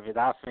side of it.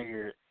 I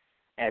figured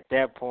at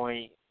that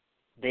point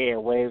they had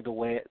waved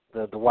away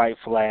the white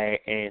flag,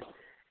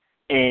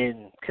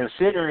 and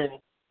considering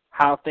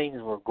how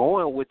things were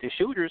going with the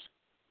shooters,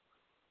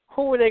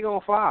 who were they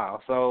gonna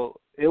foul? So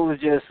it was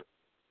just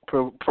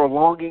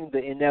prolonging the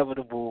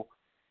inevitable.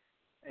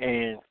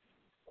 And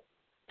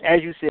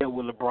as you said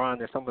with LeBron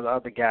and some of the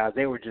other guys,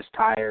 they were just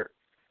tired,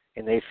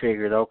 and they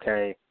figured,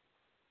 okay,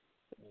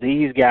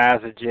 these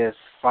guys are just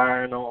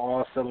firing on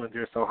all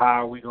cylinders, so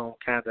how are we going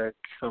to kind of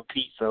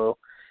compete? So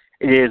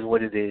it is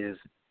what it is.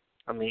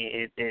 I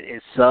mean,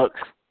 it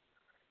sucks,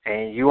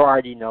 and you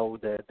already know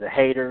that the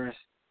haters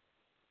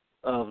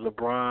of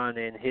LeBron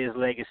and his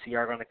legacy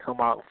are going to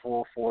come out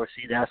full force.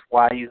 See, that's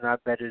why he's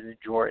not better than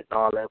Jordan and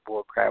all that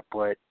bull crap,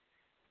 but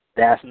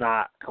that's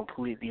not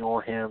completely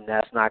on him.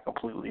 That's not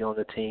completely on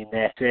the team.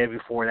 That said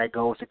before, that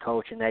goes to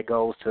coaching. That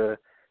goes to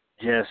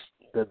just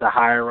the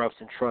higher-ups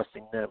and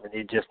trusting them, and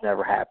it just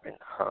never happened.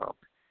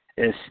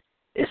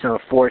 It's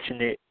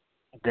unfortunate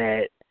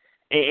that,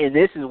 and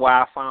this is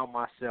why I found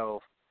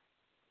myself,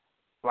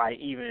 like,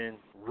 even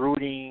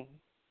rooting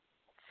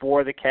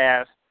for the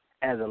Cavs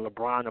as a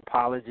LeBron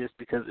apologist,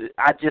 because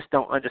I just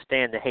don't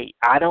understand the hate.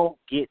 I don't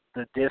get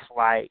the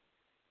dislike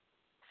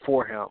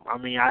for him. I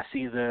mean, I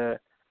see the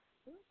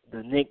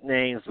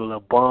nicknames,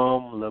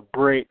 LeBum,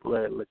 LeBrick,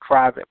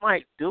 LeCraven. I'm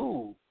like,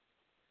 dude,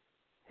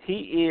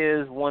 he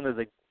is one of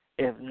the,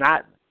 if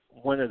not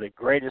one of the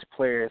greatest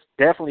players,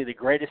 definitely the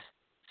greatest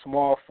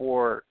small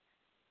forward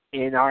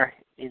in our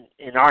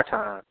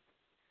time.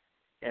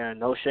 And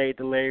no shade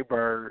to Larry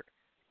Bird,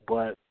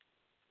 but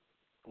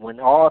when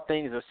all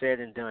things are said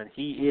and done,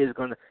 he is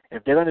going to,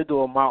 if they're going to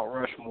do a Mount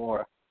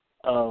Rushmore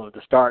of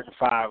the starting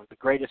five, the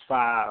greatest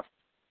five,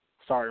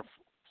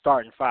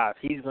 starting five,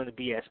 he's going to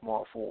be at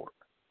small forward.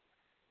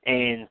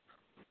 And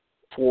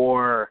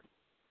for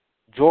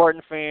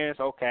Jordan fans,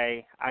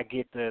 okay, I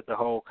get the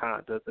whole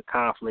the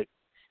conflict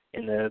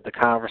and the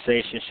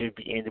conversation should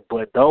be ended.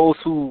 But those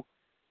who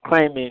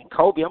claiming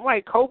Kobe, I'm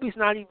like, Kobe's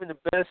not even the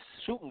best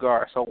shooting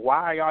guard, so why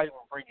are y'all even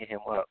bringing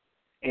him up?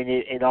 And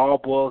it all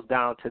boils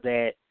down to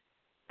that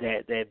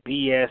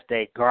BS,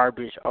 that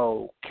garbage,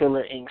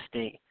 killer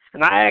instinct.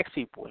 And I ask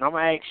people, and I'm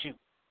going to ask you,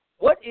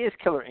 what is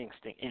killer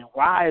instinct, and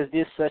why is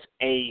this such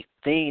a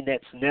thing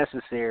that's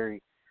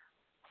necessary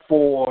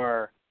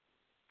for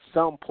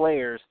some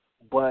players,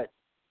 but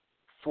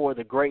for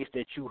the greats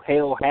that you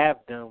have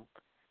them,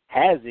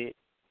 has it?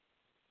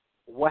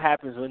 What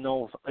happens in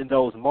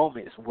those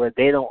moments where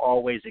they don't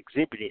always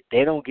exhibit it?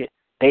 They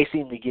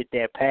seem to get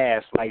that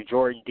pass like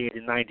Jordan did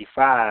in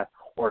 '95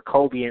 or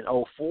Kobe in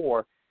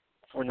 '04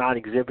 for not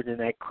exhibiting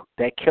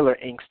that killer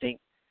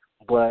instinct.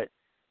 But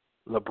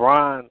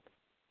LeBron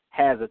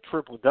has a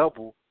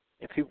triple-double,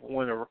 and people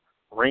want to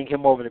ring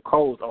him over the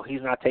coals. Oh,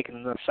 he's not taking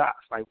enough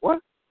shots. Like, what?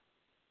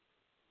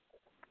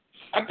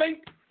 I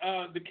think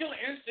the killer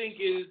instinct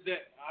is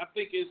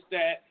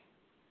that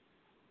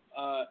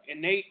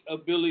innate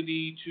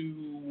ability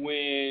to,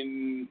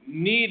 when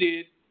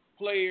needed,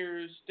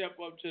 players step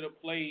up to the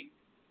plate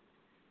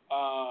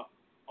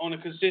on a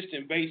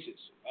consistent basis.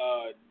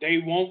 They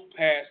won't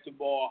pass the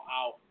ball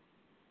out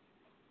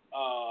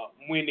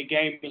when the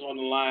game is on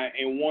the line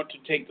and want to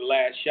take the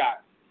last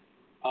shot.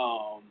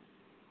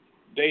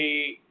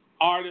 They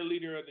are the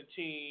leader of the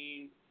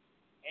team,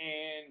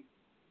 and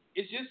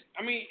it's just,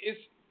 I mean,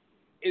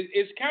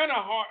 it's kind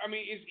of hard. I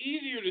mean, it's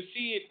easier to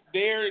see it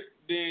there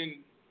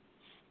than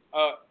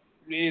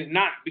it's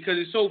not, because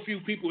there's so few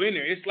people in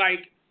there. It's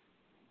like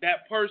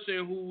that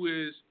person who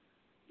is,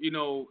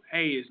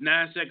 hey, it's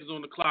 9 seconds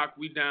on the clock,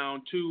 we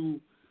down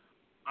 2,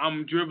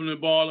 I'm dribbling the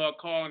ball up,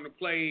 calling the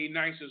play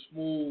nice and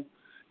smooth,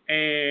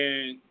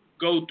 and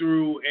go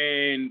through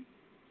and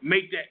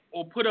make that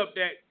or put up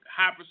that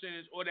high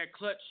percentage or that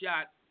clutch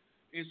shot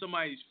in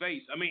somebody's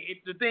face. I mean,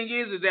 the thing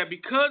is that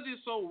because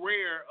it's so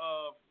rare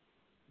of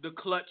the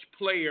clutch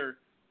player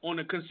on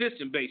a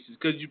consistent basis,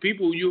 because you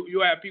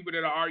have people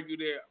that argue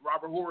that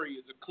Robert Horry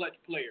is a clutch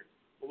player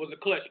or was a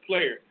clutch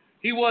player.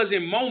 He was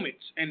in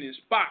moments and in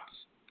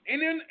spots,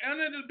 and then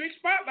under the big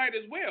spotlight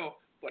as well.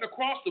 But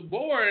across the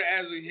board,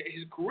 as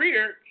his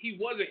career, he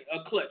wasn't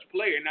a clutch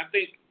player. And I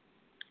think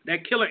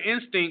that killer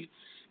instinct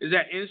is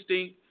that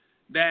instinct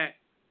that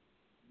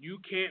you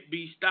can't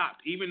be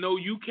stopped, even though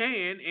you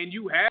can, and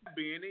you have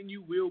been, and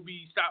you will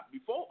be stopped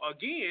before.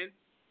 Again,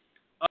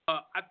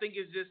 I think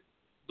it's just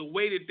the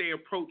way that they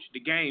approach the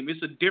game.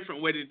 It's a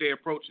different way that they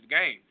approach the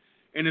game.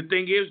 And the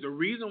thing is, the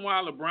reason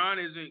why LeBron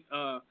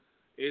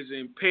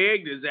isn't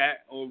pegged as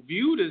that or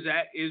viewed as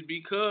that is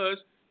because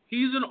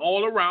he's an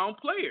all-around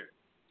player.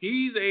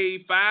 He's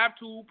a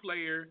 5-tool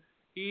player.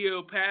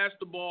 He'll pass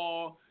the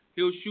ball.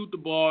 He'll shoot the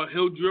ball.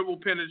 He'll dribble,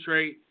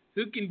 penetrate.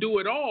 He can do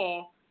it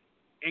all.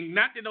 And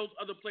not that those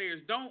other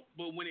players don't,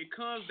 but when it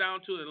comes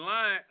down to the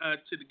line,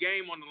 to the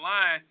game on the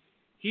line,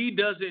 he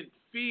doesn't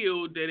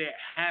feel that it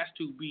has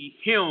to be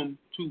him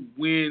to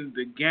win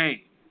the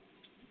game.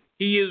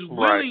 He is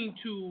willing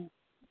to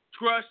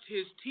trust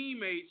his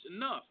teammates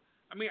enough.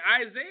 I mean,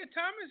 Isaiah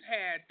Thomas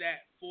had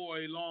that for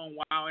a long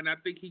while, and I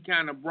think he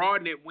kind of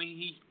broadened it when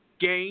he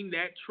gained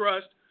that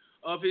trust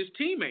of his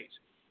teammates.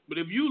 But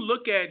if you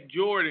look at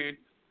Jordan,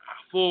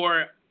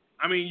 think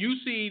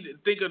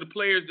of the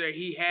players that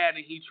he had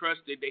and he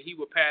trusted that he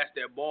would pass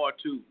that ball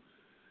to.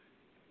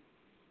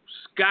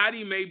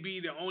 Scotty may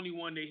be the only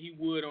one that he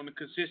would on a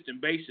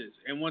consistent basis.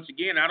 And once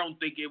again, I don't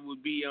think it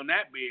would be on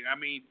that big. I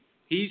mean,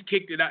 he's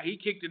kicked it out. He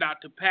kicked it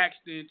out to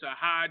Paxton, to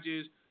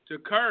Hodges, to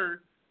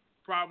Kerr,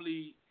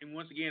 probably. And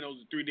once again, those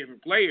are 3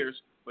 different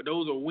players, but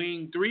those are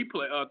wing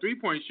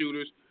three-point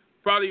shooters,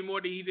 probably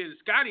more than he did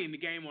Scotty in the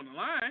game on the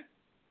line.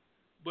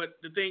 But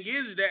the thing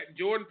is that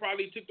Jordan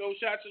probably took those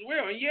shots as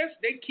well. And yes,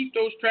 they keep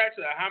those tracks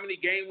of how many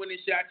game-winning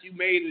shots you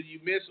made or you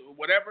missed or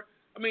whatever.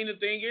 I mean, the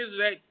thing is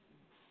that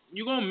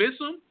you're gonna miss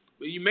them,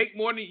 but you make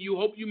more than you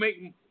hope you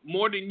make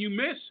more than you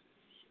miss.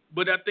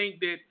 But I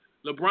think that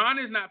LeBron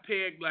is not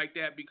pegged like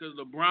that because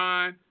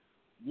LeBron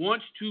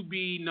wants to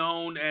be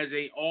known as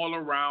a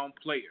all-around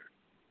player.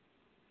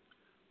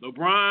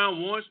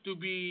 LeBron wants to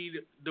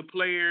be the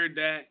player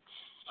that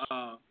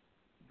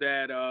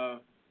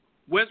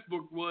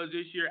Westbrook was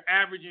this year,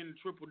 averaging a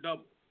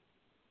triple-double.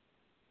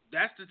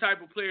 That's the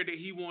type of player that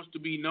he wants to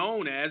be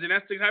known as, and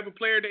that's the type of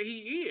player that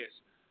he is,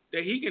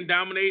 that he can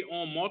dominate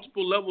on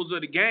multiple levels of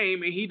the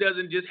game, and he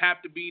doesn't just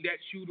have to be that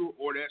shooter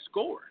or that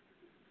scorer.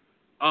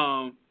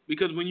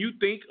 Because when you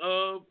think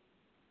of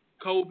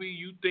Kobe,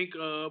 you think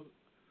of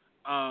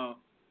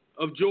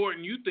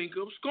Jordan, you think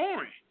of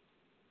scoring.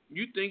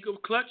 You think of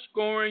clutch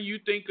scoring. You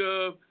think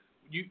of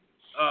you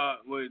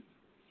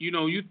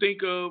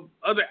think of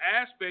other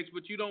aspects,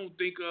 but you don't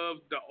think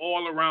of the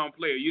all-around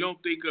player. You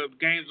don't think of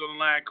games on the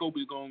line.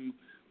 Kobe's gonna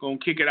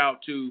kick it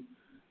out to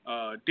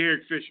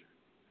Derek Fisher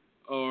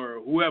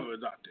or whoever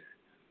is out there.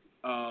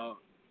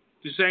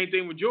 The same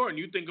thing with Jordan.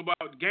 You think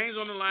about games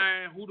on the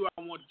line. Who do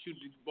I want to shoot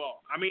the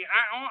ball? I mean,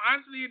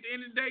 honestly, at the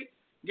end of the day,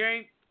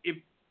 game, if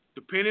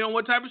depending on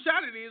what type of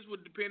shot it is,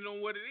 would depend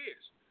on what it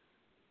is.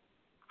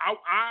 I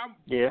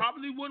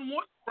probably wouldn't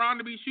want LeBron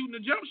to be shooting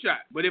a jump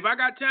shot. But if I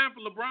got time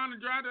for LeBron to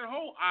drive to the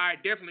hole, I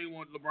definitely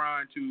want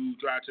LeBron to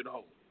drive to the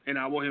hole. And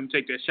I want him to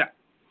take that shot.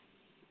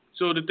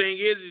 So the thing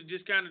is, it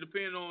just kind of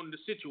depends on the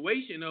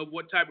situation of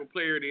what type of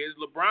player it is.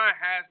 LeBron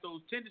has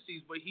those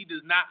tendencies, but he does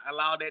not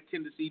allow that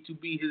tendency to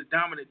be his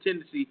dominant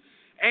tendency.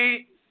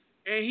 And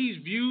he's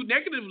viewed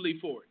negatively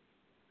for it.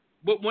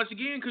 But once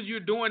again, because you're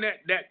doing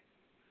that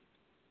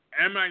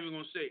I'm not even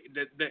going to say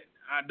that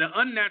the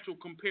unnatural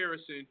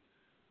comparison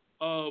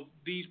of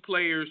these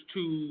players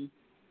to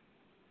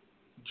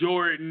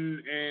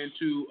Jordan and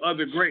to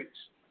other greats,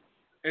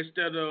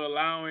 instead of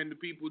allowing the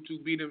people to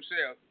be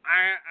themselves.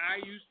 I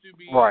used to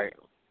be right.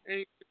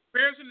 And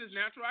comparison is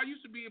natural. I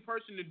used to be a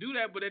person to do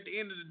that, but at the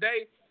end of the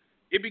day,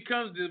 it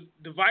becomes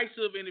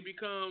divisive and it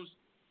becomes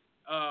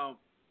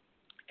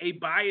a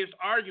biased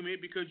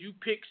argument because you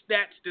pick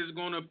stats that's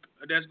gonna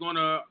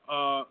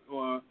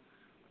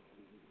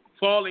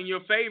fall in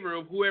your favor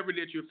of whoever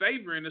that you're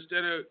favoring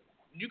instead of.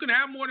 You can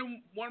have more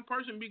than one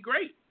person be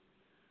great.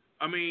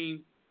 I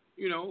mean,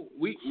 you know,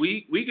 we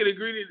could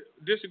agree to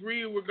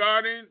disagree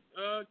regarding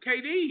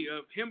KD.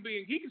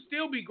 He can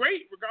still be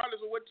great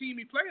regardless of what team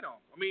he played on.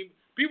 I mean,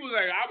 people are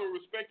like, I would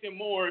respect him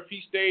more if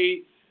he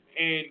stayed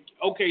in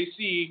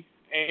OKC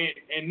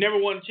and never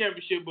won a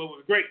championship but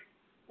was great.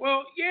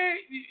 Well, yeah,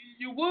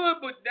 you would,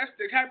 but that's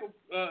the type of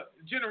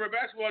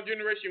basketball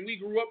generation we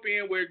grew up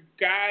in where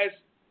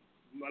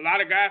a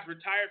lot of guys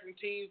retired from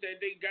teams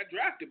that they got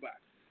drafted by.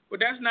 But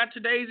that's not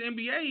today's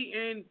NBA,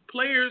 and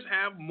players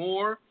have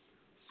more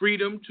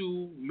freedom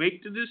to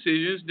make the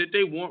decisions that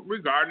they want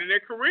regarding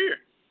their career.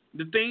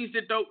 The things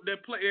that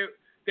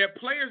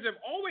players have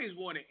always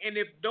wanted, and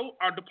if those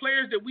are the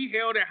players that we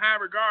held in high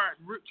regard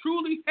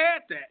truly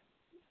had that,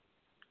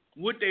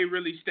 would they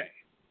really stay?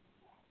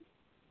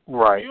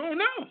 Right. You don't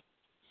know.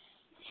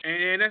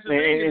 And that's the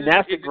thing. And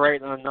that's the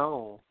great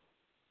unknown.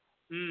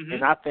 Mm-hmm.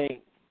 And I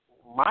think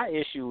my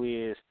issue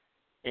is,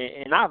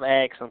 and I've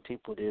asked some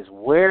people this,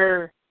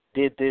 where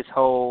did this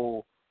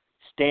whole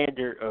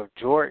standard of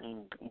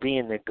Jordan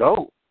being the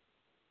GOAT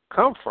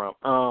come from?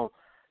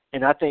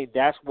 And I think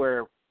that's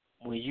where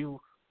when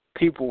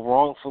people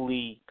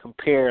wrongfully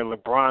compare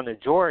LeBron to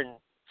Jordan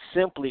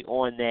simply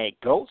on that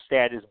GOAT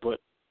status, but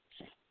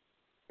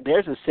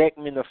there's a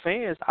segment of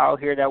fans out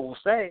here that will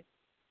say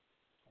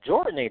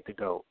Jordan ain't the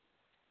GOAT.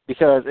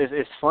 Because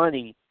it's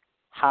funny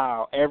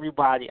how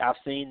everybody, I've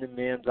seen the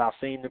memes, I've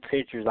seen the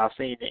pictures, I've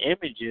seen the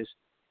images,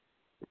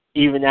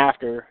 even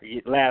after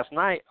last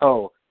night,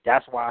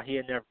 that's why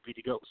he'll never be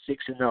the GOAT,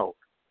 6-0.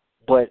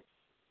 But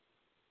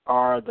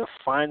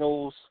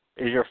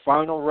is your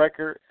final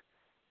record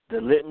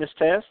the litmus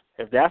test?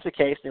 If that's the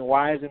case, then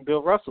why isn't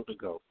Bill Russell the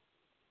GOAT?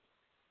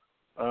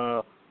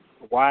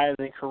 Why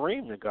isn't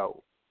Kareem the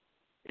GOAT?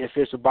 If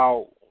it's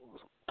about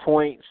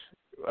points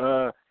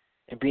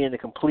and being a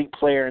complete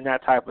player and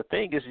that type of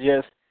thing, it's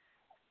just,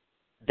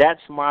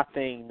 that's my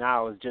thing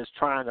now, is just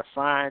trying to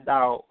find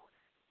out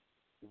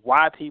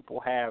why people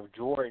have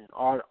Jordan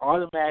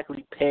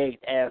automatically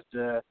pegged as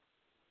the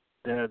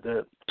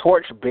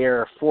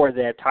torchbearer for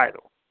that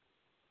title.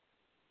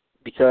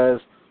 Because,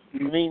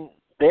 I mean,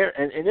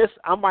 this,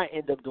 I might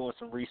end up doing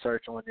some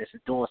research on this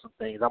and doing some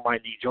things. I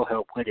might need your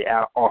help with it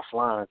out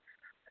offline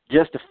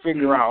just to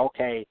figure out,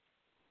 okay,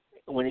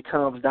 when it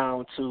comes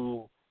down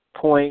to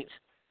points,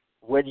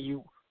 where do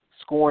you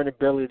scoring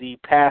ability,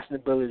 passing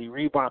ability,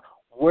 rebound,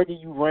 where do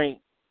you rank?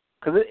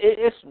 Because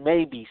it's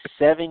maybe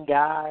 7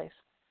 guys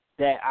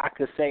that I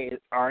could say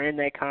are in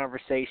that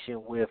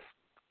conversation with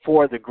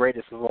 4 of the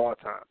greatest of all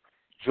time.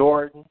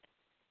 Jordan,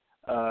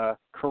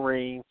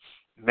 Kareem,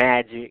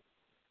 Magic,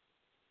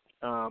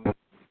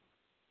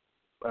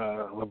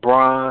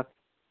 LeBron,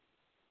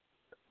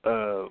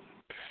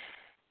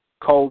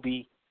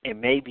 Kobe,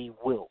 and maybe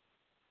Wilt.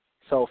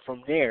 So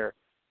from there,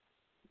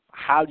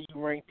 how do you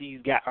rank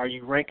these guys? Are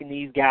you ranking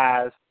these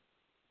guys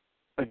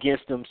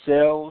against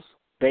themselves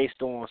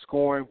based on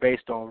scoring,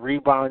 based on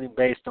rebounding,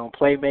 based on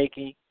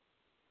playmaking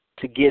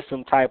to get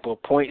some type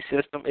of point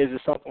system? Is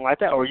it something like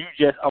that? Or are you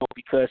just,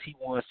 because he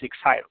won 6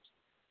 titles?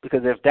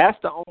 Because if that's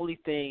the only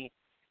thing,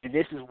 and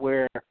this is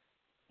where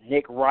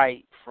Nick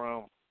Wright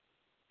from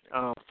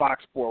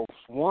Fox Sports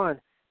 1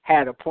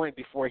 had a point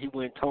before he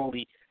went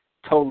totally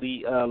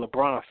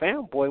LeBron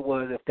fanboy,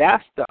 was if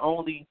that's the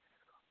only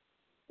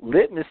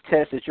litmus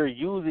test that you're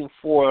using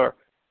for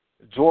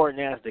Jordan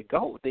as the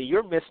GOAT, then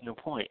you're missing the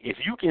point. If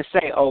you can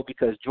say,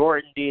 because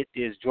Jordan did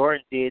this,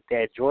 Jordan did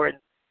that,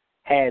 Jordan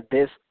had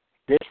this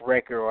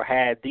record or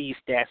had these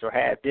stats or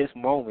had this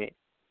moment,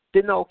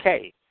 then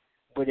okay.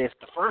 But if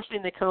the first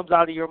thing that comes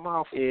out of your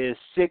mouth is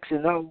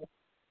 6-0,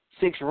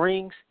 6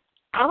 rings,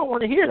 I don't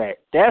want to hear that.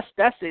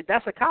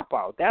 That's a cop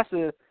out. That's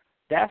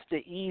the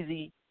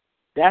easy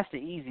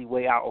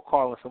way out of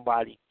calling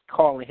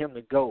him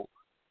the GOAT.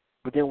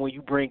 But then when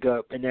you bring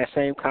up, in that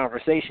same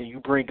conversation, you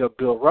bring up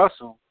Bill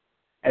Russell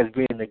as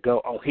being the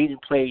GOAT. Oh, he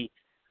didn't play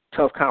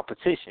tough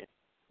competition.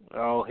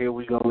 Oh, here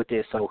we go with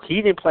this. So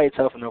he didn't play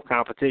tough enough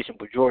competition,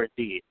 but Jordan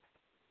did.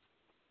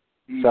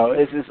 Mm-hmm. So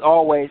it's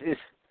always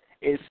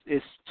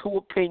it's too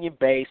opinion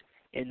based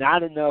and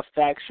not enough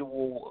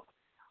factual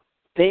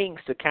things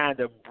to kind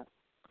of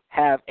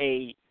have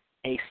a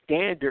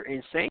standard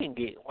in saying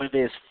it.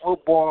 Whether it's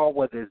football,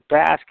 whether it's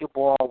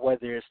basketball,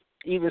 whether it's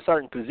even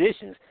certain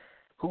positions.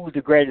 Who's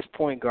the greatest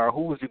point guard?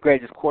 Who's the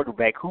greatest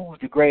quarterback? Who's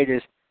the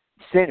greatest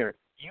center?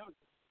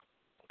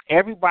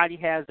 Everybody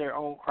has their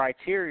own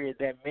criteria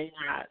that may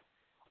not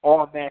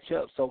all match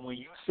up. So when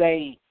you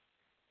say,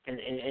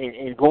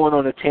 and going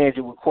on a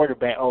tangent with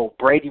quarterback, oh,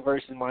 Brady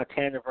versus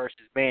Montana versus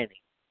Manning,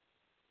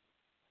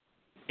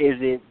 is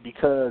it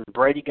because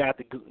Brady got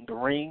the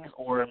rings,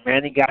 or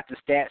Manning got the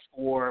stats,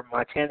 or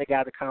Montana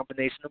got a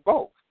combination of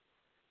both?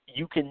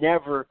 You're going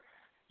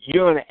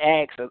to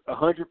ask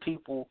 100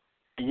 people,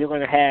 and you're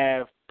going to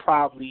have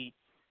probably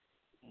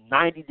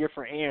 90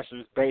 different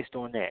answers based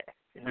on that,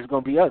 and it's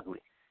going to be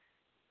ugly.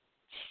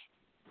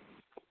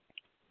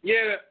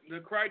 Yeah, the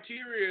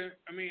criteria,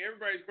 I mean,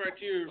 everybody's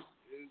criteria is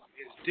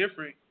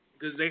different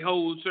because they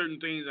hold certain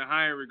things in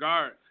higher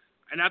regard.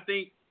 And I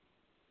think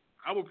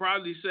I would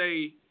probably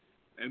say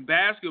in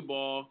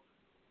basketball,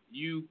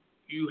 you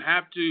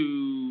have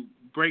to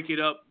break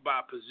it up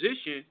by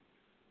position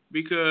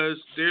because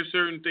there's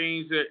certain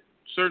things that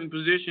certain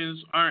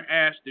positions aren't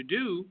asked to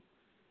do,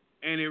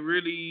 and it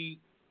really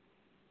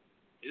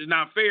is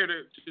not fair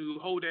to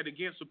hold that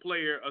against a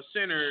player, a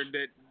center,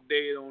 that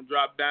they don't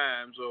drop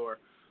dimes or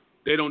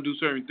they don't do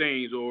certain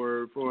things,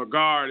 or for a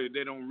guard,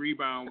 they don't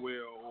rebound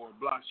well or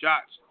block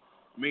shots.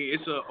 I mean,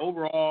 it's an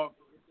overall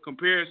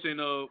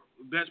comparison of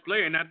best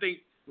player. And I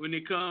think when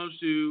it comes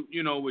to,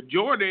 with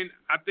Jordan,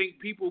 I think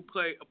people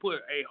put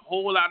a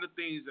whole lot of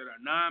things that are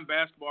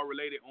non-basketball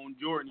related on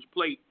Jordan's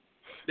plate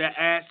that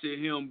adds to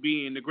him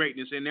being the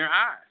greatness in their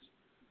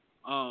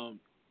eyes.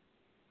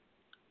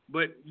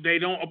 But they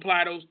don't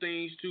apply those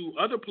things to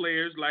other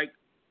players like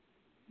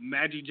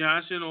Magic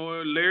Johnson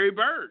or Larry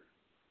Bird,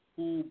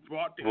 who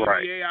brought the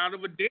NBA out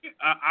of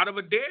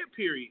a dead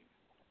period,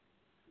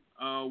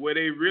 where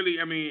they really,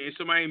 I mean, and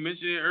somebody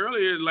mentioned it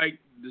earlier, like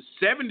the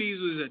 70s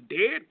was a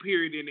dead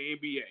period in the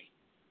NBA.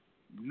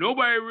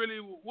 Nobody really,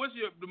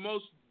 the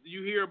most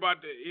you hear about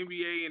the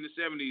NBA in the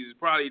 70s is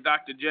probably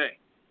Dr. J.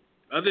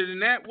 Other than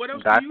that, what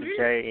else do you hear?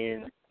 Dr. J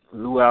and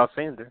Lou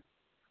Alcindor.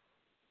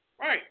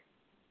 Right.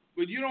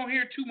 But you don't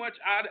hear too much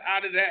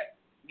out of that.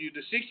 The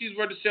 60s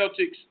were the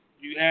Celtics.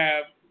 You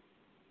have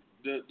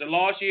the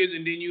lost years,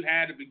 and then you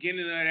had the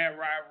beginning of that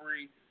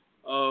rivalry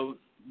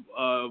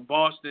of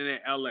Boston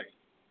and L.A.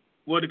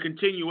 Well, the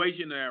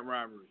continuation of that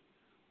rivalry,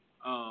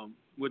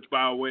 which,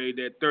 by the way,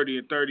 that 30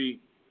 and 30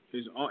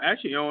 is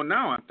actually on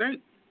now, I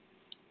think.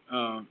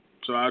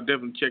 So I'll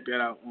definitely check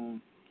that out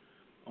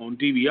on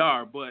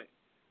DVR. But,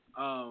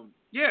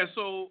 yeah,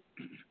 so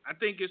I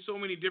think there's so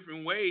many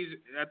different ways.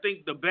 I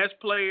think the best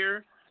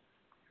player,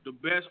 the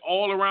best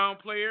all-around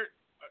player,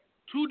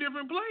 two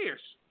different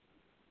players.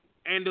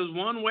 And does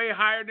one way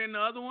higher than the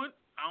other one?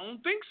 I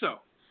don't think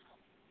so.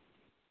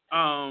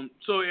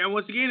 And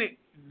once again,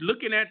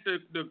 looking at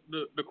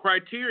the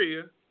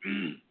criteria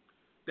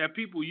that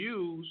people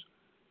use,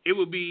 it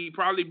would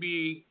probably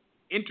be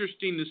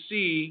interesting to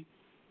see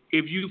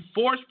if you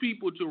force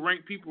people to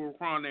rank people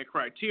around that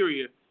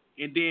criteria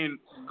and then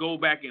go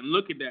back and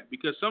look at that.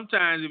 Because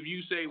sometimes if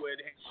you say, well,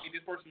 hey,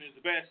 this person is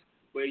the best,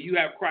 but you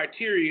have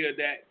criteria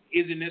that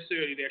isn't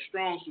necessarily their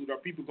strong suit, are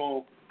people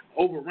going to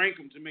overrank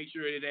them to make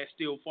sure that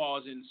still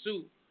falls in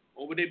suit?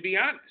 Or would they be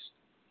honest?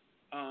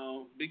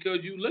 Because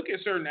you look at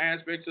certain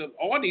aspects of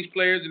all these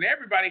players, and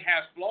everybody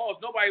has flaws.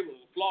 Nobody was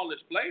a flawless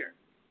player.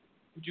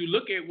 But you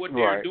look at what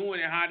they're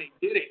doing and how they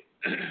did it.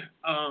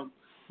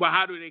 But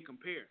how do they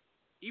compare?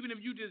 Even if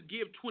you just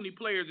give 20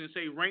 players and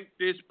say, rank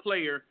this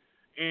player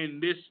in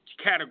this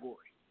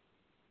category,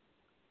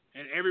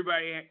 and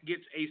everybody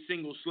gets a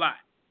single slot,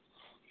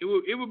 it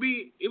would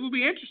be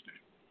interesting.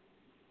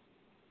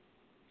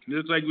 It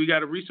looks like we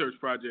got a research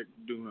project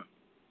doing.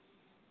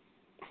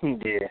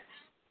 Yeah.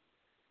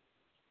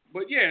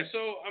 But yeah,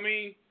 so I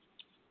mean,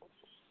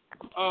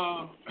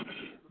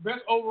 best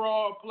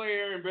overall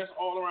player and best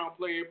all-around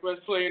player,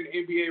 best player in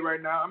the NBA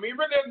right now. I mean, it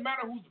really doesn't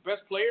matter who's the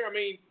best player. I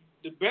mean,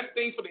 the best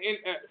thing for the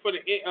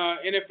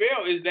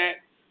NFL is that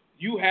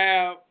you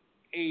have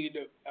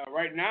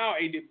right now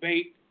a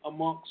debate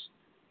amongst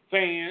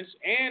fans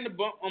and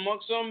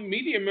amongst some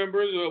media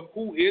members of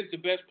who is the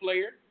best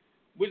player,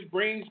 which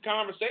brings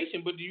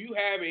conversation. But do you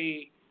have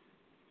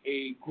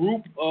a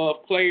group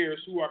of players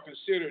who are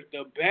considered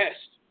the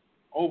best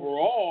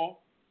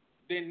overall?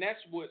 Then that's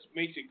what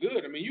makes it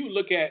good. I mean, you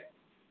look at,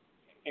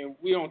 and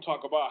we don't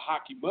talk about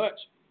hockey much,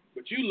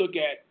 but you look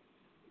at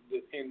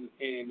in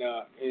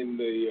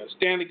the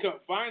Stanley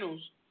Cup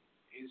Finals,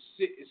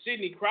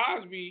 Sidney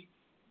Crosby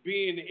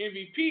being the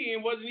MVP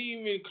and wasn't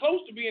even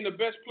close to being the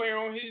best player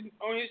on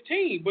his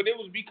team. But it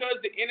was because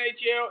the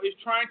NHL is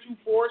trying to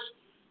force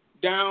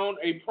down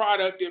a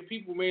product that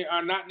people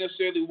are not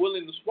necessarily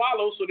willing to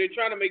swallow. So they're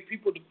trying to make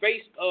people the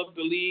face of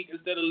the league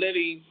instead of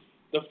letting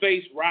the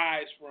face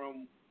rise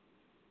from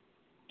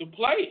the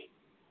play.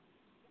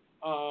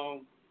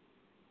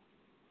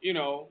 You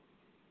know,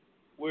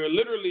 where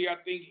literally I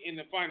think in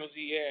the finals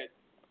he had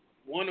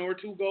 1 or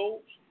 2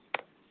 goals.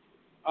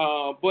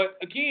 But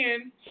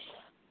again,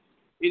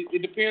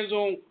 it depends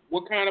on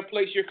what kind of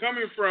place you're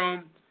coming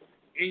from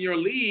in your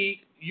league.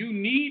 You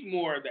need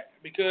more of that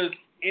because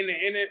in the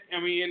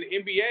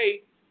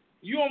NBA,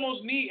 you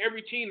almost need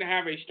every team to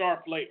have a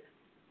star player,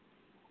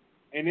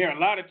 and there are a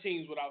lot of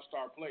teams without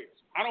star players.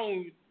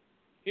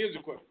 Here's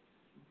the question: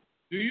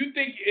 do you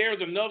think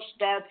there's enough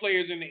star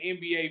players in the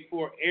NBA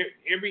for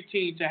every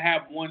team to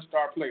have one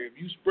star player? If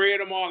you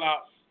spread them all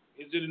out,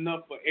 is it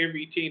enough for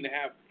every team to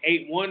have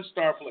one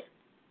star player?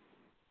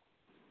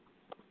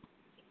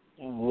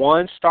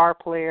 One star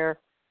player,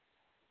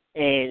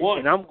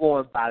 and I'm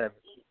going by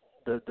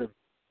the.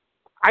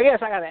 I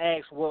guess I got to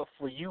ask, what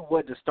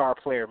does star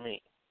player mean?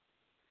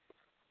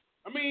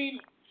 I mean,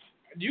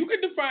 you can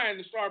define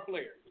the star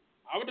player.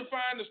 I would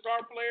define the star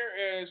player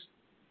as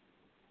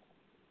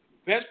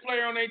best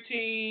player on their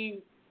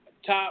team,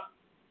 top.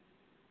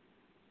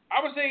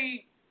 I would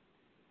say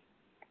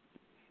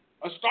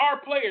a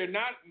star player,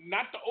 not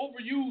the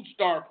overused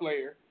star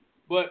player,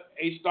 but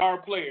a star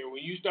player.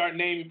 When you start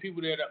naming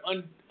people that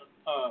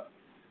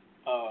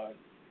are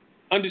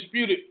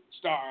undisputed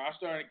star, I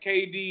started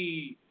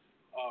KD,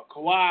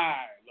 Kawhi,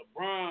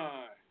 LeBron,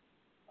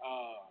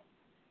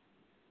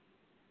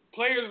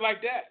 players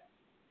like that.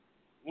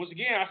 Once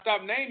again, I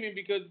stopped naming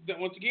because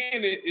once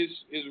again, it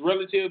is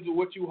relative to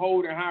what you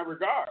hold in high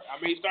regard. I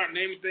may start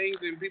naming things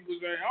and people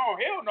say, "Oh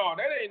hell no,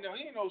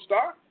 he ain't no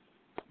star."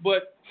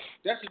 But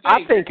that's the thing.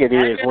 I think it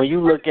is when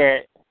you look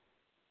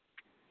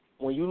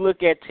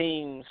at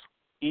teams,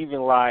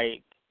 even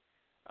like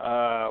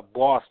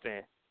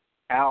Boston.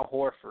 Al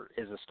Horford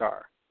is a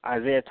star.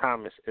 Isaiah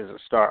Thomas is a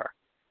star.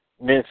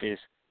 Memphis,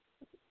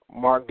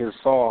 Marc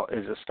Gasol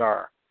is a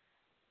star.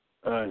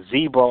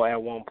 Zebo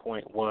at one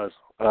point was.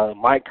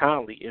 Mike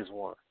Conley is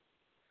one.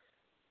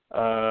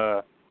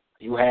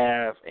 You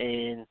have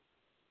in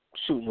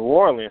New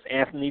Orleans,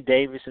 Anthony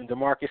Davis and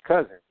DeMarcus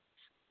Cousins.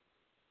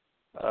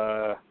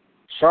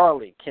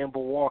 Charlotte, Kemba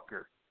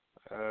Walker.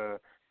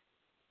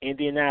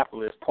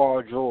 Indianapolis,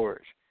 Paul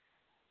George.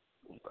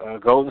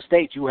 Golden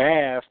State, you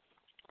have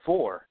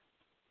 4.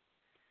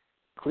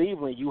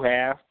 Cleveland, you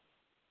have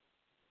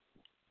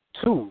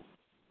 2.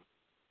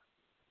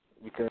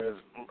 Because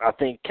I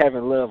think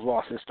Kevin Love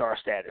lost his star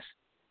status.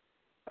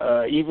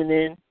 Even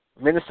in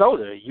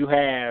Minnesota, you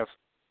have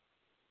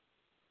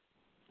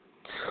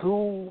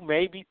 2,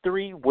 maybe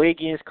 3,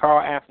 Wiggins,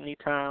 Karl Anthony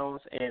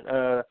Towns,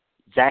 and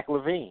Zach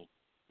LaVine.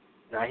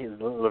 Now,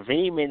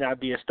 LaVine may not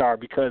be a star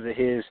because of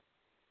his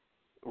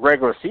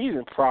regular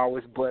season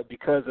prowess, but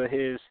because of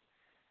his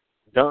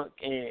dunk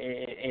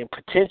and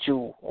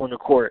potential on the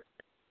court,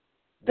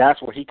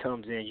 that's where he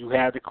comes in. You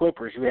have the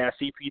Clippers, you have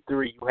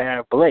CP3, you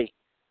have Blake.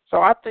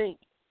 So I think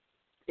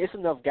it's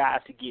enough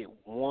guys to get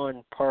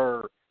 1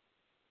 per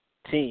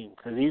team,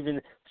 because even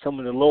some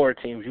of the lower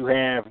teams, you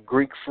have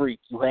Greek Freak,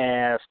 you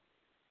have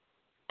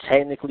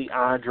technically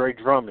Andre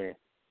Drummond.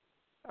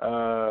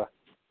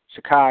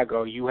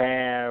 Chicago, you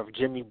have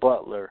Jimmy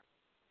Butler.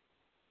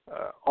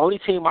 Only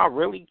team I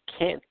really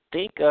can't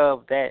think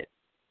of that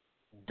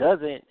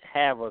doesn't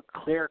have a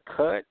clear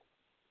cut,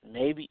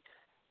 maybe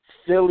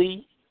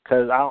Philly,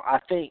 because I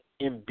think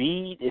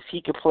Embiid, if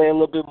he could play a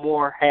little bit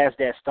more, has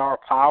that star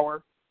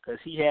power, because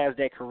he has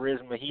that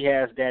charisma, he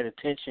has that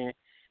attention,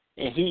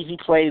 and he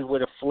plays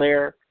with a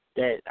flair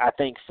that I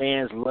think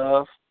fans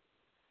love.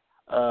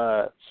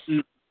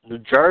 New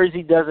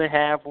Jersey doesn't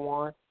have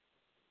one.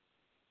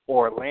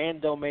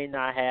 Orlando may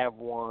not have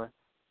one.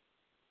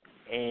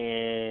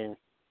 And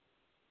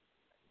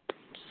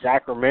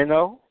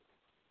Sacramento.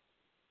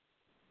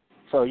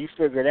 So you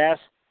figure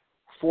that's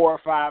 4 or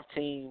 5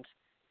 teams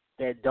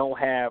that don't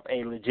have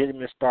a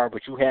legitimate star,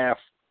 but you have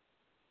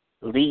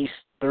at least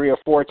 3 or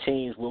 4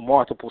 teams with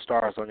multiple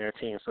stars on their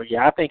team. So,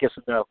 yeah, I think it's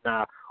enough.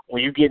 Now,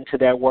 when you get into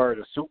that word,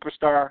 a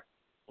superstar,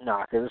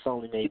 because it's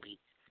only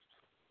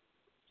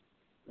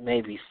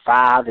maybe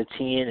 5 to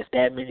 10, if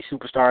that many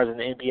superstars in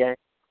the NBA.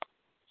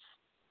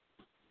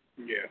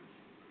 Yeah.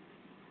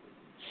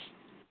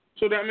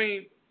 So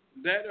and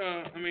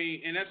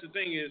that's the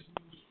thing is,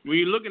 when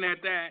you're looking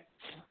at that,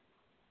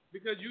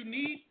 because you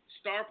need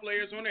star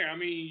players on there. I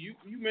mean, you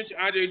mentioned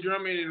Andre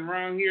Drummond, and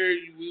around here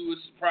we would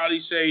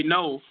probably say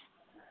no.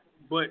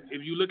 But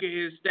if you look at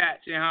his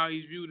stats and how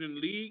he's viewed in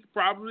the league,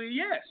 probably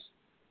yes.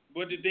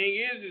 But the thing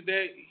is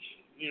that,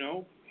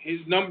 his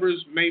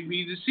numbers may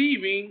be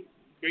deceiving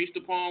based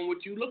upon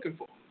what you're looking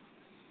for.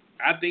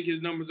 I think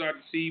his numbers are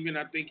deceiving.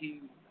 I think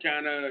he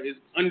kind of is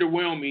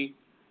underwhelming,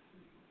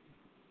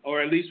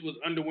 or at least was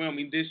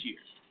underwhelming this year.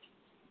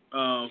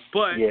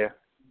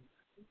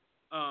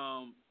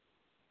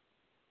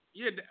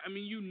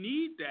 You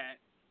need that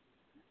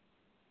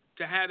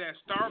to have that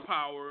star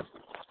power,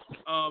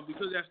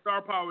 because that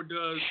star power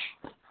does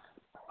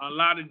a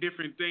lot of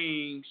different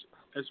things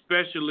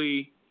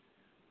especially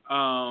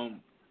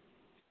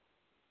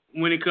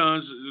when it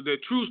comes to the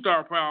true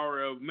star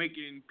power of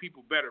making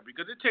people better,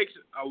 because it takes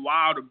a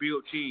while to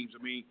build teams.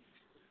 I mean,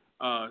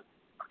 I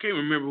can't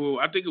remember who.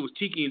 I think it was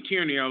Tiki and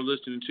Tierney I was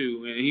listening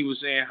to, and he was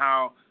saying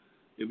how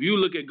if you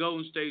look at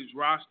Golden State's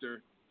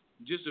roster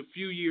just a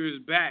few years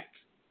back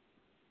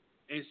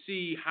and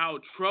see how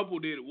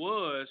troubled it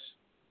was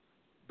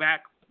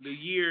back the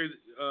year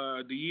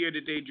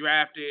that they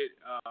drafted.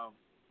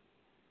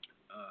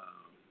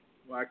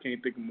 Well, I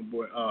can't think of my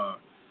boy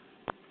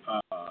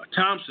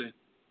Thompson.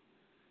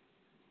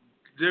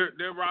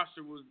 Their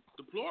roster was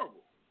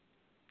deplorable.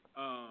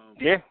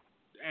 Yeah.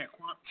 And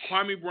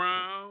Kwame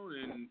Brown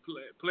and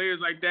players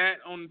like that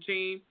on the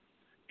team,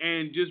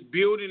 and just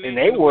building. And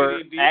they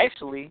were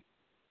actually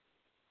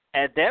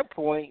at that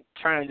point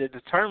trying to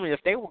determine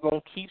if they were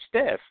going to keep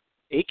Steph.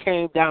 It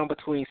came down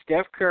between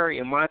Steph Curry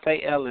and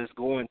Monte Ellis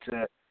going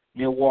to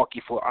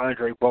Milwaukee for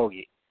Andre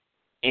Bogut.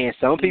 And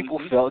some people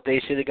felt they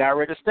should have got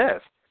rid of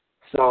Steph.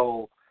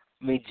 So,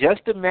 I mean,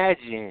 just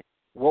imagine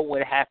what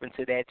would have happened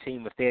to that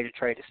team if they had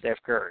traded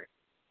Steph Curry.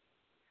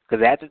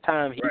 Because at the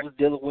time, he was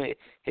dealing with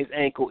his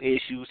ankle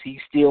issues. He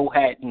still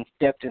hadn't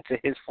stepped into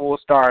his full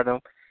stardom.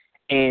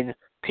 And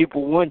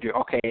people wonder,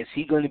 okay, is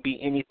he going to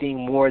be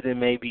anything more than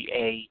maybe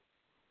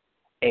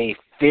a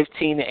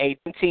 15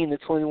 to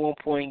 21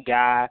 point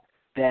guy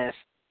that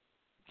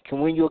can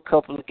win you a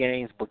couple of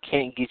games but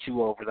can't get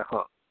you over the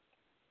hump?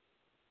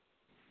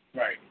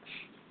 Right.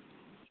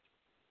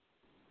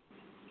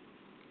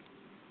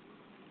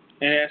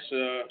 And that's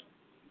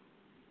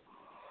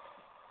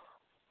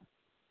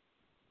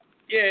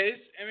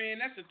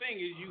that's the thing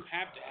is you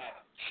have to have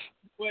it.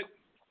 But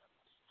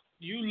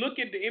you look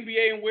at the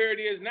NBA and where it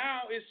is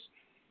now, it's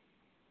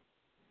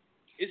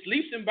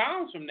leaps and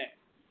bounds from that.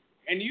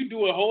 And you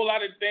do a whole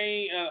lot of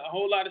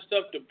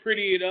stuff to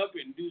pretty it up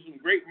and do some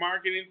great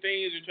marketing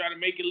things and try to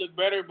make it look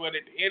better. But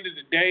at the end of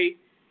the day,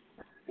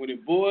 when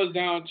it boils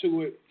down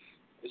to it,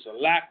 it's a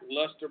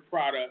lackluster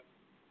product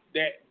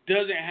that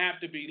doesn't have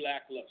to be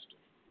lackluster.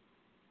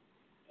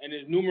 And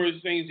there's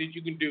numerous things that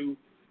you can do,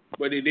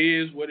 but it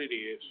is what it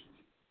is.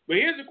 But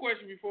here's a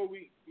question before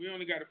we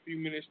only got a few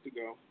minutes to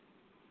go.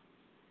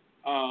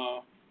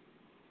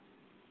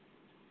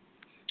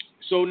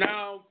 So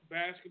now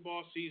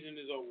basketball season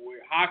is over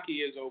with.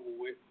 Hockey is over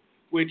with,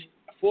 which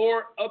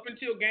up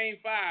until Game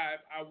 5,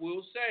 I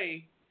will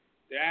say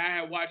that I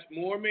had watched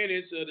more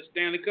minutes of the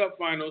Stanley Cup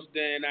Finals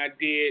than I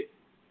did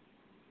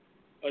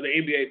of the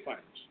NBA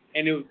Finals.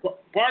 And it was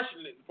part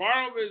of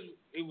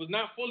it was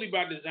not fully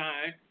by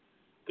design,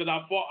 because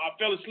I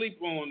fell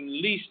asleep on at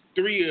least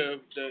 3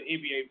 of the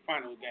NBA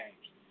Finals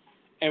games.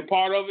 And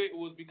part of it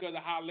was because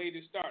of how late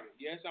it started.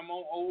 Yes, I'm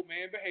on old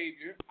man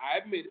behavior. I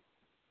admit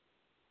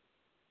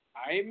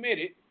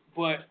it.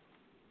 But,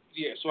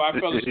 yeah, so I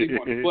fell asleep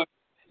on it. But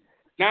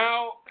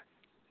now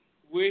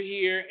we're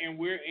here and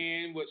we're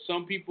in what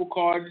some people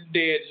call the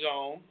dead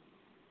zone,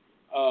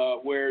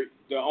 where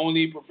the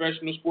only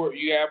professional sport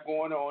you have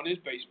going on is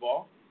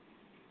baseball.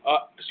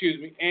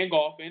 And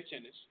golf and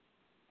tennis.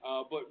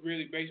 But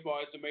really, baseball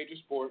is the major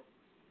sport.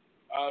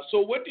 So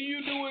what do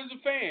you do as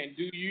a fan?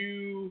 Do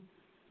you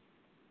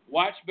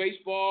watch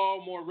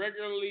baseball more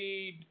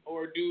regularly,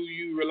 or do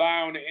you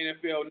rely on the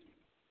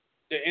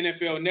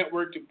NFL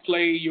Network to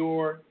play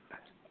your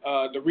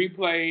the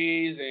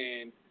replays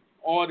and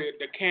all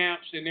the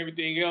camps and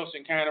everything else,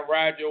 and kind of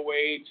ride your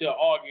way to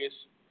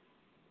August,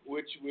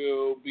 which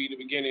will be the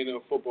beginning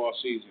of football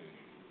season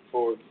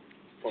for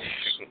folks?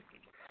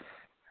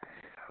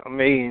 I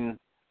mean,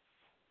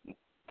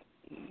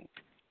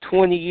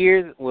 20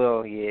 years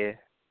ago,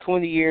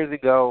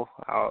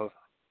 I was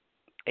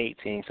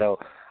 18, so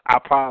I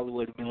probably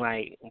would have been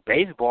like,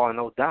 baseball,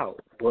 no doubt.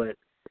 But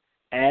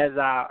as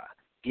I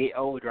get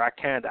older, I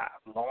kind of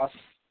lost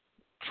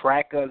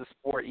track of the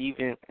sport,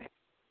 even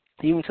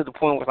to the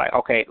point where it's like,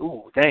 okay,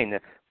 dang,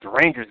 the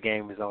Rangers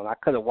game is on. I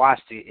could have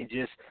watched it. It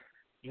just,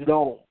 you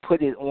don't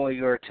put it on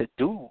your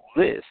to-do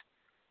list.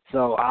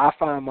 So I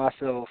find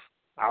myself,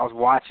 I was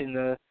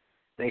watching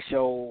they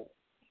show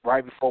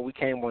right before we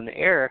came on the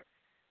air,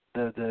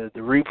 the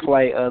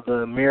replay of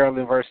the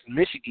Maryland versus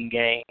Michigan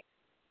game,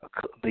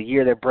 the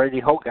year that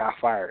Brady Hoke got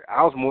fired.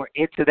 I was more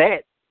into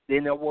that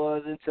than I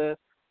was into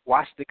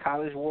watch the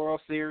College World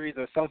Series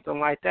or something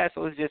like that.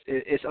 So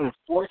it's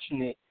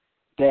unfortunate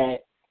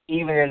that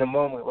even in a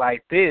moment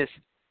like this,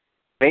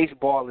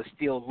 baseball is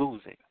still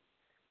losing.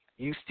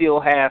 You still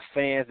have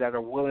fans that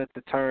are willing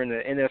to turn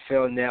the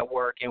NFL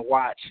Network and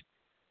watch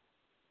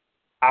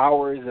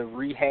hours of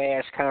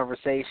rehash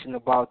conversation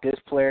about this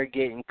player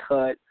getting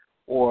cut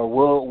or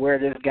where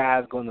this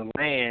guy's going to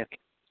land,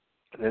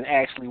 than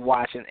actually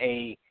watching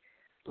a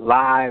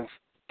live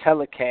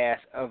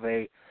telecast of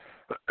a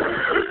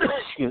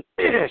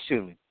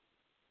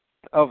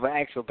of an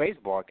actual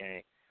baseball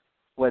game,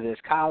 whether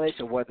it's college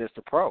or whether it's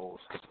the pros.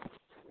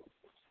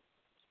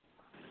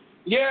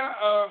 Yeah,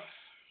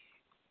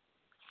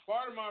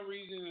 part of my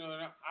reason,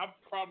 I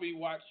probably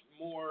watch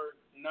more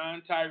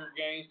non-Tiger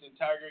games than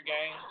Tiger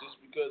games just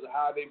because of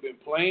how they've been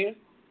playing.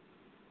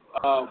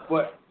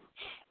 But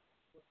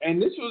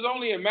and this was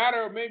only a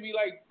matter of maybe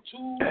like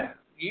 2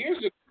 years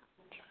ago.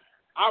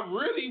 I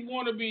really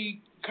want to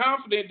be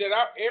confident that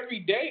every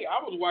day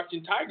I was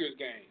watching Tigers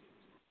games.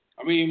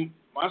 I mean,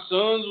 my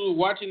sons were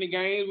watching the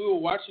games. We were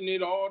watching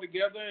it all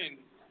together, and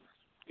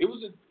it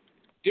was a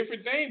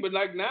different thing. But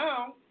like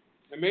now,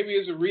 and maybe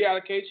it's a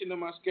reallocation of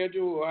my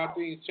schedule or how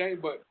things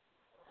change, but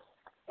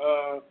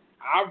I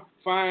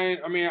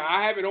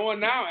have it on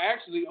now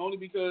actually only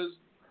because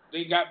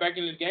they got back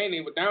in the game.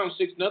 They were down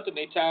 6-0.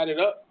 They tied it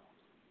up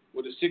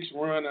with a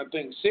 6-run, I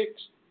think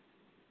 6.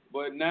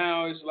 But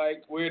now it's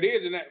like where it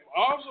is, and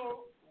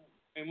also,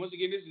 and once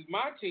again, this is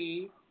my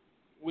team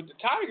with the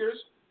Tigers.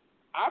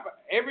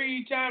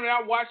 Every time that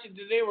I watched it,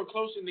 that they were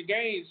close in the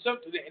game,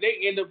 something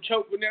they end up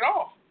choking it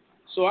off.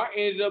 So I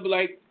ended up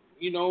like,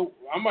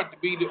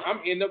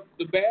 I'm end up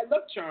the bad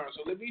luck charm.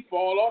 So let me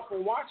fall off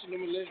from watching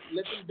them and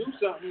let them do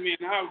something,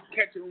 and I'll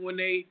catch them when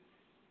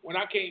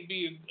I can't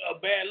be a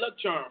bad luck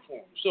charm for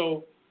them.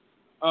 So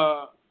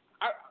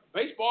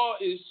baseball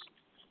is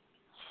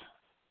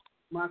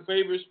my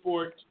favorite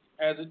sport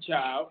as a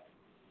child.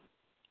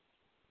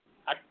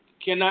 I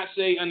cannot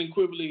say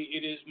unequivocally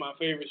it is my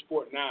favorite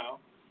sport now.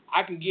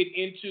 I can get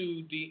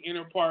into the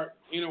inner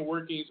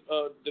workings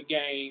of the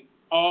game.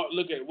 Oh,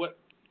 look at what.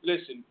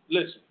 Listen.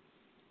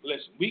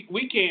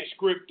 We can't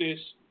script this.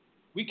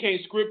 We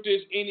can't script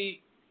this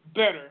any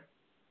better.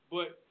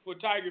 But for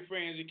Tiger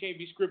fans, it can't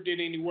be scripted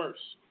any worse.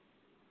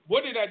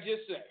 What did I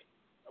just say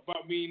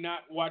about me not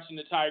watching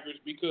the Tigers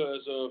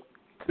because of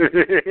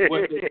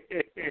what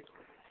they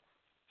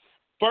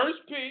first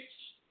pitch,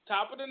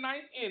 top of the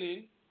 9th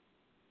inning,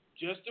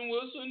 Justin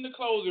Wilson, the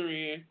closer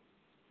in,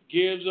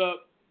 gives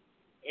up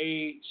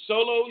a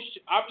solo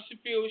opposite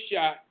field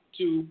shot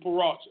to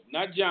Peralta.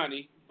 Not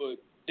Johnny, but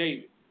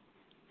David.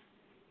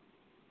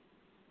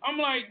 I'm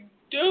like,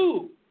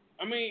 dude.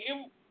 I mean,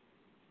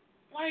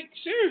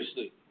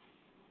 seriously.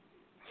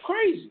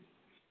 Crazy.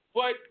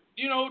 But,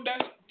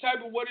 that's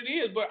type of what it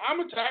is. But I'm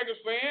a Tigers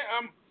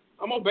fan.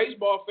 I'm a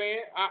baseball fan.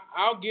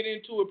 I'll get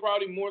into it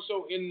probably more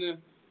so in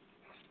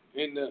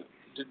the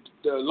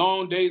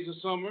long days of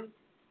summer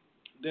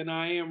than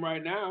I am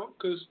right now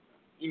because,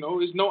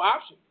 there's no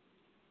option.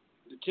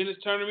 The tennis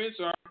tournaments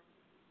are,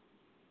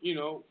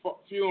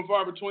 few and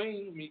far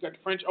between. I mean, you got the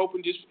French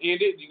Open just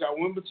ended. You got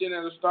Wimbledon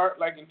that'll start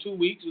like in 2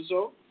 weeks or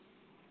so.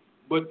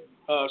 But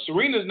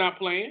Serena's not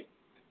playing,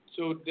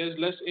 so there's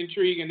less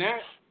intrigue in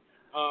that.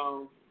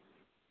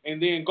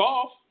 And then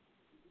golf,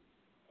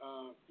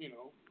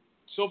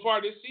 so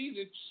far this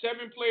season,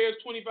 7 players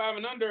 25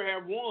 and under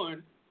have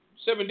won,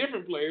 7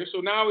 different players. So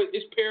now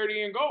it's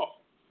parity in golf.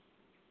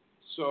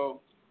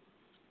 So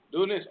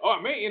doing this. Oh,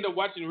 I may end up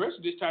watching the rest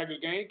of this Tigers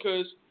game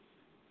because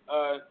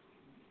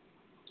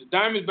the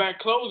Diamondback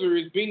closer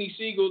is Beanie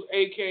Siegel's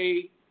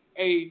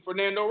a.k.a.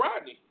 Fernando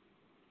Rodney.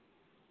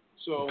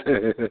 So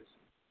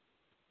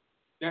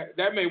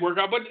that may work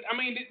out. But, I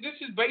mean, this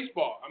is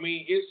baseball. I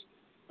mean,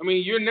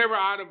 you're never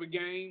out of a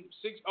game.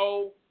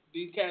 6-0,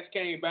 these cats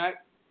came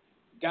back,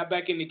 got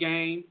back in the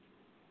game.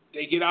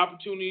 They get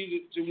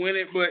opportunity to win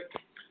it. But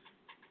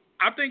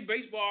I think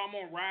baseball I'm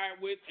going to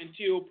ride with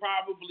until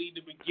probably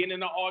the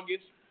beginning of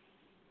August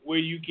where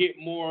you get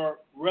more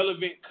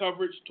relevant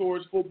coverage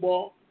towards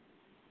football.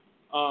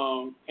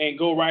 And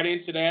go right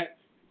into that.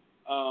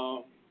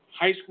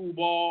 High school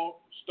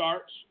ball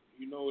starts.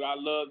 I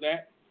love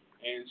that.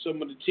 And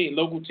some of the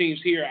local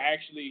teams here are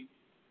actually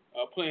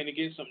playing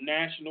against some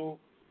national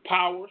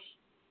powers,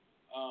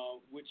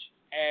 which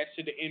adds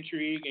to the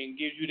intrigue and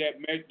gives you that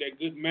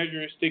good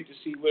measuring stick to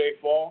see where they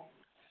fall.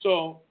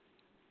 So,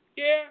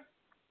 yeah,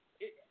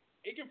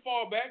 it can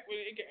fall back, but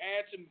it can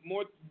add some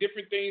more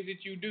different things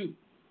that you do.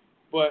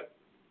 But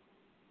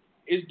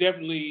it's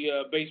definitely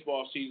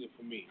baseball season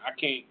for me. I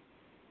can't.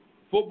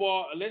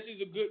 Football, unless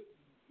it's a good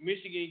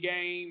Michigan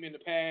game in the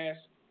past,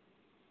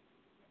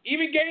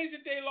 even games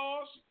that they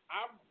lost,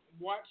 I've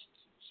watched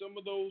some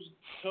of those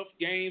tough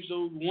games,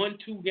 those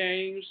 1-2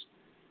 games,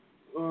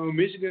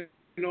 Michigan,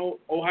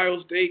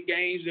 Ohio State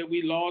games that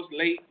we lost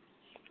late,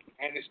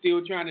 and they're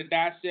still trying to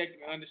dissect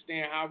and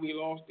understand how we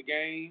lost the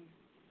game.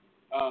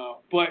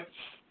 But,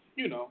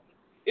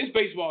 it's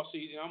baseball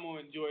season. I'm going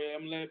to enjoy it.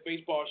 I'm going to let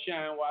baseball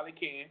shine while it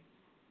can.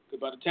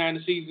 Because by the time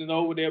the season's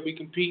over, they'll be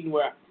competing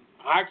with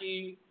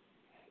hockey,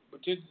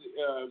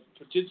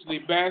 potentially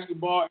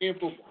basketball and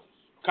football,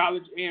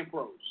 college and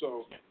pro.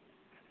 So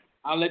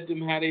I'll let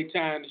them have their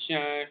time to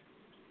shine,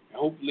 and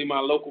hopefully my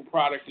local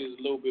product is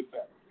a little bit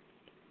better.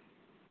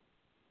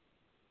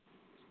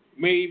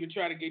 May even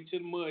try to get to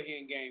the Mud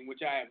Hen game,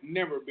 which I have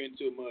never been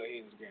to a Mud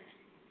Hens game.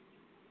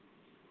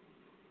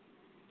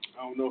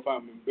 I don't know if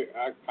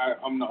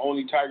I'm the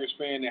only Tigers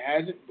fan that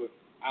hasn't, but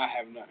I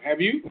have not. Have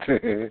you?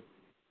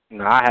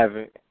 No, I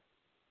haven't.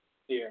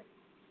 Yeah.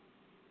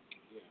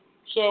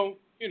 So,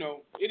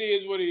 it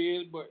is what it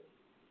is, but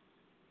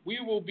we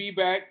will be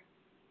back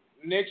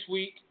next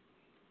week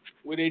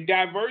with a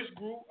diverse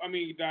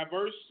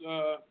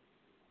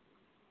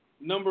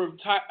number of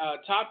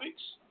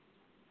topics,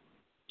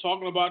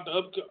 talking about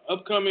the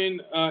upcoming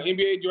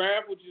NBA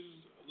draft, which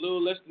is a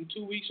little less than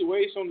 2 weeks away.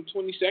 It's on the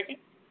 22nd.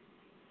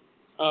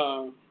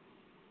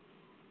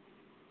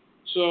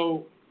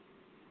 So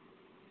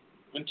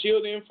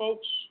until then,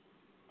 folks,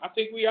 I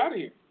think we out of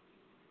here.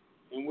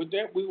 And with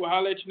that, we will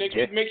holler at you next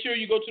week. Make sure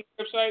you go to the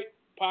website.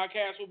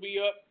 Podcast will be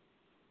up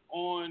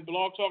on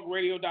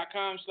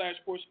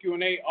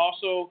blogtalkradio.com/sportsqa.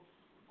 Also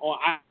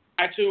on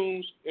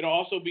iTunes. It'll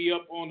also be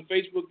up on the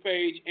Facebook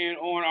page and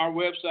on our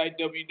website,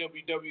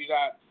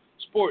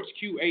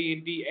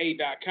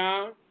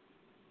 www.sportsqanda.com.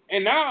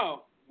 And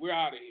now we're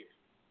out of here.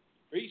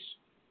 Peace.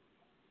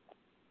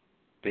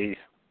 Peace.